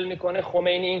عمل میکنه،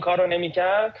 خمینی این کار رو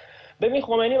نمیکرد. ببین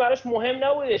خمینی براش مهم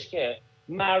نبودش که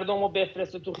مردم رو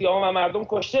بفرسته تو خیابان و مردم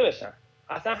کشته بشن.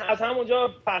 اصلا از همونجا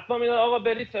فتوا میداد آقا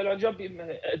برید فلانجا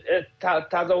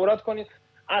تظاهرات کنید.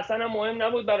 اصلا مهم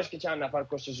نبود براش که چند نفر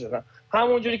کشته شدن.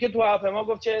 همونجوری که تو هواپیما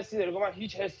گفت چه حسی داری، گفت من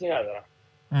هیچ حسی ندارم.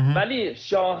 ولی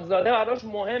شاهزاده براش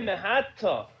مهمه.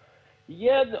 حتی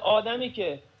یه آدمی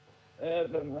که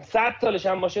 100 سالش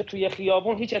هم باشه توی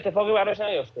خیابون هیچ اتفاقی براش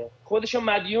نیفته، خودشو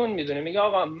مدیون میدونه، میگه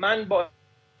آقا من با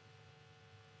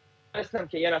هستم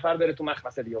که یه نفر بره تو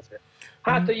مخمصه بیفته،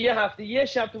 حتی یه هفته یه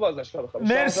شب تو بازداشتگاه بخوابه.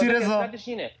 مرسی رضا.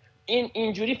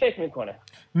 اینجوری فکر میکنه.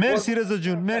 مرسی رضا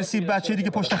جون، مرسی. بچه دیگه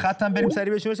پشت خطم بریم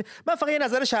سریع بهش برسیم. من فقط یه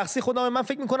نظر شخصی خودم، من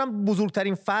فکر میکنم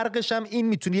بزرگترین فرقش هم این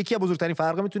میتونه، یکی از بزرگترین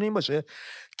فرقا میتونه این باشه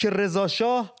که رضا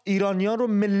شاه ایرانیان رو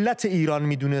ملت ایران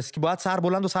میدونست که باید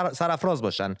سربلند و سرافراز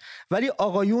باشن، ولی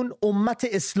آقایون امت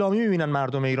اسلامی میبینن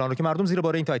مردم ایران رو که مردم زیر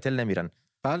بار این تایتل نمیرن.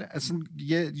 بله، اصلا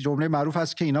یه جمله معروف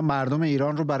هست که اینا مردم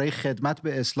ایران رو برای خدمت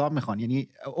به اسلام میخوان، یعنی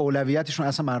اولویتشون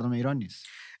اصلا مردم ایران نیست.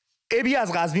 ابی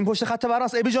از قزوین پشت خط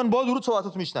براست. ابی جان با درود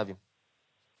صحبتاتو میشنویم.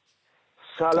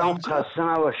 سلام، خسته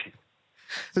نباشید.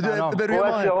 به روی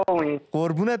ما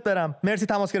قربونت برم. مرسی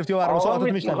تماس گرفتی و برام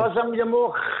صحبتاتو میشنویم. می‌خواستم میگم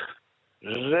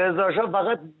رضا شاه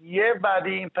فقط یه بعدی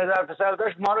این پسر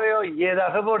داشت ما رو یه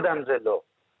دفعه بردن جلو،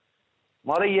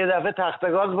 ما رو یه دفعه تخت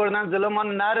گاز بردن جلو، ما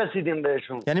نرسیدیم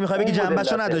بهشون. یعنی میخوای بگی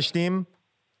جنبهشو نداشتیم؟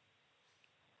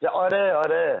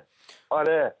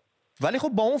 آره. ولی خب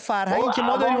با اون فرهنگی که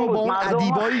ما داریم و با اون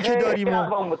ادیبایی که داریم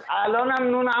الان هم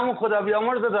نون همون خدا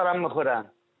بیامرز دارن میخورن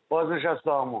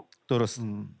بازنشسته همون.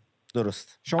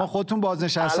 درست. شما خودتون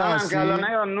بازنشسته هستی؟ الان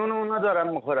هم نون اونا دارن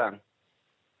میخورن.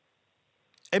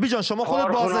 ابی جان شما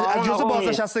خودت از جزء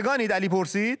بازنشستگانید؟ علی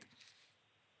پرسید.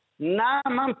 نه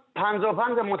من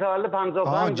 55 متولد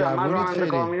 55 من راننده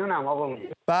کامیونم آقا.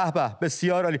 به به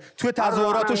بسیار عالی. توی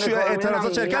تظاهرات و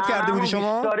اعتراضات شرکت کرده بودی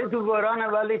شما؟ تو بحرانه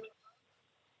ولی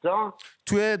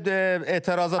توی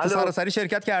اعتراضات سراسری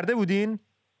شرکت کرده بودین؟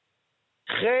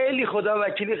 خیلی خدا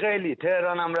وکیلی، خیلی.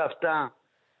 تهرانم رفتم.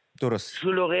 درست.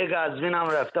 شلوغه قزوینم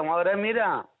رفتم. آره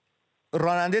میرم.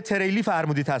 راننده تریلی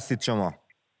فرمودید هستید شما؟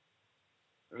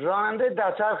 راننده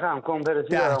دهچرخم کمپرسی.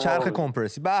 دهچرخ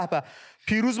کمپرسی. به به.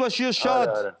 پیروز باشی و شاد.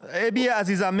 آره. ابی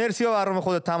عزیزم مرسی و برنامه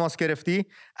خودت تماس گرفتی.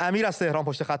 امیر از تهران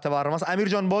پشت خط برنامه است. امیر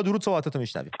جان با درود صحبتاتو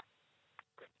میشنویم.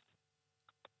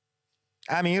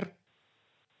 امیر.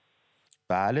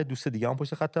 بله دوست دیگه هم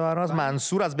پشت خط برنامه است.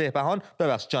 منصور از بهبهان.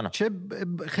 ببخشید جانم.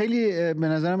 خیلی به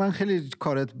نظر من خیلی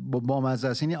کارت بامزه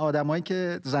است. یعنی آدمایی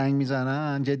که زنگ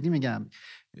میزنن، جدی میگم،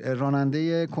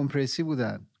 راننده کمپرسی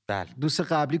بودن. بله.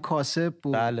 دوست قبلی کاسب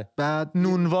بود. بله. بعد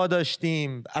نونوا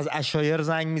داشتیم، از عشایر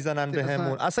زنگ میزنن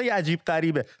بهمون. اصلا یه عجیب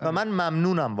غریبه و من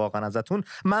ممنونم واقعا ازتون.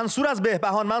 منصور از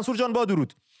بهبهان. منصور جان با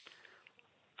درود.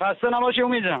 خسته نباشی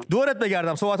امید جان. دورت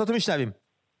بگردم. صحبتاتو میشنویم.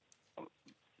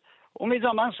 امید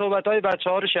جان من صحبت‌های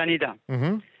بچه‌ها رو شنیدم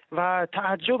و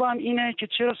تعجبم اینه که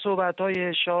چرا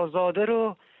صحبت‌های شاهزاده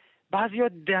رو بعضیا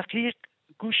دقیق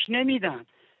گوش نمیدن.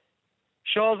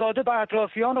 شاهزاده به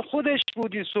اطرافیان خودش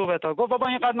بود این صحبت‌ها، گفت بابا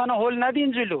اینقدر منو هول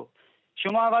ندین جلو،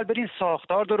 شما اول برین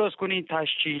ساختار درست کنین،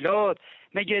 تشکیلات،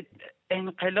 مگه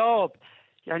انقلاب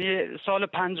یعنی سال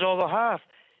 57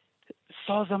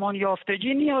 سازمان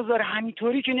یافتگی نیاز داره؟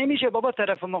 همینطوری که نمیشه بابا.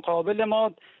 طرف مقابل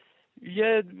ما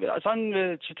یه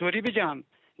اصلا چطوری بگم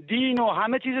دین و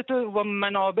همه چیز تو و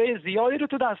منابع زیادی رو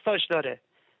تو دستاش داره.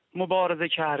 مبارزه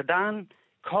کردن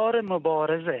کار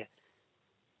مبارزه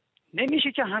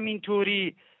نمیشه که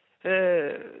همینطوری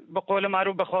به قول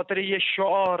معروف به خاطر یه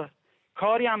شعار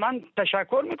کاری. هم من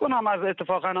تشکر میکنم از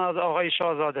اتفاقا از آقای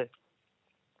شاهزاده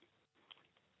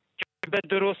که به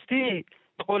درستی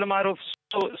به قول معروف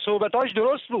صحبتاش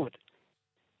درست بود.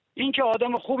 این که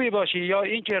آدم خوبی باشی یا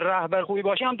این که رهبر خوبی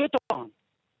باشی هم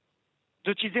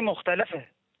دو چیزی مختلفه.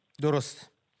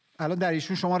 درست. الان در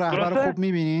ایشون شما رهبر خوب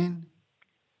میبینین؟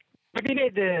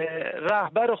 ببینید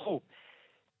رهبر خوب،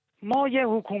 ما یه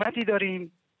حکومتی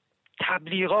داریم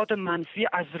تبلیغات منفی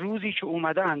از روزی که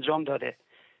اومده انجام داده.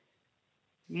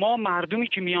 ما مردمی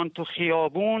که میان تو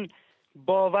خیابون،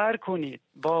 باور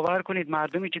کنید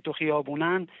مردمی که تو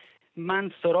خیابونن،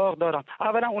 من سراغ دارم.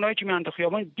 اولا اونایی که میان تو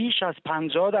خیابون بیش از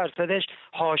 50%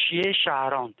 حاشیه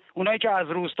شهران، اونایی که از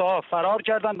روستاها فرار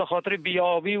کردن به خاطر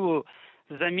بیابی و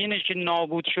زمینش که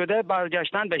نابود شده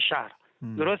برگشتن به شهر.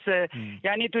 درسته؟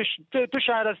 یعنی تو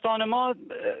شهرستان ما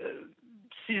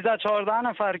 13-14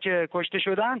 نفر که کشته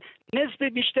شدن، نسبت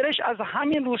بیشترش از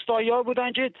همین روستایی‌ها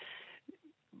بودن که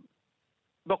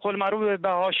به قول معروف به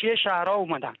حاشیه شهرها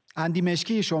اومدن. اندی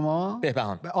مشکی شما؟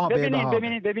 بهبهان.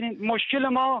 ببینید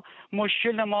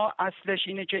مشکل ما اصلش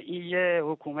اینه که یه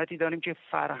حکومتی داریم که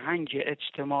فرهنگ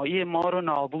اجتماعی ما رو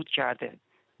نابود کرده.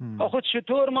 آخه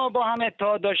چطور ما با هم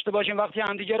اتحاد داشته باشیم وقتی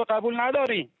همدیگه رو قبول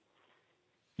نداریم؟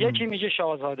 یکی میگه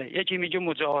شاهزاده، یکی میگه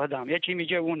مجاهدم، یکی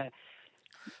میگه اونه.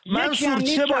 منصور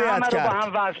چه باید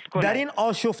کرد؟ در این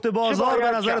آشفته بازار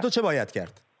به نظر تو چه باید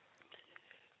کرد؟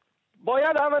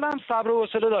 باید اولا صبر و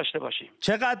حوصله داشته باشیم.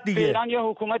 چقدر دیگه؟ فعلا یه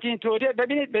حکومت اینطوریه.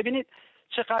 ببینید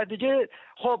چقدر دیگه.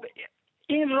 خب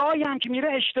این راهی هم که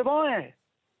میره اشتباهه.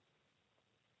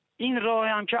 این راه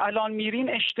هم که الان میرین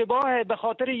اشتباهه. به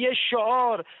خاطر یه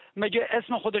شعار مگه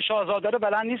اسم خود شاهزاده رو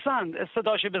بلند نیستن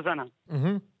استداش بزنن؟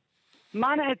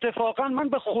 من اتفاقا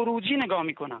به خروجی نگاه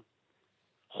میکنم.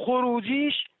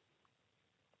 خروجیش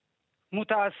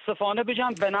متاسفانه بگم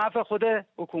به نفع خود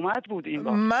حکومت بود. این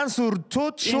بار منصور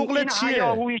تو شغل چیه؟ این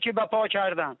هیاهویی که به پا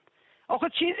کردن آخه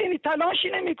چیزی تلاشی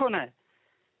نمیکنه.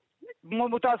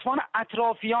 متاسفانه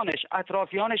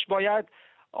اطرافیانش باید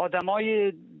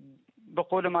آدمای به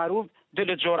قول معروف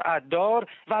دل جرأت دار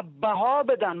و بها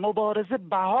بدن. مبارزه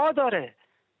بها داره.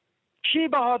 کی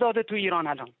بها داده تو ایران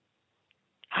الان؟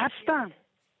 هستن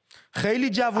خیلی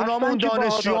جوونامون،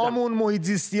 دانشجوامون، محیط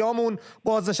زیستیامون،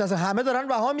 بازنشسته همه دارن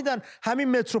بها میدن.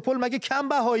 همین متروپول مگه کم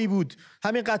بهایی بود؟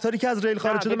 همین قطاری که از ریل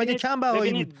خارج شده مگه کم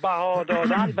بهایی بود؟ بها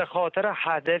دادن به خاطر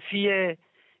هدفیه،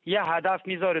 یه هدف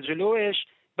میذاره جلوش،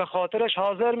 به خاطرش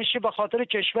حاضر میشه، به خاطر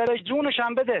کشورش جونش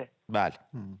هم بده. بله.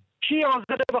 کی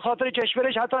حاضره به خاطر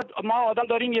کشورش؟ حتی ما آدم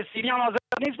داریم یه سیری هم حاضر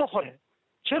نیست بخوره.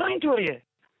 چرا اینطوریه؟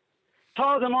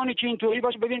 تا زمانی که اینطوری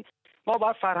باشه، ببین ما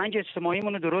باید فرهنگ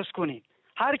اجتماعیمون رو درست کنیم.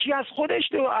 هر کی از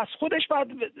خودش باید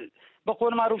به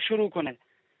قول معروف شروع کنه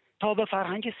تا به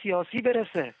فرهنگ سیاسی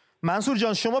برسه. منصور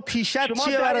جان شما پیشت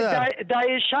چیه برادر؟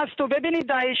 دهه 60 رو ببینید.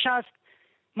 دهه 60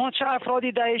 ما چه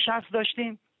افرادی دهه 60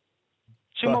 داشتیم،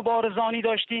 چه مبارزانی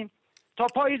داشتیم تا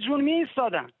پای جون می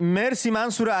ایستادن. مرسی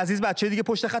منصور عزیز. بچه دیگه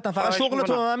پشت خطم. فقط شغل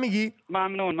تو به من میگی؟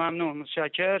 ممنون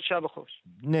متشکر. شب خوش.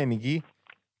 نمیگی؟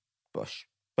 باش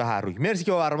به هر روی. مرسی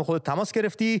که با برنامه خودت تماس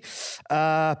گرفتی.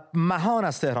 مهان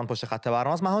از تهران پشت خط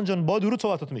برنامه است. مهان جان با درود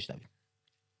صحبتاتو میشنویم.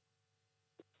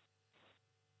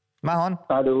 مهان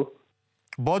الو.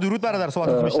 با درود برادر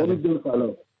صحبتاتو میشنویم.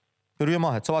 سلام. روی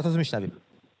ماهت صحبتاتو میشنویم.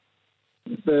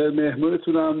 به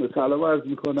مهمونتونم سلام عرض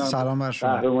میکنم. سلام بر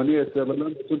شما. قهرمانی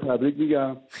استقلال بهتون تبریک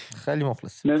میگم. خیلی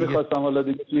مخلصم. نمیخواستم حالا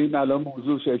دیگه این الان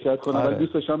موضوع شرکت کنم ولی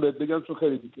دوست داشتم بهت بگم چون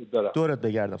خیلی دوست دارم. دورت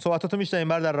بگردم. صحبتاتو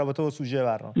میشنویم در رابطه با سوژه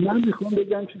برنامه. من میخوام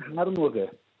بگم که هر موقع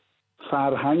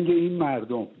فرهنگ این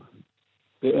مردم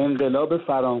به انقلاب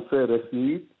فرانسه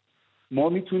رسید ما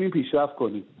میتونیم پیشرفت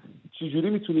کنیم. چجوری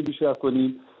میتونیم پیشرفت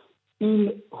کنیم؟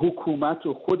 این حکومت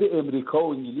و خود امریکا و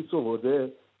انگلیس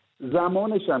آورده،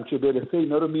 زمانش هم که برسه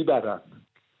اینا رو میبرن.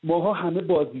 ماها همه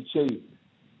بازیچه ایم.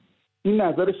 این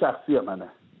نظر شخصی منه.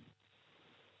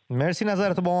 مرسی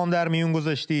نظرتو با ما در میون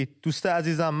گذاشتی. دوست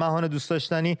عزیزم مهان دوست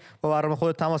داشتنی با برنامه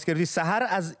خودت تماس گرفتی. سحر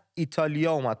از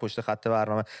ایتالیا اومد پشت خط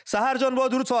برنامه. سحر جان با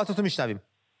درود صحبتاتو میشنویم.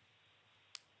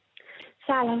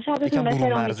 سلام شبتون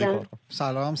بخیر.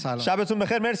 سلام شبتون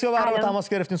بخیر. مرسی با برنامه تماس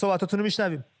گرفتین. صحبتاتون رو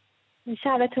میشنویم.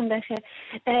 شبتون بخیر.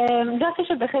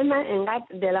 راستش بخیر من انقدر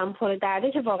دلم پر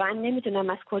درده که واقعا نمیدونم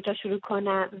از کجا شروع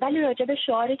کنم، ولی راجع به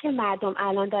شعاری که مردم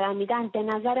الان دارن میدن به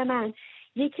نظر من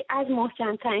یکی از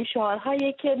محکم‌ترین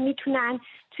شعارهایی که میتونن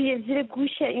توی زیر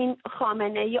گوش این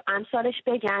خامنه‌ای و امثالش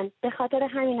بگن. به خاطر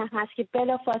همین هم هست که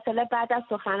بلافاصله بعد از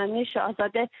سخنرانی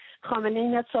شاهزاده خامنه‌ای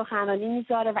میاد سخنرانی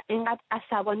میذاره و اینقدر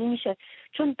عصبانی میشه،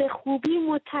 چون به خوبی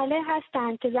مطلع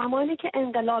هستن که زمانی که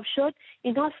انقلاب شد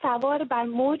اینا سوار بر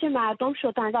موج مردم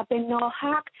شدن و به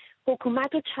ناحق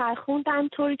حکومت رو چرخوندن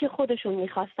طوری که خودشون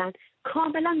میخواستن.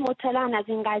 کاملا مطلعن از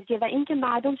این قضیه و اینکه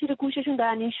مردم زیر گوششون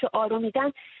دارن این شعار رو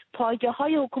میدن پایه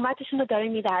های حکومتشون رو داره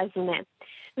میلرزونه.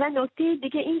 و نکته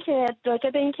دیگه این که راجع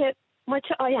به این که ما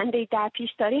چه آینده‌ای در پیش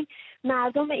داریم،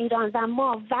 مردم ایران و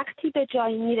ما وقتی به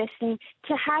جایی میرسیم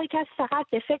که هر کس فقط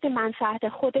به فکر منفعت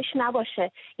خودش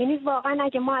نباشه، یعنی واقعا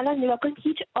اگه ما الان نگاه کنیم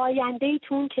هیچ آینده‌ای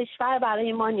تو اون کشور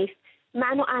برای ما نیست.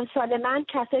 من و امثال من،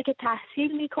 کسایی که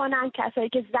تحصیل میکنن، کسایی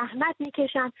که زحمت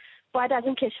میکشن، باید از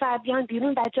اون کشور بیان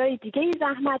بیرون و جای دیگه ای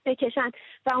زحمت بکشن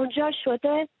و اونجا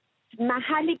شده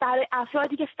محلی برای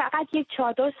افرادی که فقط یک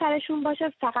چادر سرشون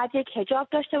باشه، فقط یک حجاب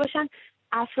داشته باشن،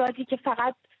 افرادی که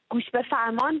فقط گوش به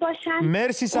فرمان باشن.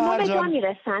 مرسی سحر جان.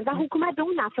 میرسن و حکومت به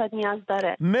اون افراد نیاز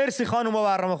داره. مرسی خانم. با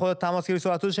برنامه خودت تماس گرفتی،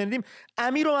 صحبتاتو شنیدیم.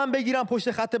 امیر رو من بگیرم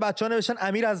پشت خط بچه‌ها نوشتن.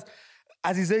 امیر از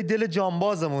عزیزای دل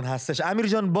جانبازمون هستش. امیر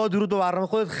جان با درود به برنامه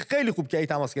خودت، خیلی خوب که ای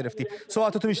تماس گرفتی.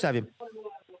 صحبتاتو میشنویم.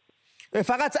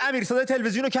 فقط امیر صدای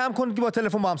تلویزیون رو کم کن که با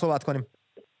تلفن با هم صحبت کنیم.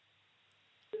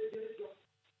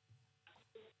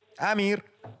 امیر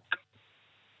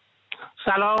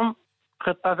سلام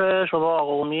خدمت شما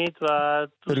آقا امید و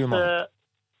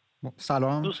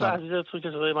سلام. دوست عزیزتون که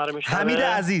صدای ما رو میشنوه. حمید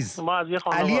عزیز. ما از یه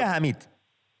علی حمید.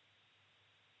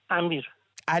 امیر.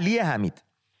 علی حمید.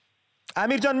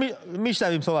 امیر جان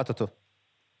میشنویم صحبتاتو.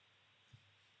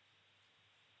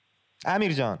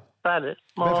 امیر جان. بله،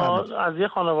 ما از یه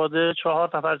خانواده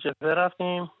 4 نفر جبهه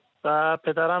رفتیم و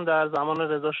پدرم در زمان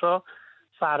رضا شاه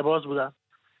سرباز بودن.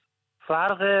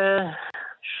 فرق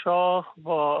شاه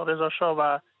با رضا شاه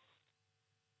و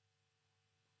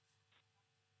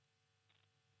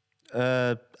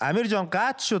امیر جان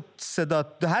قطع شد صدا،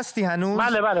 هستی هنوز؟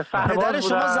 بله پدر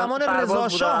شما زمان رضا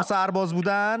شاه سرباز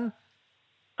بودن؟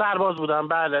 سرباز بودن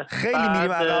بله. خیلی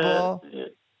میریم عقبا.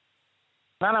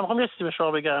 نه میخوام یه چیزی به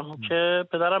شما بگم که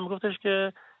پدرم میگفتش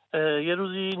که یه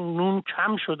روزی نون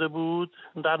کم شده بود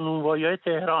در نونوایی‌های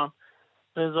تهران.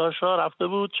 رضا شاه رفته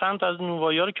بود چند تا از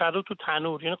نونوایی‌ها رو کرده تو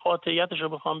تنور، یعنی قاطعیتش رو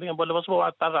بخوام بگم با لباس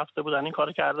مبدل رفته بودن این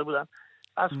کارو کرده بودن.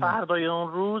 از فردای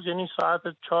اون روز یعنی ساعت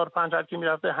 4-5 هر کی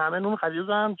میرفته همه نون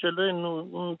خریدن، جلوی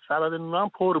اون سبد نون هم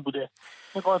پر بوده.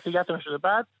 این قاطعیت نشده.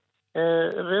 بعد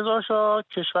رضا شاه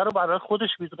کشور رو برای خودش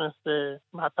میتونسته،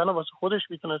 وطن رو واسه خودش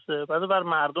میتونسته، بعد بر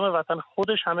مردم وطن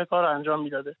خودش همه کار رو انجام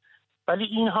میداده. ولی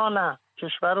اینها نه،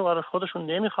 کشور رو برای خودشون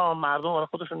نمیخوان، مردم برای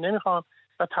خودشون نمیخوان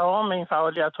و تمام این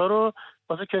فعالیت‌ها رو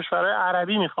واسه کشورهای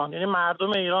عربی میخوان. یعنی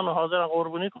مردم ایران رو حاضرن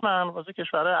قربانی کنن واسه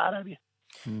کشورهای عربی.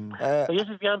 و یه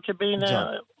چیزی هم که بین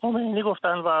خمینی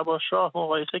گفتن و با شاه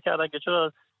مقایسه کردن که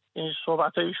چرا این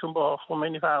صحبت‌های ایشون با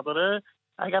خمینی فرق داره.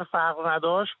 اگر فرق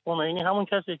نداشت خمینی همون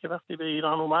کسیه که وقتی به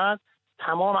ایران اومد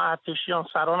تمام ارتشیان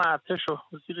سران ارتش رو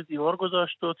زیر دیوار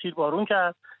گذاشت و تیربارون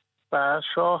کرد و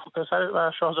شاه پسر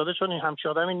و شاهزاده چون این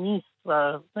همچین آدمی نیست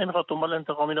و نمیخواد دنبال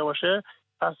انتقامی رو باشه،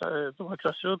 پس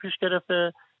دموکراسی رو پیش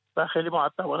گرفته و خیلی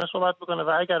مؤدبانه صحبت میکنه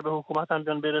و اگر به حکومت هم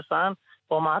بیان برسن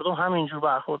با مردم همینجور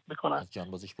برخورد میکنن.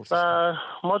 و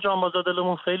ما جانبازا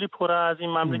دلمون خیلی پره از این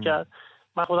مملکت.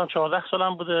 من خودم 14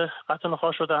 سالم بوده قطع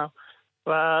نخاع شدم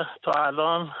و تا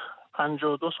الان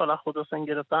 52 سال خودروسن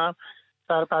گرفتم.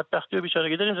 در بدبختی و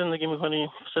بیچارگی داریم زندگی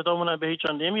میکنیم، صدامون به هیچ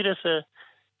جا نمیرسه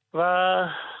و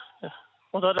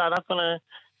خدا لعنت کنه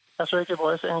کسایی که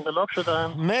باعث انقلاب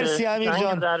شدن. مرسی امیر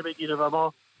جان. در بگیره و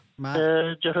ما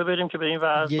جبهه بریم که به این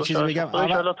وضع یه چیزی بگم.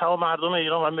 انشالله تمام مردم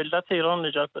ایران و ملت ایران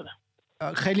نجات بده.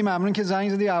 خیلی ممنون که زنگ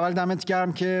زدی. اول دمت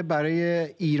گرم که برای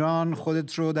ایران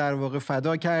خودت رو در واقع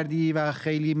فدا کردی و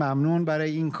خیلی ممنون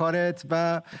برای این کارت.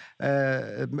 و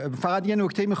فقط یه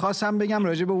نکته میخواستم بگم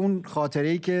راجع به اون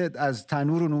خاطره‌ای که از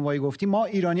تنور و نونوایی گفتی. ما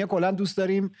ایرانی‌ها کلا دوست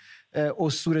داریم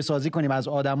اسطوره سازی کنیم از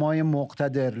آدمای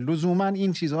مقتدر. لزوما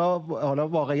این چیزها حالا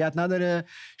واقعیت نداره.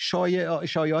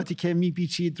 شایعاتی که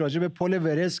میپیچید راجع به پل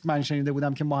ورسک من شنیده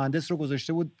بودم که مهندس رو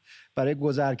گذاشته بود برای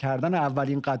گذر کردن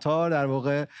اولین قطار در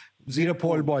واقع زیر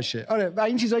پل باشه. آره، و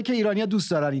این چیزایی که ایرانی‌ها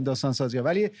دوست دارن این داستان سازی‌ها.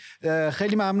 ولی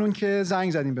خیلی ممنون که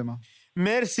زنگ زدیم به ما.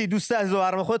 مرسی دوست عزیز و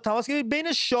برنامه خود تماس گرفتید.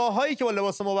 بین شاهایی که با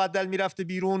لباس مبدل میرفته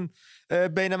بیرون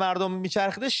بین مردم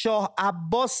میچرخیده، شاه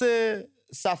عباس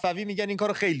صفوی میگن این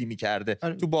کارو خیلی میکرده.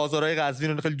 تو بازارهای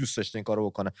قزوین خیلی دوست داشته این کارو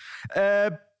بکنه.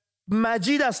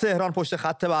 مجید از تهران پشت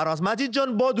خط برنامه است. مجید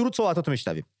جان با درود صحبتاتو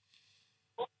میشنویم.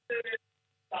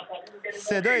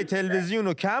 صدای تلویزیون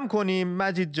رو کم کنیم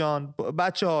مجید جان.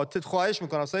 بچه‌ها خواهش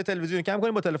میکنم صدای تلویزیون رو کم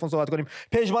کنیم، با تلفن صحبت کنیم.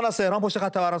 پژمان از تهران پشت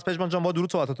خط برنامه است. پژمان جان با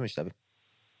درود صحبتاتو میشنویم.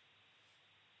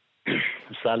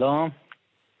 سلام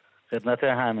خدمت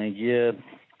همگی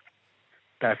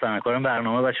دستنکاران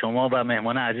برنامه و شما و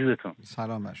مهمان عزیزتون.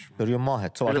 سلام باشید. روی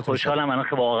ماهت خیلی خوشحالم الان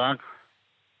که واقعا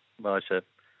باشه.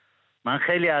 من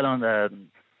خیلی الان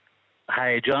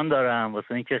هیجان دارم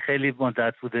واسه اینکه خیلی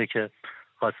مدت بوده که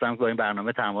خواستم که با این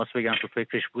برنامه تماس بگم، تو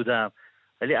فکرش بودم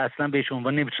ولی اصلا بهش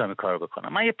عنوان نمیتونم کار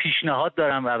بکنم. من یه پیشنهاد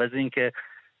دارم عوض اینکه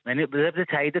یعنی به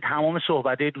تایید تمام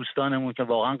صحبت‌های دوستانمون که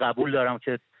واقعا قبول دارم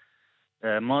که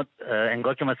ما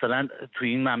انگار که مثلا توی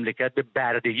این مملکت به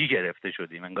بردگی گرفته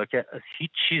شدیم، انگار که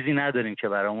هیچ چیزی نداریم که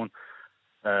برامون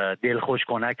دلخوش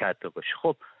کنک حتی باشه.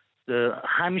 خب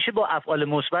همیشه با افعال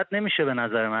مثبت نمیشه به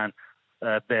نظر من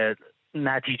به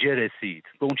نتیجه رسید،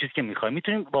 به اون چیزی که میخوایم.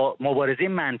 میتونیم با مبارزه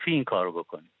منفی این کارو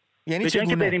بکنیم. یعنی چگونه؟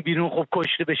 که بریم بیرون خب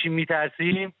کشته بشیم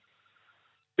میترسیم،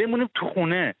 بمونیم تو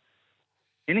خونه.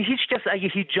 یعنی هیچ کس اگه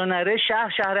هیچ جا نره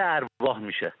شهر ارواح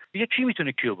میشه. دیگه کی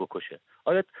میتونه کیو بکشه؟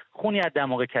 آیا خونی از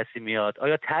دماغ کسی میاد؟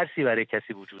 آیا ترسی برای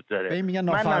کسی وجود داره؟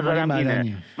 من نظرم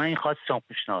اینه. من این خواستم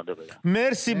پیشنهاد بدم.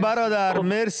 مرسی برادر.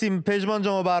 مرسی پژمان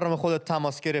جان، با برنامه خودت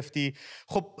تماس گرفتی.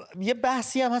 خب یه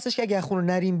بحثی هم هستش که اگه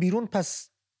خونه نریم بیرون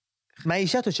پس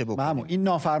معیشتو چه بکنیم؟ این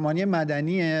نافرمانی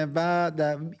مدنیه و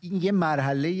این یه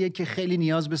مرحله‌ایه که خیلی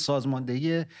نیاز به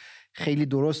سازماندهی خیلی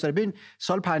درست داره. ببین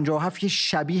سال 57 یه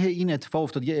شبیه این اتفاق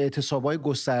افتاد، یه اعتصابای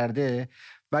گسترده،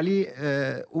 ولی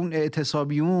اون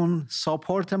اعتصابیون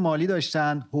ساپورت مالی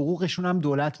داشتن، حقوقشون هم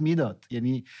دولت میداد.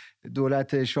 یعنی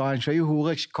دولت شاهنشاهی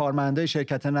حقوق کارمندای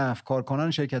شرکت نفت،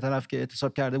 کارکنان شرکت نفت که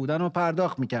اعتصاب کرده بودن رو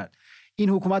پرداخت میکرد. این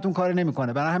حکومت اون کار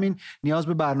نمیکنه. برای همین نیاز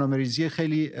به برنامه‌ریزی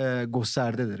خیلی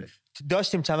گسترده داره.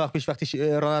 داشتیم چند وقت پیش وقتی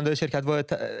راننده‌های شرکت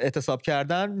واحد اعتصاب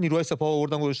کردن، نیروهای سپاه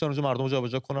آوردن گذاشتن اونجا مردم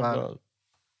جابجا کنن.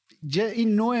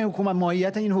 این نوع حکومت،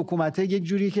 ماهیت این حکومته یک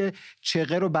جوری که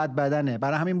چغه و بد بدنه.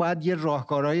 برای همین باید یه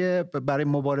راهکارهای برای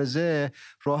مبارزه،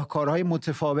 راهکارهای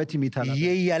متفاوتی میطلبه.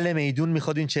 یه یله میدون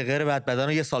میخواد این چغه بد بدن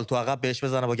رو یه سال تو عقب بهش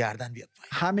بزنه با گردن بیاد.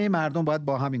 همه مردم باید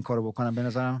با هم این کارو بکنن به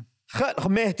نظرم.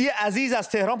 خب مهدی عزیز از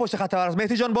تهران پشت خط است.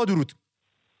 مهدی جان با درود.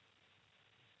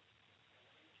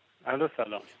 الو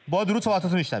سلام. با درود،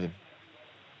 صحبتاتو میشنویم.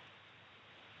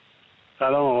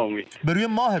 سلام آقا امید. به روی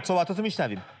ماهت صحبتاتو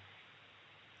میشنویم.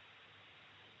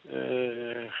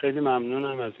 خیلی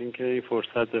ممنونم از اینکه این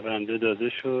فرصت به بنده داده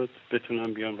شد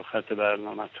بتونم بیام رو خط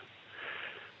برنامه‌تون.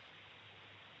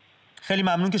 خیلی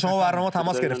ممنون که شما برنامه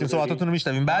تماس گرفتین. صحبتاتون رو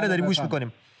میشنویم. بله داریم گوش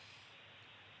میکنیم.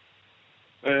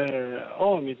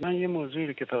 امید، من یه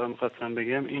موضوعی که فقط می‌خواستم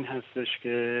بگم این هستش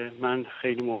که من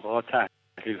خیلی موقعا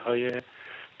تحلیل‌های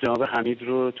جناب حمید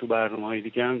رو تو برنامه‌های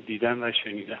دیگه هم دیدم و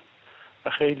شنیدم و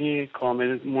خیلی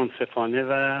کامل منصفانه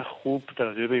و خوب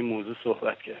راجع به این موضوع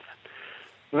صحبت کردن.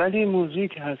 ولی موضوعی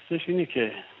که هستش اینه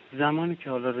که زمانی که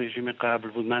حالا رژیم قبل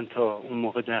بود، من تا اون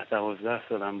موقع 10-12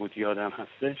 سالم بود یادم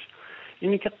هستش،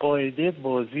 اینه که قاعده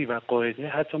بازی و قاعده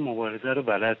حتی مبارزه رو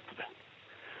بلد بودن.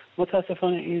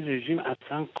 متاسفانه این رژیم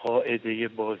اصلا قاعده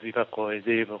بازی و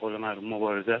قاعده به قول معروف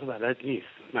مبارزه رو بلد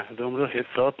نیست. مردم رو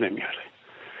حساب نمیاره.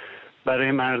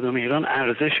 برای مردم ایران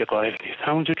ارزش قائل نیست.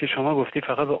 همونجور که شما گفتی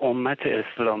فقط به امت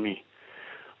اسلامی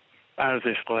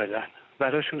ارزش قائلن.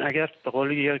 براشون اگر به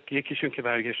قول یکیشون که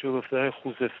برگشته و گفته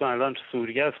خوزستان، الان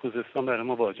سوریه از خوزستان برای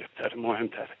ما واجب‌تره،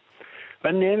 مهم‌تره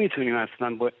و نمیتونیم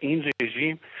اصلا با این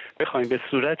رژیم بخوایم به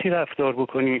صورتی رفتار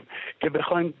بکنیم که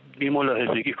بخوایم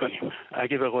بی‌ملاحظگی کنیم.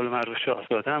 اگه به قول معروف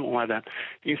شاهزاده هم اومدن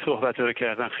این صحبت رو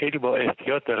کردن، خیلی با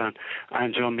احتیاط دارن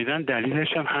انجام میدن.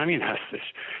 دلیلش هم همین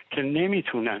هستش که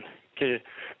نمیتونن که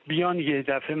بیان یه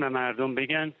دفعه به مردم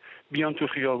بگن بیان تو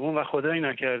خیابون و خدایی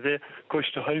نکرده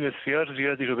کشته های بسیار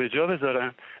زیادی رو به جا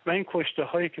بذارن و این کشته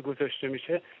هایی که گذاشته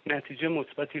میشه نتیجه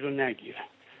مثبتی رو نگیرن.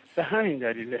 به همین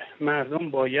دلیل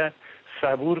مردم باید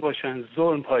صبور باشن.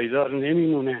 ظلم پایدار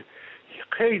نمیمونه.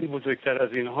 خیلی بزرگتر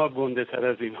از اینها، گنده تر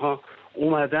از اینها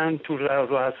اومدن تو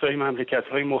رؤسای مملکت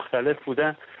های مختلف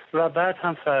بودن و بعد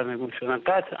هم سرنگون شدن.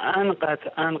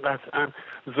 قطعاً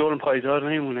ظلم پایدار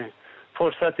نمیمونه.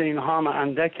 فرصت اینها هم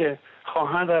اندک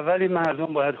خواهند، ولی مردم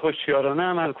باید هوشیارانه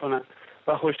عمل کنن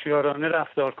و هوشیارانه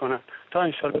رفتار کنن تا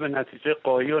انشالله به نتیجه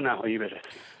قایی و نهایی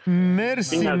برسیم.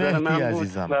 مرسی مهدی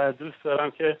عزیزم. و دوست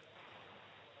دارم که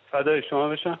فدای شما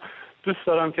بشم. دوست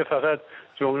دارم که فقط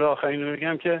جمله آخرین رو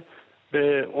بگم که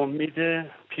به امید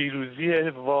پیروزی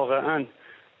واقعا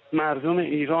مردم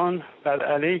ایران بر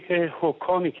علیه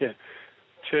حکامی که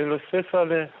 43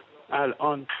 سال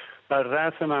الان بر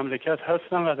رأس مملکت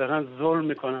هستن و دارن ظلم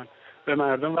میکنن به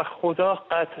مردم و خدا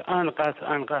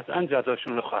قطعاً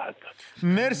جزاشون رو خواهد داد.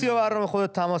 مرسی و برنامه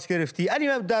خودت تماس گرفتی. علی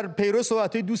در پیرو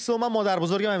صحبت‌های دوست من مادر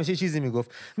بزرگم همیشه چیزی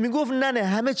میگفت نه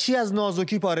همه چی از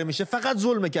نازکی پاره میشه، فقط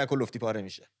ظلم ککلفتی پاره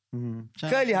میشه.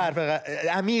 خیلی حرف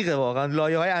عمیقه، واقعا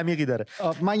لایه‌های عمیقی داره.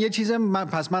 من یه چیز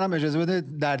پس منم اجازه بده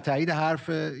در تایید حرف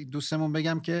دوستمون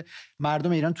بگم که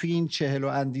مردم ایران توی این 40 و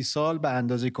اندی سال به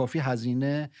اندازه کافی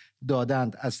هزینه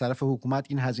دادند. از طرف حکومت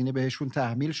این هزینه بهشون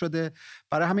تحمیل شده.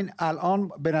 برای همین الان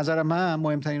به نظر من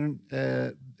مهمترین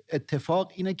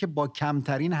اتفاق اینه که با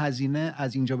کمترین هزینه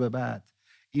از اینجا به بعد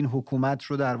این حکومت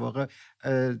رو در واقع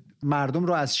مردم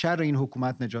رو از شر این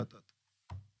حکومت نجات داد.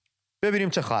 ببینیم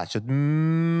چه خواهد شد.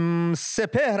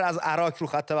 سپهر از عراق رو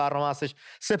خط برنامه هستش.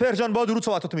 سپهر جان با درود،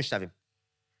 صحبتاتو میشنویم.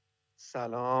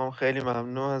 سلام، خیلی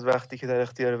ممنون از وقتی که در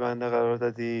اختیار بنده قرار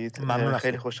دادید.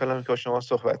 خیلی خوشحالم که با شما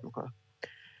صحبت میکنم.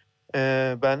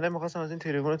 بنده میخواستم از این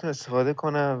تریبونتون استفاده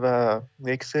کنم و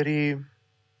یک سری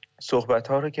صحبت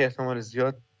ها رو که احتمال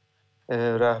زیاد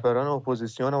رهبران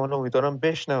اپوزیسیون هم امیدوارم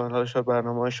بشنون، حالا شاید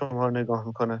برنامه شما رو نگاه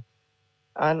میکنن.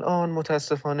 الان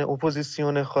متاسفانه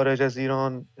اپوزیسیون خارج از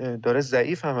ایران داره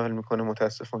ضعیف عمل میکنه.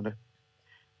 متاسفانه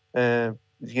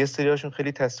یه سریاشون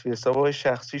خیلی تصفیه حساب‌های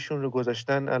شخصیشون رو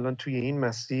گذاشتن الان توی این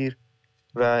مسیر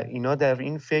و اینا در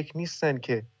این فکر نیستن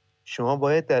که شما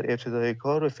باید در ابتدای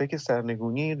کار و فکر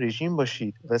سرنگونی رژیم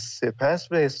باشید و سپس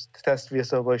به تصفیه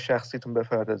حساب‌های شخصیتون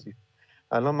بپردازید.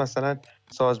 الان مثلا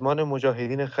سازمان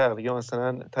مجاهدین خلق یا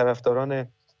مثلا طرفداران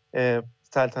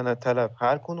سلطنت طلب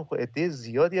هر کدوم خب عده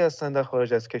زیادی هستن در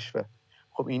خارج از کشور.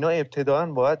 خب اینا ابتداً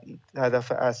باید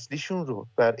هدف اصلیشون رو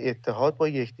بر اتحاد با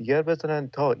یکدیگر بذارن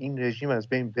تا این رژیم از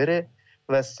بین بره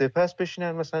و سپس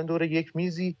بشینن مثلا دور یک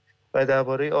میزی و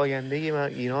درباره آینده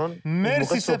ایران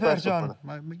مرسی سپهر جان،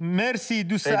 مرسی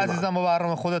دوست عزیزم، با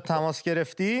برنامه خودت تماس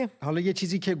گرفتی. حالا یه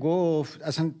چیزی که گفت،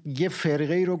 اصلا یه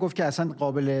فرقه ای رو گفت که اصلا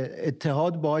قابل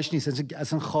اتحاد باهاش نیست،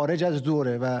 اصلا خارج از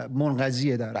دوره و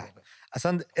منقضیه در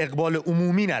اصلا اقبال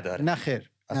عمومی نداره. نه خیر،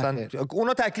 اصلا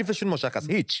اونا تکلیفشون مشخص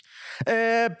هیچ.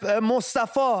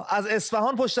 مصطفی از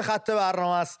اصفهان پشت خط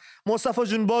برنامه است. مصطفی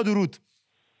جون با درود.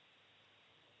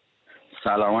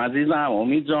 سلام عزیزم،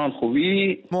 امید جان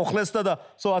خوبی؟ مخلص دادا،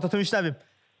 صحبتاتو میشنویم.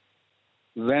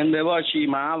 زنده باشی.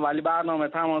 من ولی برنامه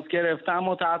تماس گرفتم،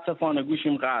 متاسفانه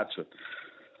گوشیم قطع شد.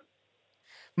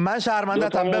 من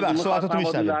شرمنده‌ام، ببخش، صحبتاتو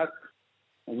میشنویم.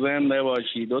 زنده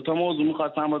باشی. 2 تا موضوع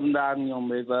میخواستم باتون در میون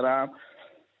بذارم.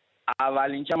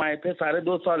 اول اینکه من پسر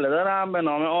 2 ساله دارم به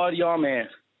نام آریامهر.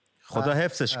 خدا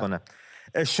حفظش کنه.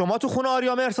 شما تو خونه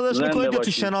آریامهر صداش میکنید یا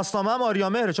تو شناسنامه هم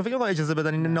آریامهره؟ چون فکر کنم اجازه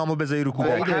بدن این نامو بذاری رو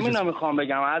کوبه. همینا میخوام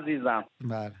بگم عزیزم.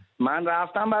 بله. من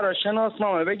رفتم برای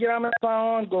شناسنامه بگیرم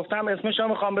اصفهان، گفتم اسمشو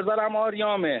میخوام بذارم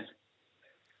آریامهر.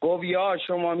 گفت یا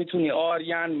شما میتونی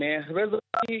آریان مهر بذاری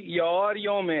یا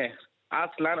آریامهر.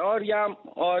 اصلا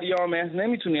آریامهر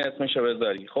نمیتونی اسمشو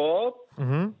بذاری. خب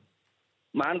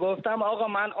من گفتم آقا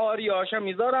من آریاشو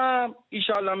میذارم،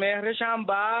 ایشالله مهرش هم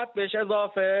بعد بهش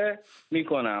اضافه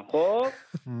میکنم. خب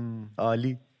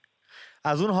عالی.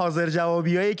 از اون حاضر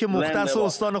جوابیایی که مختص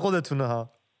استان خودتونه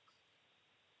ها.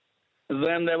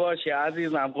 زنده باشی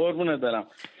عزیزم، قربونت برم.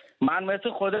 من مثل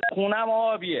خود خونم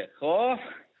آبیه. خب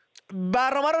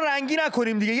برنامه رو رنگی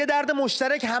نکنیم دیگه، یه درد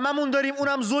مشترک هممون داریم،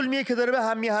 اونم ظلمیه که داره به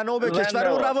هم میهنه و به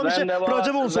کشورمون روا میشه.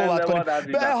 راجع به اون صحبت کنیم.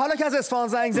 حالا که از اصفهان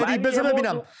زنگ زدی بذار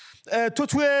ببینم، تو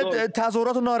توی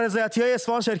تظاهرات و نارضایتی‌های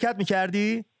اصفهان شرکت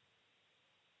می‌کردی؟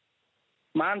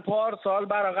 من پارسال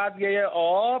برای قضیه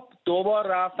آب 2 بار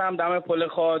رفتم دم پل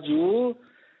خواجو،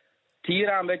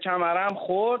 تیرم به کمرم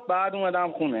خورد، بعد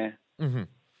اومدم خونه.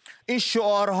 این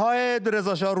شعارهای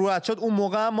رضا شاه روحت شد اون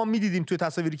موقع ما میدیدیم توی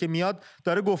تصاویری که میاد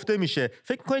داره گفته میشه.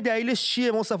 فکر می‌کنی دلیلش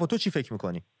چیه مصطفی؟ تو چی فکر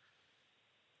می‌کنی؟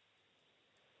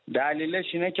 دلیلش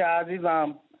اینه که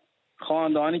عزیزم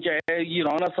خاندانی که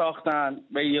ایران رو ساختن،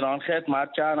 به ایران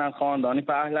خدمت کردن، خاندانی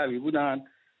پهلوی بودن.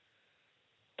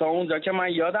 تا اونجا که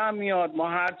من یادم میاد ما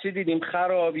هرچی دیدیم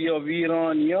خرابی و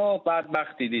ویرانی و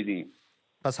بدبختی دیدیم.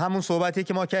 پس همون صحبتی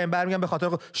که ما کردیم برمیگم به خاطر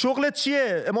شغلت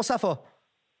چیه مصطفی؟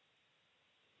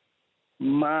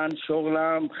 من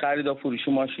شغلم خرید و فروش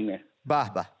ماشینه.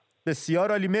 به به،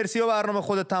 بسیار عالی. مرسی و برنامه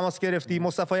خودت تماس گرفتی.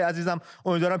 مصطفی عزیزم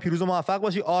امیدوارم پیروز و موفق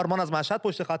باشی. آرمان از مشهد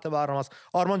پشت خط برنامه است.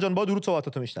 آرمان جان با درود،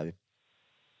 صحبتاتو میشنویم.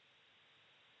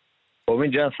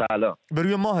 امید جان سلام. به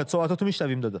روی ماهت، صحبتاتو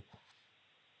میشنویم دادا.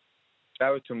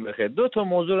 شبتون بخیر. 2 تا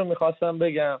موضوع رو میخواستم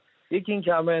بگم. یکی این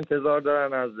که همه انتظار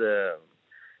دارن از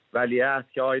ولیعهد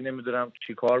که نمیدونم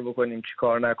چی کار بکنیم چی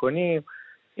کار نکنیم.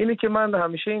 اینی که من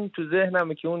همیشه این تو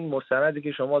ذهنمه که اون مستندی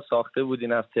که شما ساخته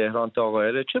بودین از تهران تا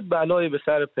قاهره چه بلایی به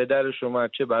سر پدر شما،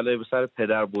 چه بلایی به سر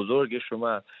پدر بزرگ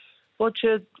شما، با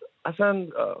چه اصلا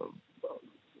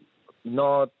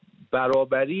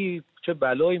نابرابری، چه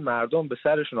بلایی مردم به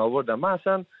سرشون آوردن. من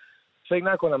اصلا فکر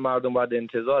نکنم مردم باید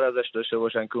انتظار ازش داشته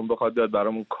باشن که اون بخواد بیاد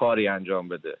برامون کاری انجام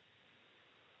بده.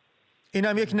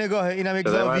 اینم یک نگاهه، اینم یک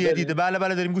زاویه دیده.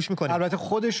 بله داریم گوش میکنیم. البته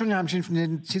خودشون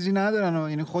همچین چیزی ندارن و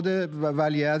یعنی خود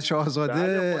ولیعهد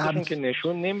شاهزاده خودشون که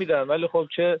نشون نمیدن، ولی خب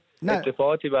چه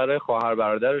اتفاقاتی برای خواهر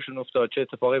برادرشون افتاد، چه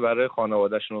اتفاقی برای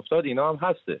خانوادهشون افتاد، اینا هم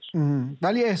هستش.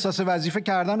 ولی احساس وظیفه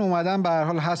کردن اومدن به هر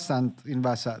حال هستند این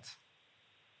وسط.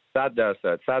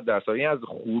 100% این از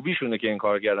خوبیشونه که این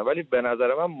کار کردن، ولی به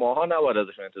نظر من ماها نباید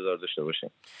ازشون انتظار داشته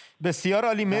باشیم. بسیار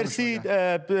عالی، مرسی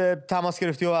تماس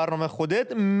گرفتی و برنامه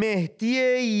خودت. مهدی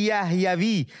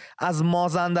یحیوی از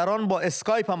مازندران با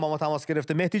اسکایپ هم با ما تماس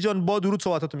گرفته. مهدی جان با درود،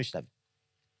 صحبتاتو میشنویم.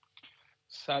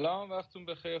 سلام، وقتتون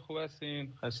بخیر، خوب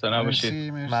هستین؟ خسته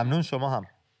نباشید. ممنون، شما هم.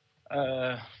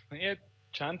 یه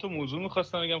چند تا موضوع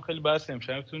می‌خواستم بگم، خیلی بحث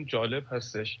امشبتون جالب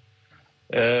هستش.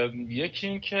 یکی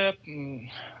این که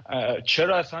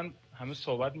چرا اصلا همه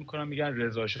صحبت میکنن میگن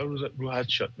رضا شاه روحت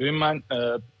شد. ببین من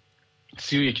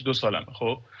 31-2 سالمه،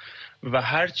 خب، و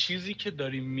هر چیزی که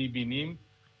داریم میبینیم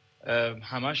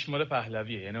همش مال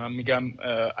پهلویه. یعنی من میگم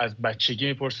از بچگی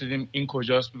میپرسیدیم این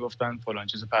کجاست، میگفتن فلان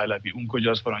چیز پهلوی، اون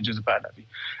کجاست فلان چیز پهلوی.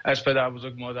 از پدر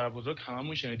بزرگ مادر بزرگ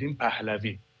هممون شنیدیم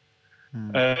پهلوی.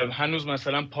 هنوز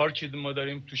مثلا پارکی ما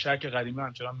داریم تو شهر قدیمی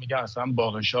همچنان میگن اصلا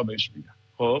باغ شاه بهش میگن.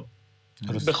 خب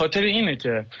به خاطر اینه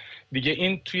که دیگه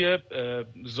این توی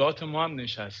ذات ما هم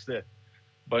نشسته.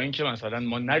 با اینکه مثلا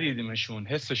ما ندیدیمشون،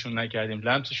 حسشون نکردیم،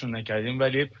 لمسشون نکردیم،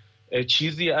 ولی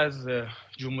چیزی از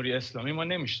جمهوری اسلامی ما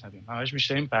نمیشنویم، همش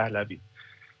میشنویم پهلوی.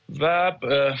 و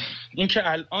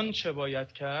اینکه الان چه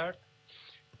باید کرد،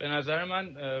 به نظر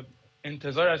من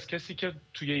انتظار از کسی که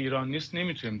توی ایران نیست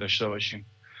نمیتونیم داشته باشیم.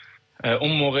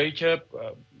 اون موقعی که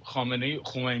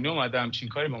خمینی اومده همچین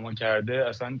کاری با ما کرده،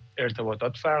 اصلا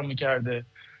ارتباطات فرق میکرده،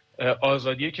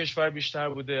 آزادی کشور بیشتر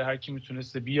بوده، هر کی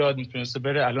میتونسته بیاد میتونسته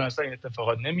بره. الان اصلا این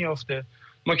اتفاقات نمیافته.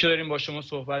 ما که داریم با شما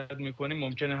صحبت میکنیم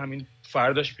ممکنه همین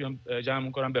فرداش بیام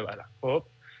جمع کنم ببرم. خب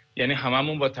یعنی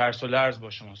هممون با ترس و لرز با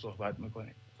شما صحبت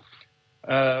میکنیم.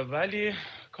 ولی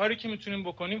کاری که میتونیم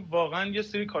بکنیم واقعا یه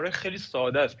سری کارهای خیلی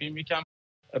ساده است. بیایم یکم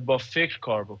با فکر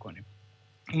کار بکنیم.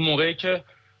 اون موقعی که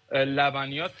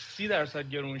لبنیات 30%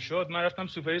 گرون شد، من رفتم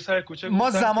سوپری سر کوچه.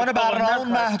 ما زمان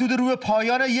برنامه محدود رو به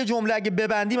پایان، یه جمله اگه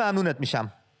ببندی ممنونت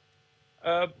میشم.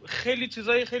 خیلی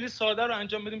چیزای خیلی ساده رو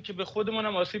انجام بدیم که به خودمون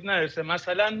هم آسیب نرسه.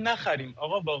 مثلا نخریم،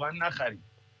 آقا واقعا نخریم.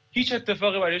 هیچ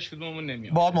اتفاقی برای هیچ کدوممون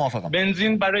نمیافته. باهات موافقم.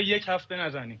 بنزین برای 1 هفته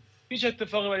نزنیم. هیچ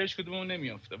اتفاقی برای هیچ کدوممون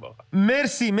نمیافته واقعا.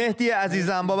 مرسی مهدی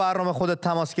عزیزم، با برنامه خودت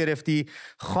تماس گرفتی.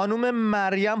 خانم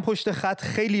مریم پشت خط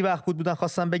خیلی وقت بودن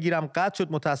خواستم بگیرم، قطع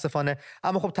شد متاسفانه،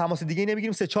 اما خب تماس دیگه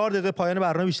نمیگیریم. 3-4 دقیقه پایان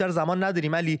برنامه، بیشتر زمان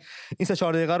نداریم. ولی این 3-4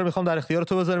 دقیقه رو میخوام در اختیار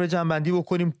تو بذارم، جنبندی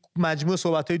بکنیم، مجموع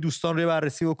صحبت‌های دوستان رو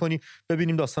بررسی بکنیم،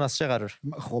 ببینیم داستان از چه قرار.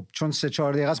 خب چون 3-4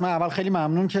 دقیقه است، من اول خیلی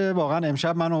ممنون که واقعا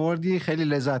امشب من آوردی، خیلی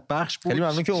لذت بخش بود. خیلی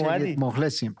ممنون که اومدی.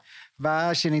 مخلصیم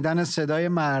و شنیدن صدای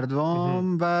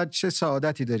مردم و چه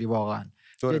سعادتی داری واقعا،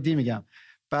 جدی میگم.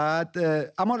 بعد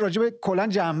اما راجع به کلا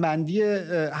جمع‌بندی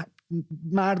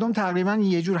مردم تقریبا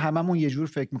یه جور، هممون یه جور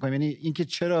فکر میکنیم. یعنی اینکه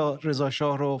چرا رضا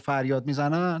شاه رو فریاد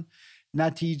میزنن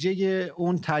نتیجه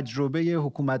اون تجربه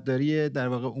حکومتداری در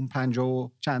واقع اون 50 و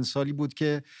چند سالی بود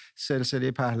که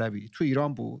سلسله پهلوی تو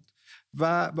ایران بود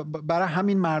و برای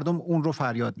همین مردم اون رو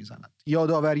فریاد میزنن،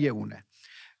 یادآوری اونه.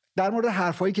 در مورد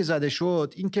حرفایی که زده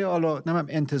شد، این که حالا نمیدونم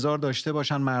انتظار داشته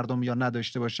باشن مردم یا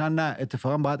نداشته باشن، نه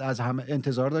اتفاقا باید از همه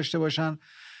انتظار داشته باشن.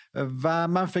 و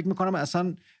من فکر میکنم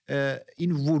اصلا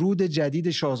این ورود جدید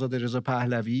شاهزاده رضا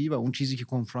پهلوی و اون چیزی که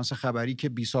کنفرانس خبری که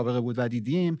بی سابقه بود و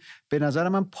دیدیم، به نظر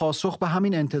من پاسخ به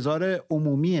همین انتظار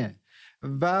عمومیه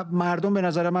و مردم به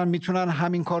نظر من میتونن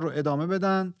همین کار رو ادامه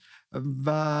بدن.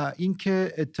 و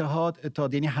اینکه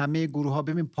اتحاد یعنی همه گروه ها،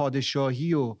 ببین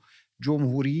پادشاهی و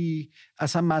جمهوری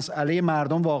اصلا مسئله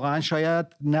مردم واقعا شاید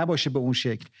نباشه به اون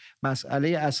شکل.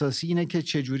 مسئله اساسی اینه که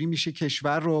چجوری میشه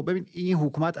کشور رو، ببین این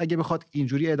حکومت اگه بخواد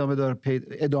اینجوری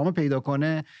ادامه پیدا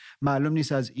کنه، معلوم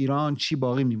نیست از ایران چی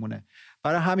باقی میمونه.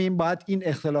 برای همین باید این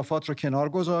اختلافات رو کنار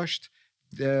گذاشت،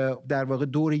 در واقع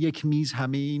دور یک میز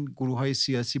همه این گروه های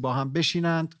سیاسی با هم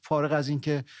بشینند، فارغ از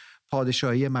اینکه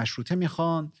پادشاهی مشروطه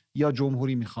میخوان یا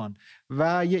جمهوری میخوان،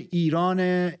 و یه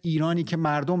ایرانی که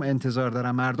مردم انتظار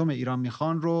دارن، مردم ایران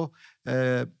میخوان رو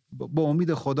با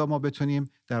امید خدا ما بتونیم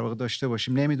در واقع داشته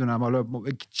باشیم. نمیدونم حالا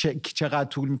چقدر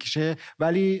طول میکشه،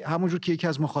 ولی همونجور که یکی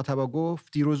از مخاطبا گفت،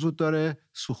 دیر و زود داره،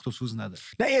 سوخت و سوز نداره.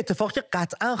 نه اتفاق که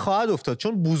قطعا خواهد افتاد،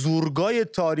 چون بزرگای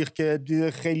تاریخ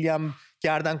که خیلی هم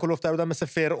گردن کلفتر بودن مثل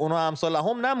فرعون و امثال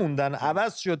هم نموندن،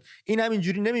 عوض شد. این هم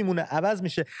اینجوری نمیمونه، عوض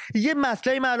میشه. یه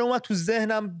مسئله معلومات تو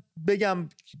ذهنم بگم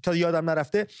تا یادم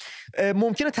نرفته،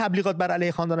 ممکنه تبلیغات بر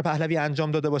علیه خاندان پهلوی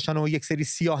انجام داده باشن و یک سری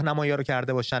سیاه نمایی‌ها رو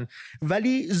کرده باشن،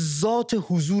 ولی ذات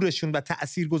حضورشون و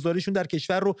تاثیرگذاریشون در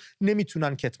کشور رو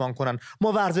نمیتونن کتمان کنن.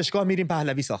 ما ورزشگاه میریم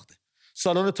پهلوی ساخته،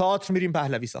 سالن تئاتر میریم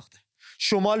پهلوی ساخته،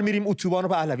 شمال میریم اتوبان رو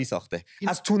پهلوی ساخته،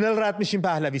 از تونل رد میشیم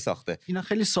پهلوی ساخته. اینا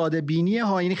خیلی ساده بینیه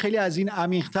ها، یعنی خیلی از این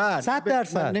عمیق‌تر.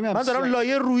 100%. من دارم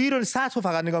لایه رویی رو سطح رو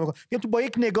فقط نگاه میکنم، میگم تو با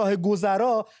یک نگاه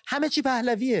گذرا همه چی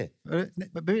پهلویه.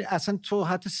 ببین اصلا تو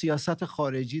حتی سیاست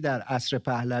خارجی در عصر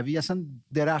پهلوی اصلا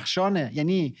درخشانه.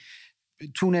 یعنی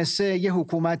تونسته یه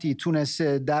حکومتی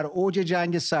در اوج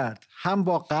جنگ سرد هم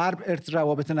با غرب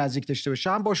روابط نزدیک داشته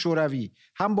باشه، هم با شوروی،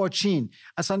 هم با چین.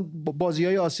 اصلا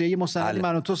بازی‌های آسیایی مستندی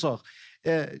من و تو ساخت.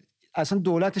 اصلا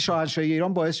دولت شاهنشاهی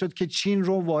ایران باعث شد که چین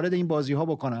رو وارد این بازی‌ها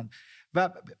بکنن و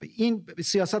این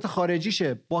سیاست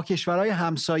خارجیشه. با کشورهای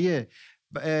همسایه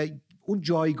اون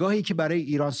جایگاهی که برای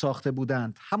ایران ساخته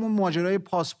بودند، همون ماجرای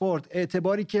پاسپورت،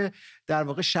 اعتباری که در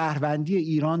واقع شهروندی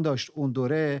ایران داشت اون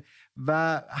دوره،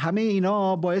 و همه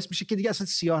اینا باعث میشه که دیگه اصلا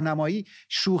سیاه نمایی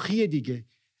شوخی دیگه.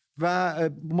 و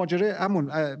ماجرای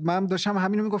من داشتم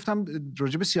همینو میگفتم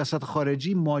راجع به سیاست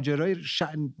خارجی، ماجرای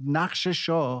نقش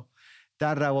شاه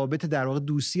در روابط در واقع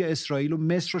دوستی اسرائیل و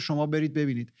مصر رو شما برید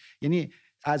ببینید. یعنی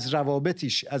از روابطی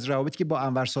که با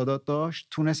انور سادات داشت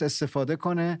تونست استفاده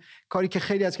کنه، کاری که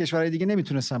خیلی از کشورهای دیگه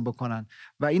نمیتونستن بکنن،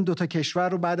 و این دوتا کشور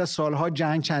رو بعد از سالها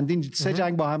جنگ، چندین 3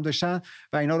 جنگ با هم داشتن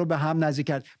و اینا رو به هم نزدیک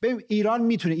کرد. ببین ایران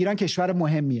میتونه، ایران کشور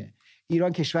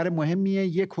مهمیه،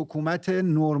 یک حکومت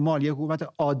نرمال، یک حکومت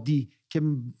عادی که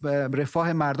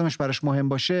رفاه مردمش براش مهم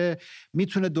باشه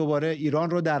میتونه دوباره ایران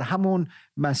رو در همون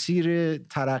مسیر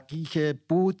ترقی که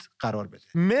بود قرار بده.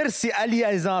 مرسی علی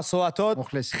عزیزم از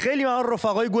صحبتات. خیلی ممنون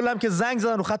رفقای گلم که زنگ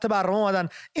زدن رو خط برنامه اومدن.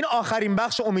 این آخرین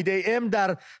بخش امید ام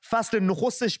در فصل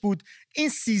نخستش بود. این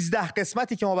 13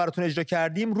 قسمتی که ما براتون اجرا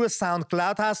کردیم روی ساوند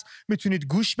کلاود هست، میتونید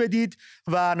گوش بدید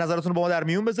و نظراتتون رو با ما در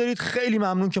میون بذارید. خیلی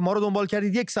ممنون که ما رو دنبال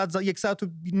کردید. یک ساعت و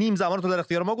نیم زمانتون در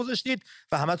اختیار ما گذاشتید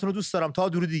و همتون رو دوست دارم. تا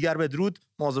درود دیگر بدرود،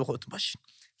 مواظب خودتون باشین.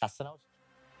 خسته نباشید.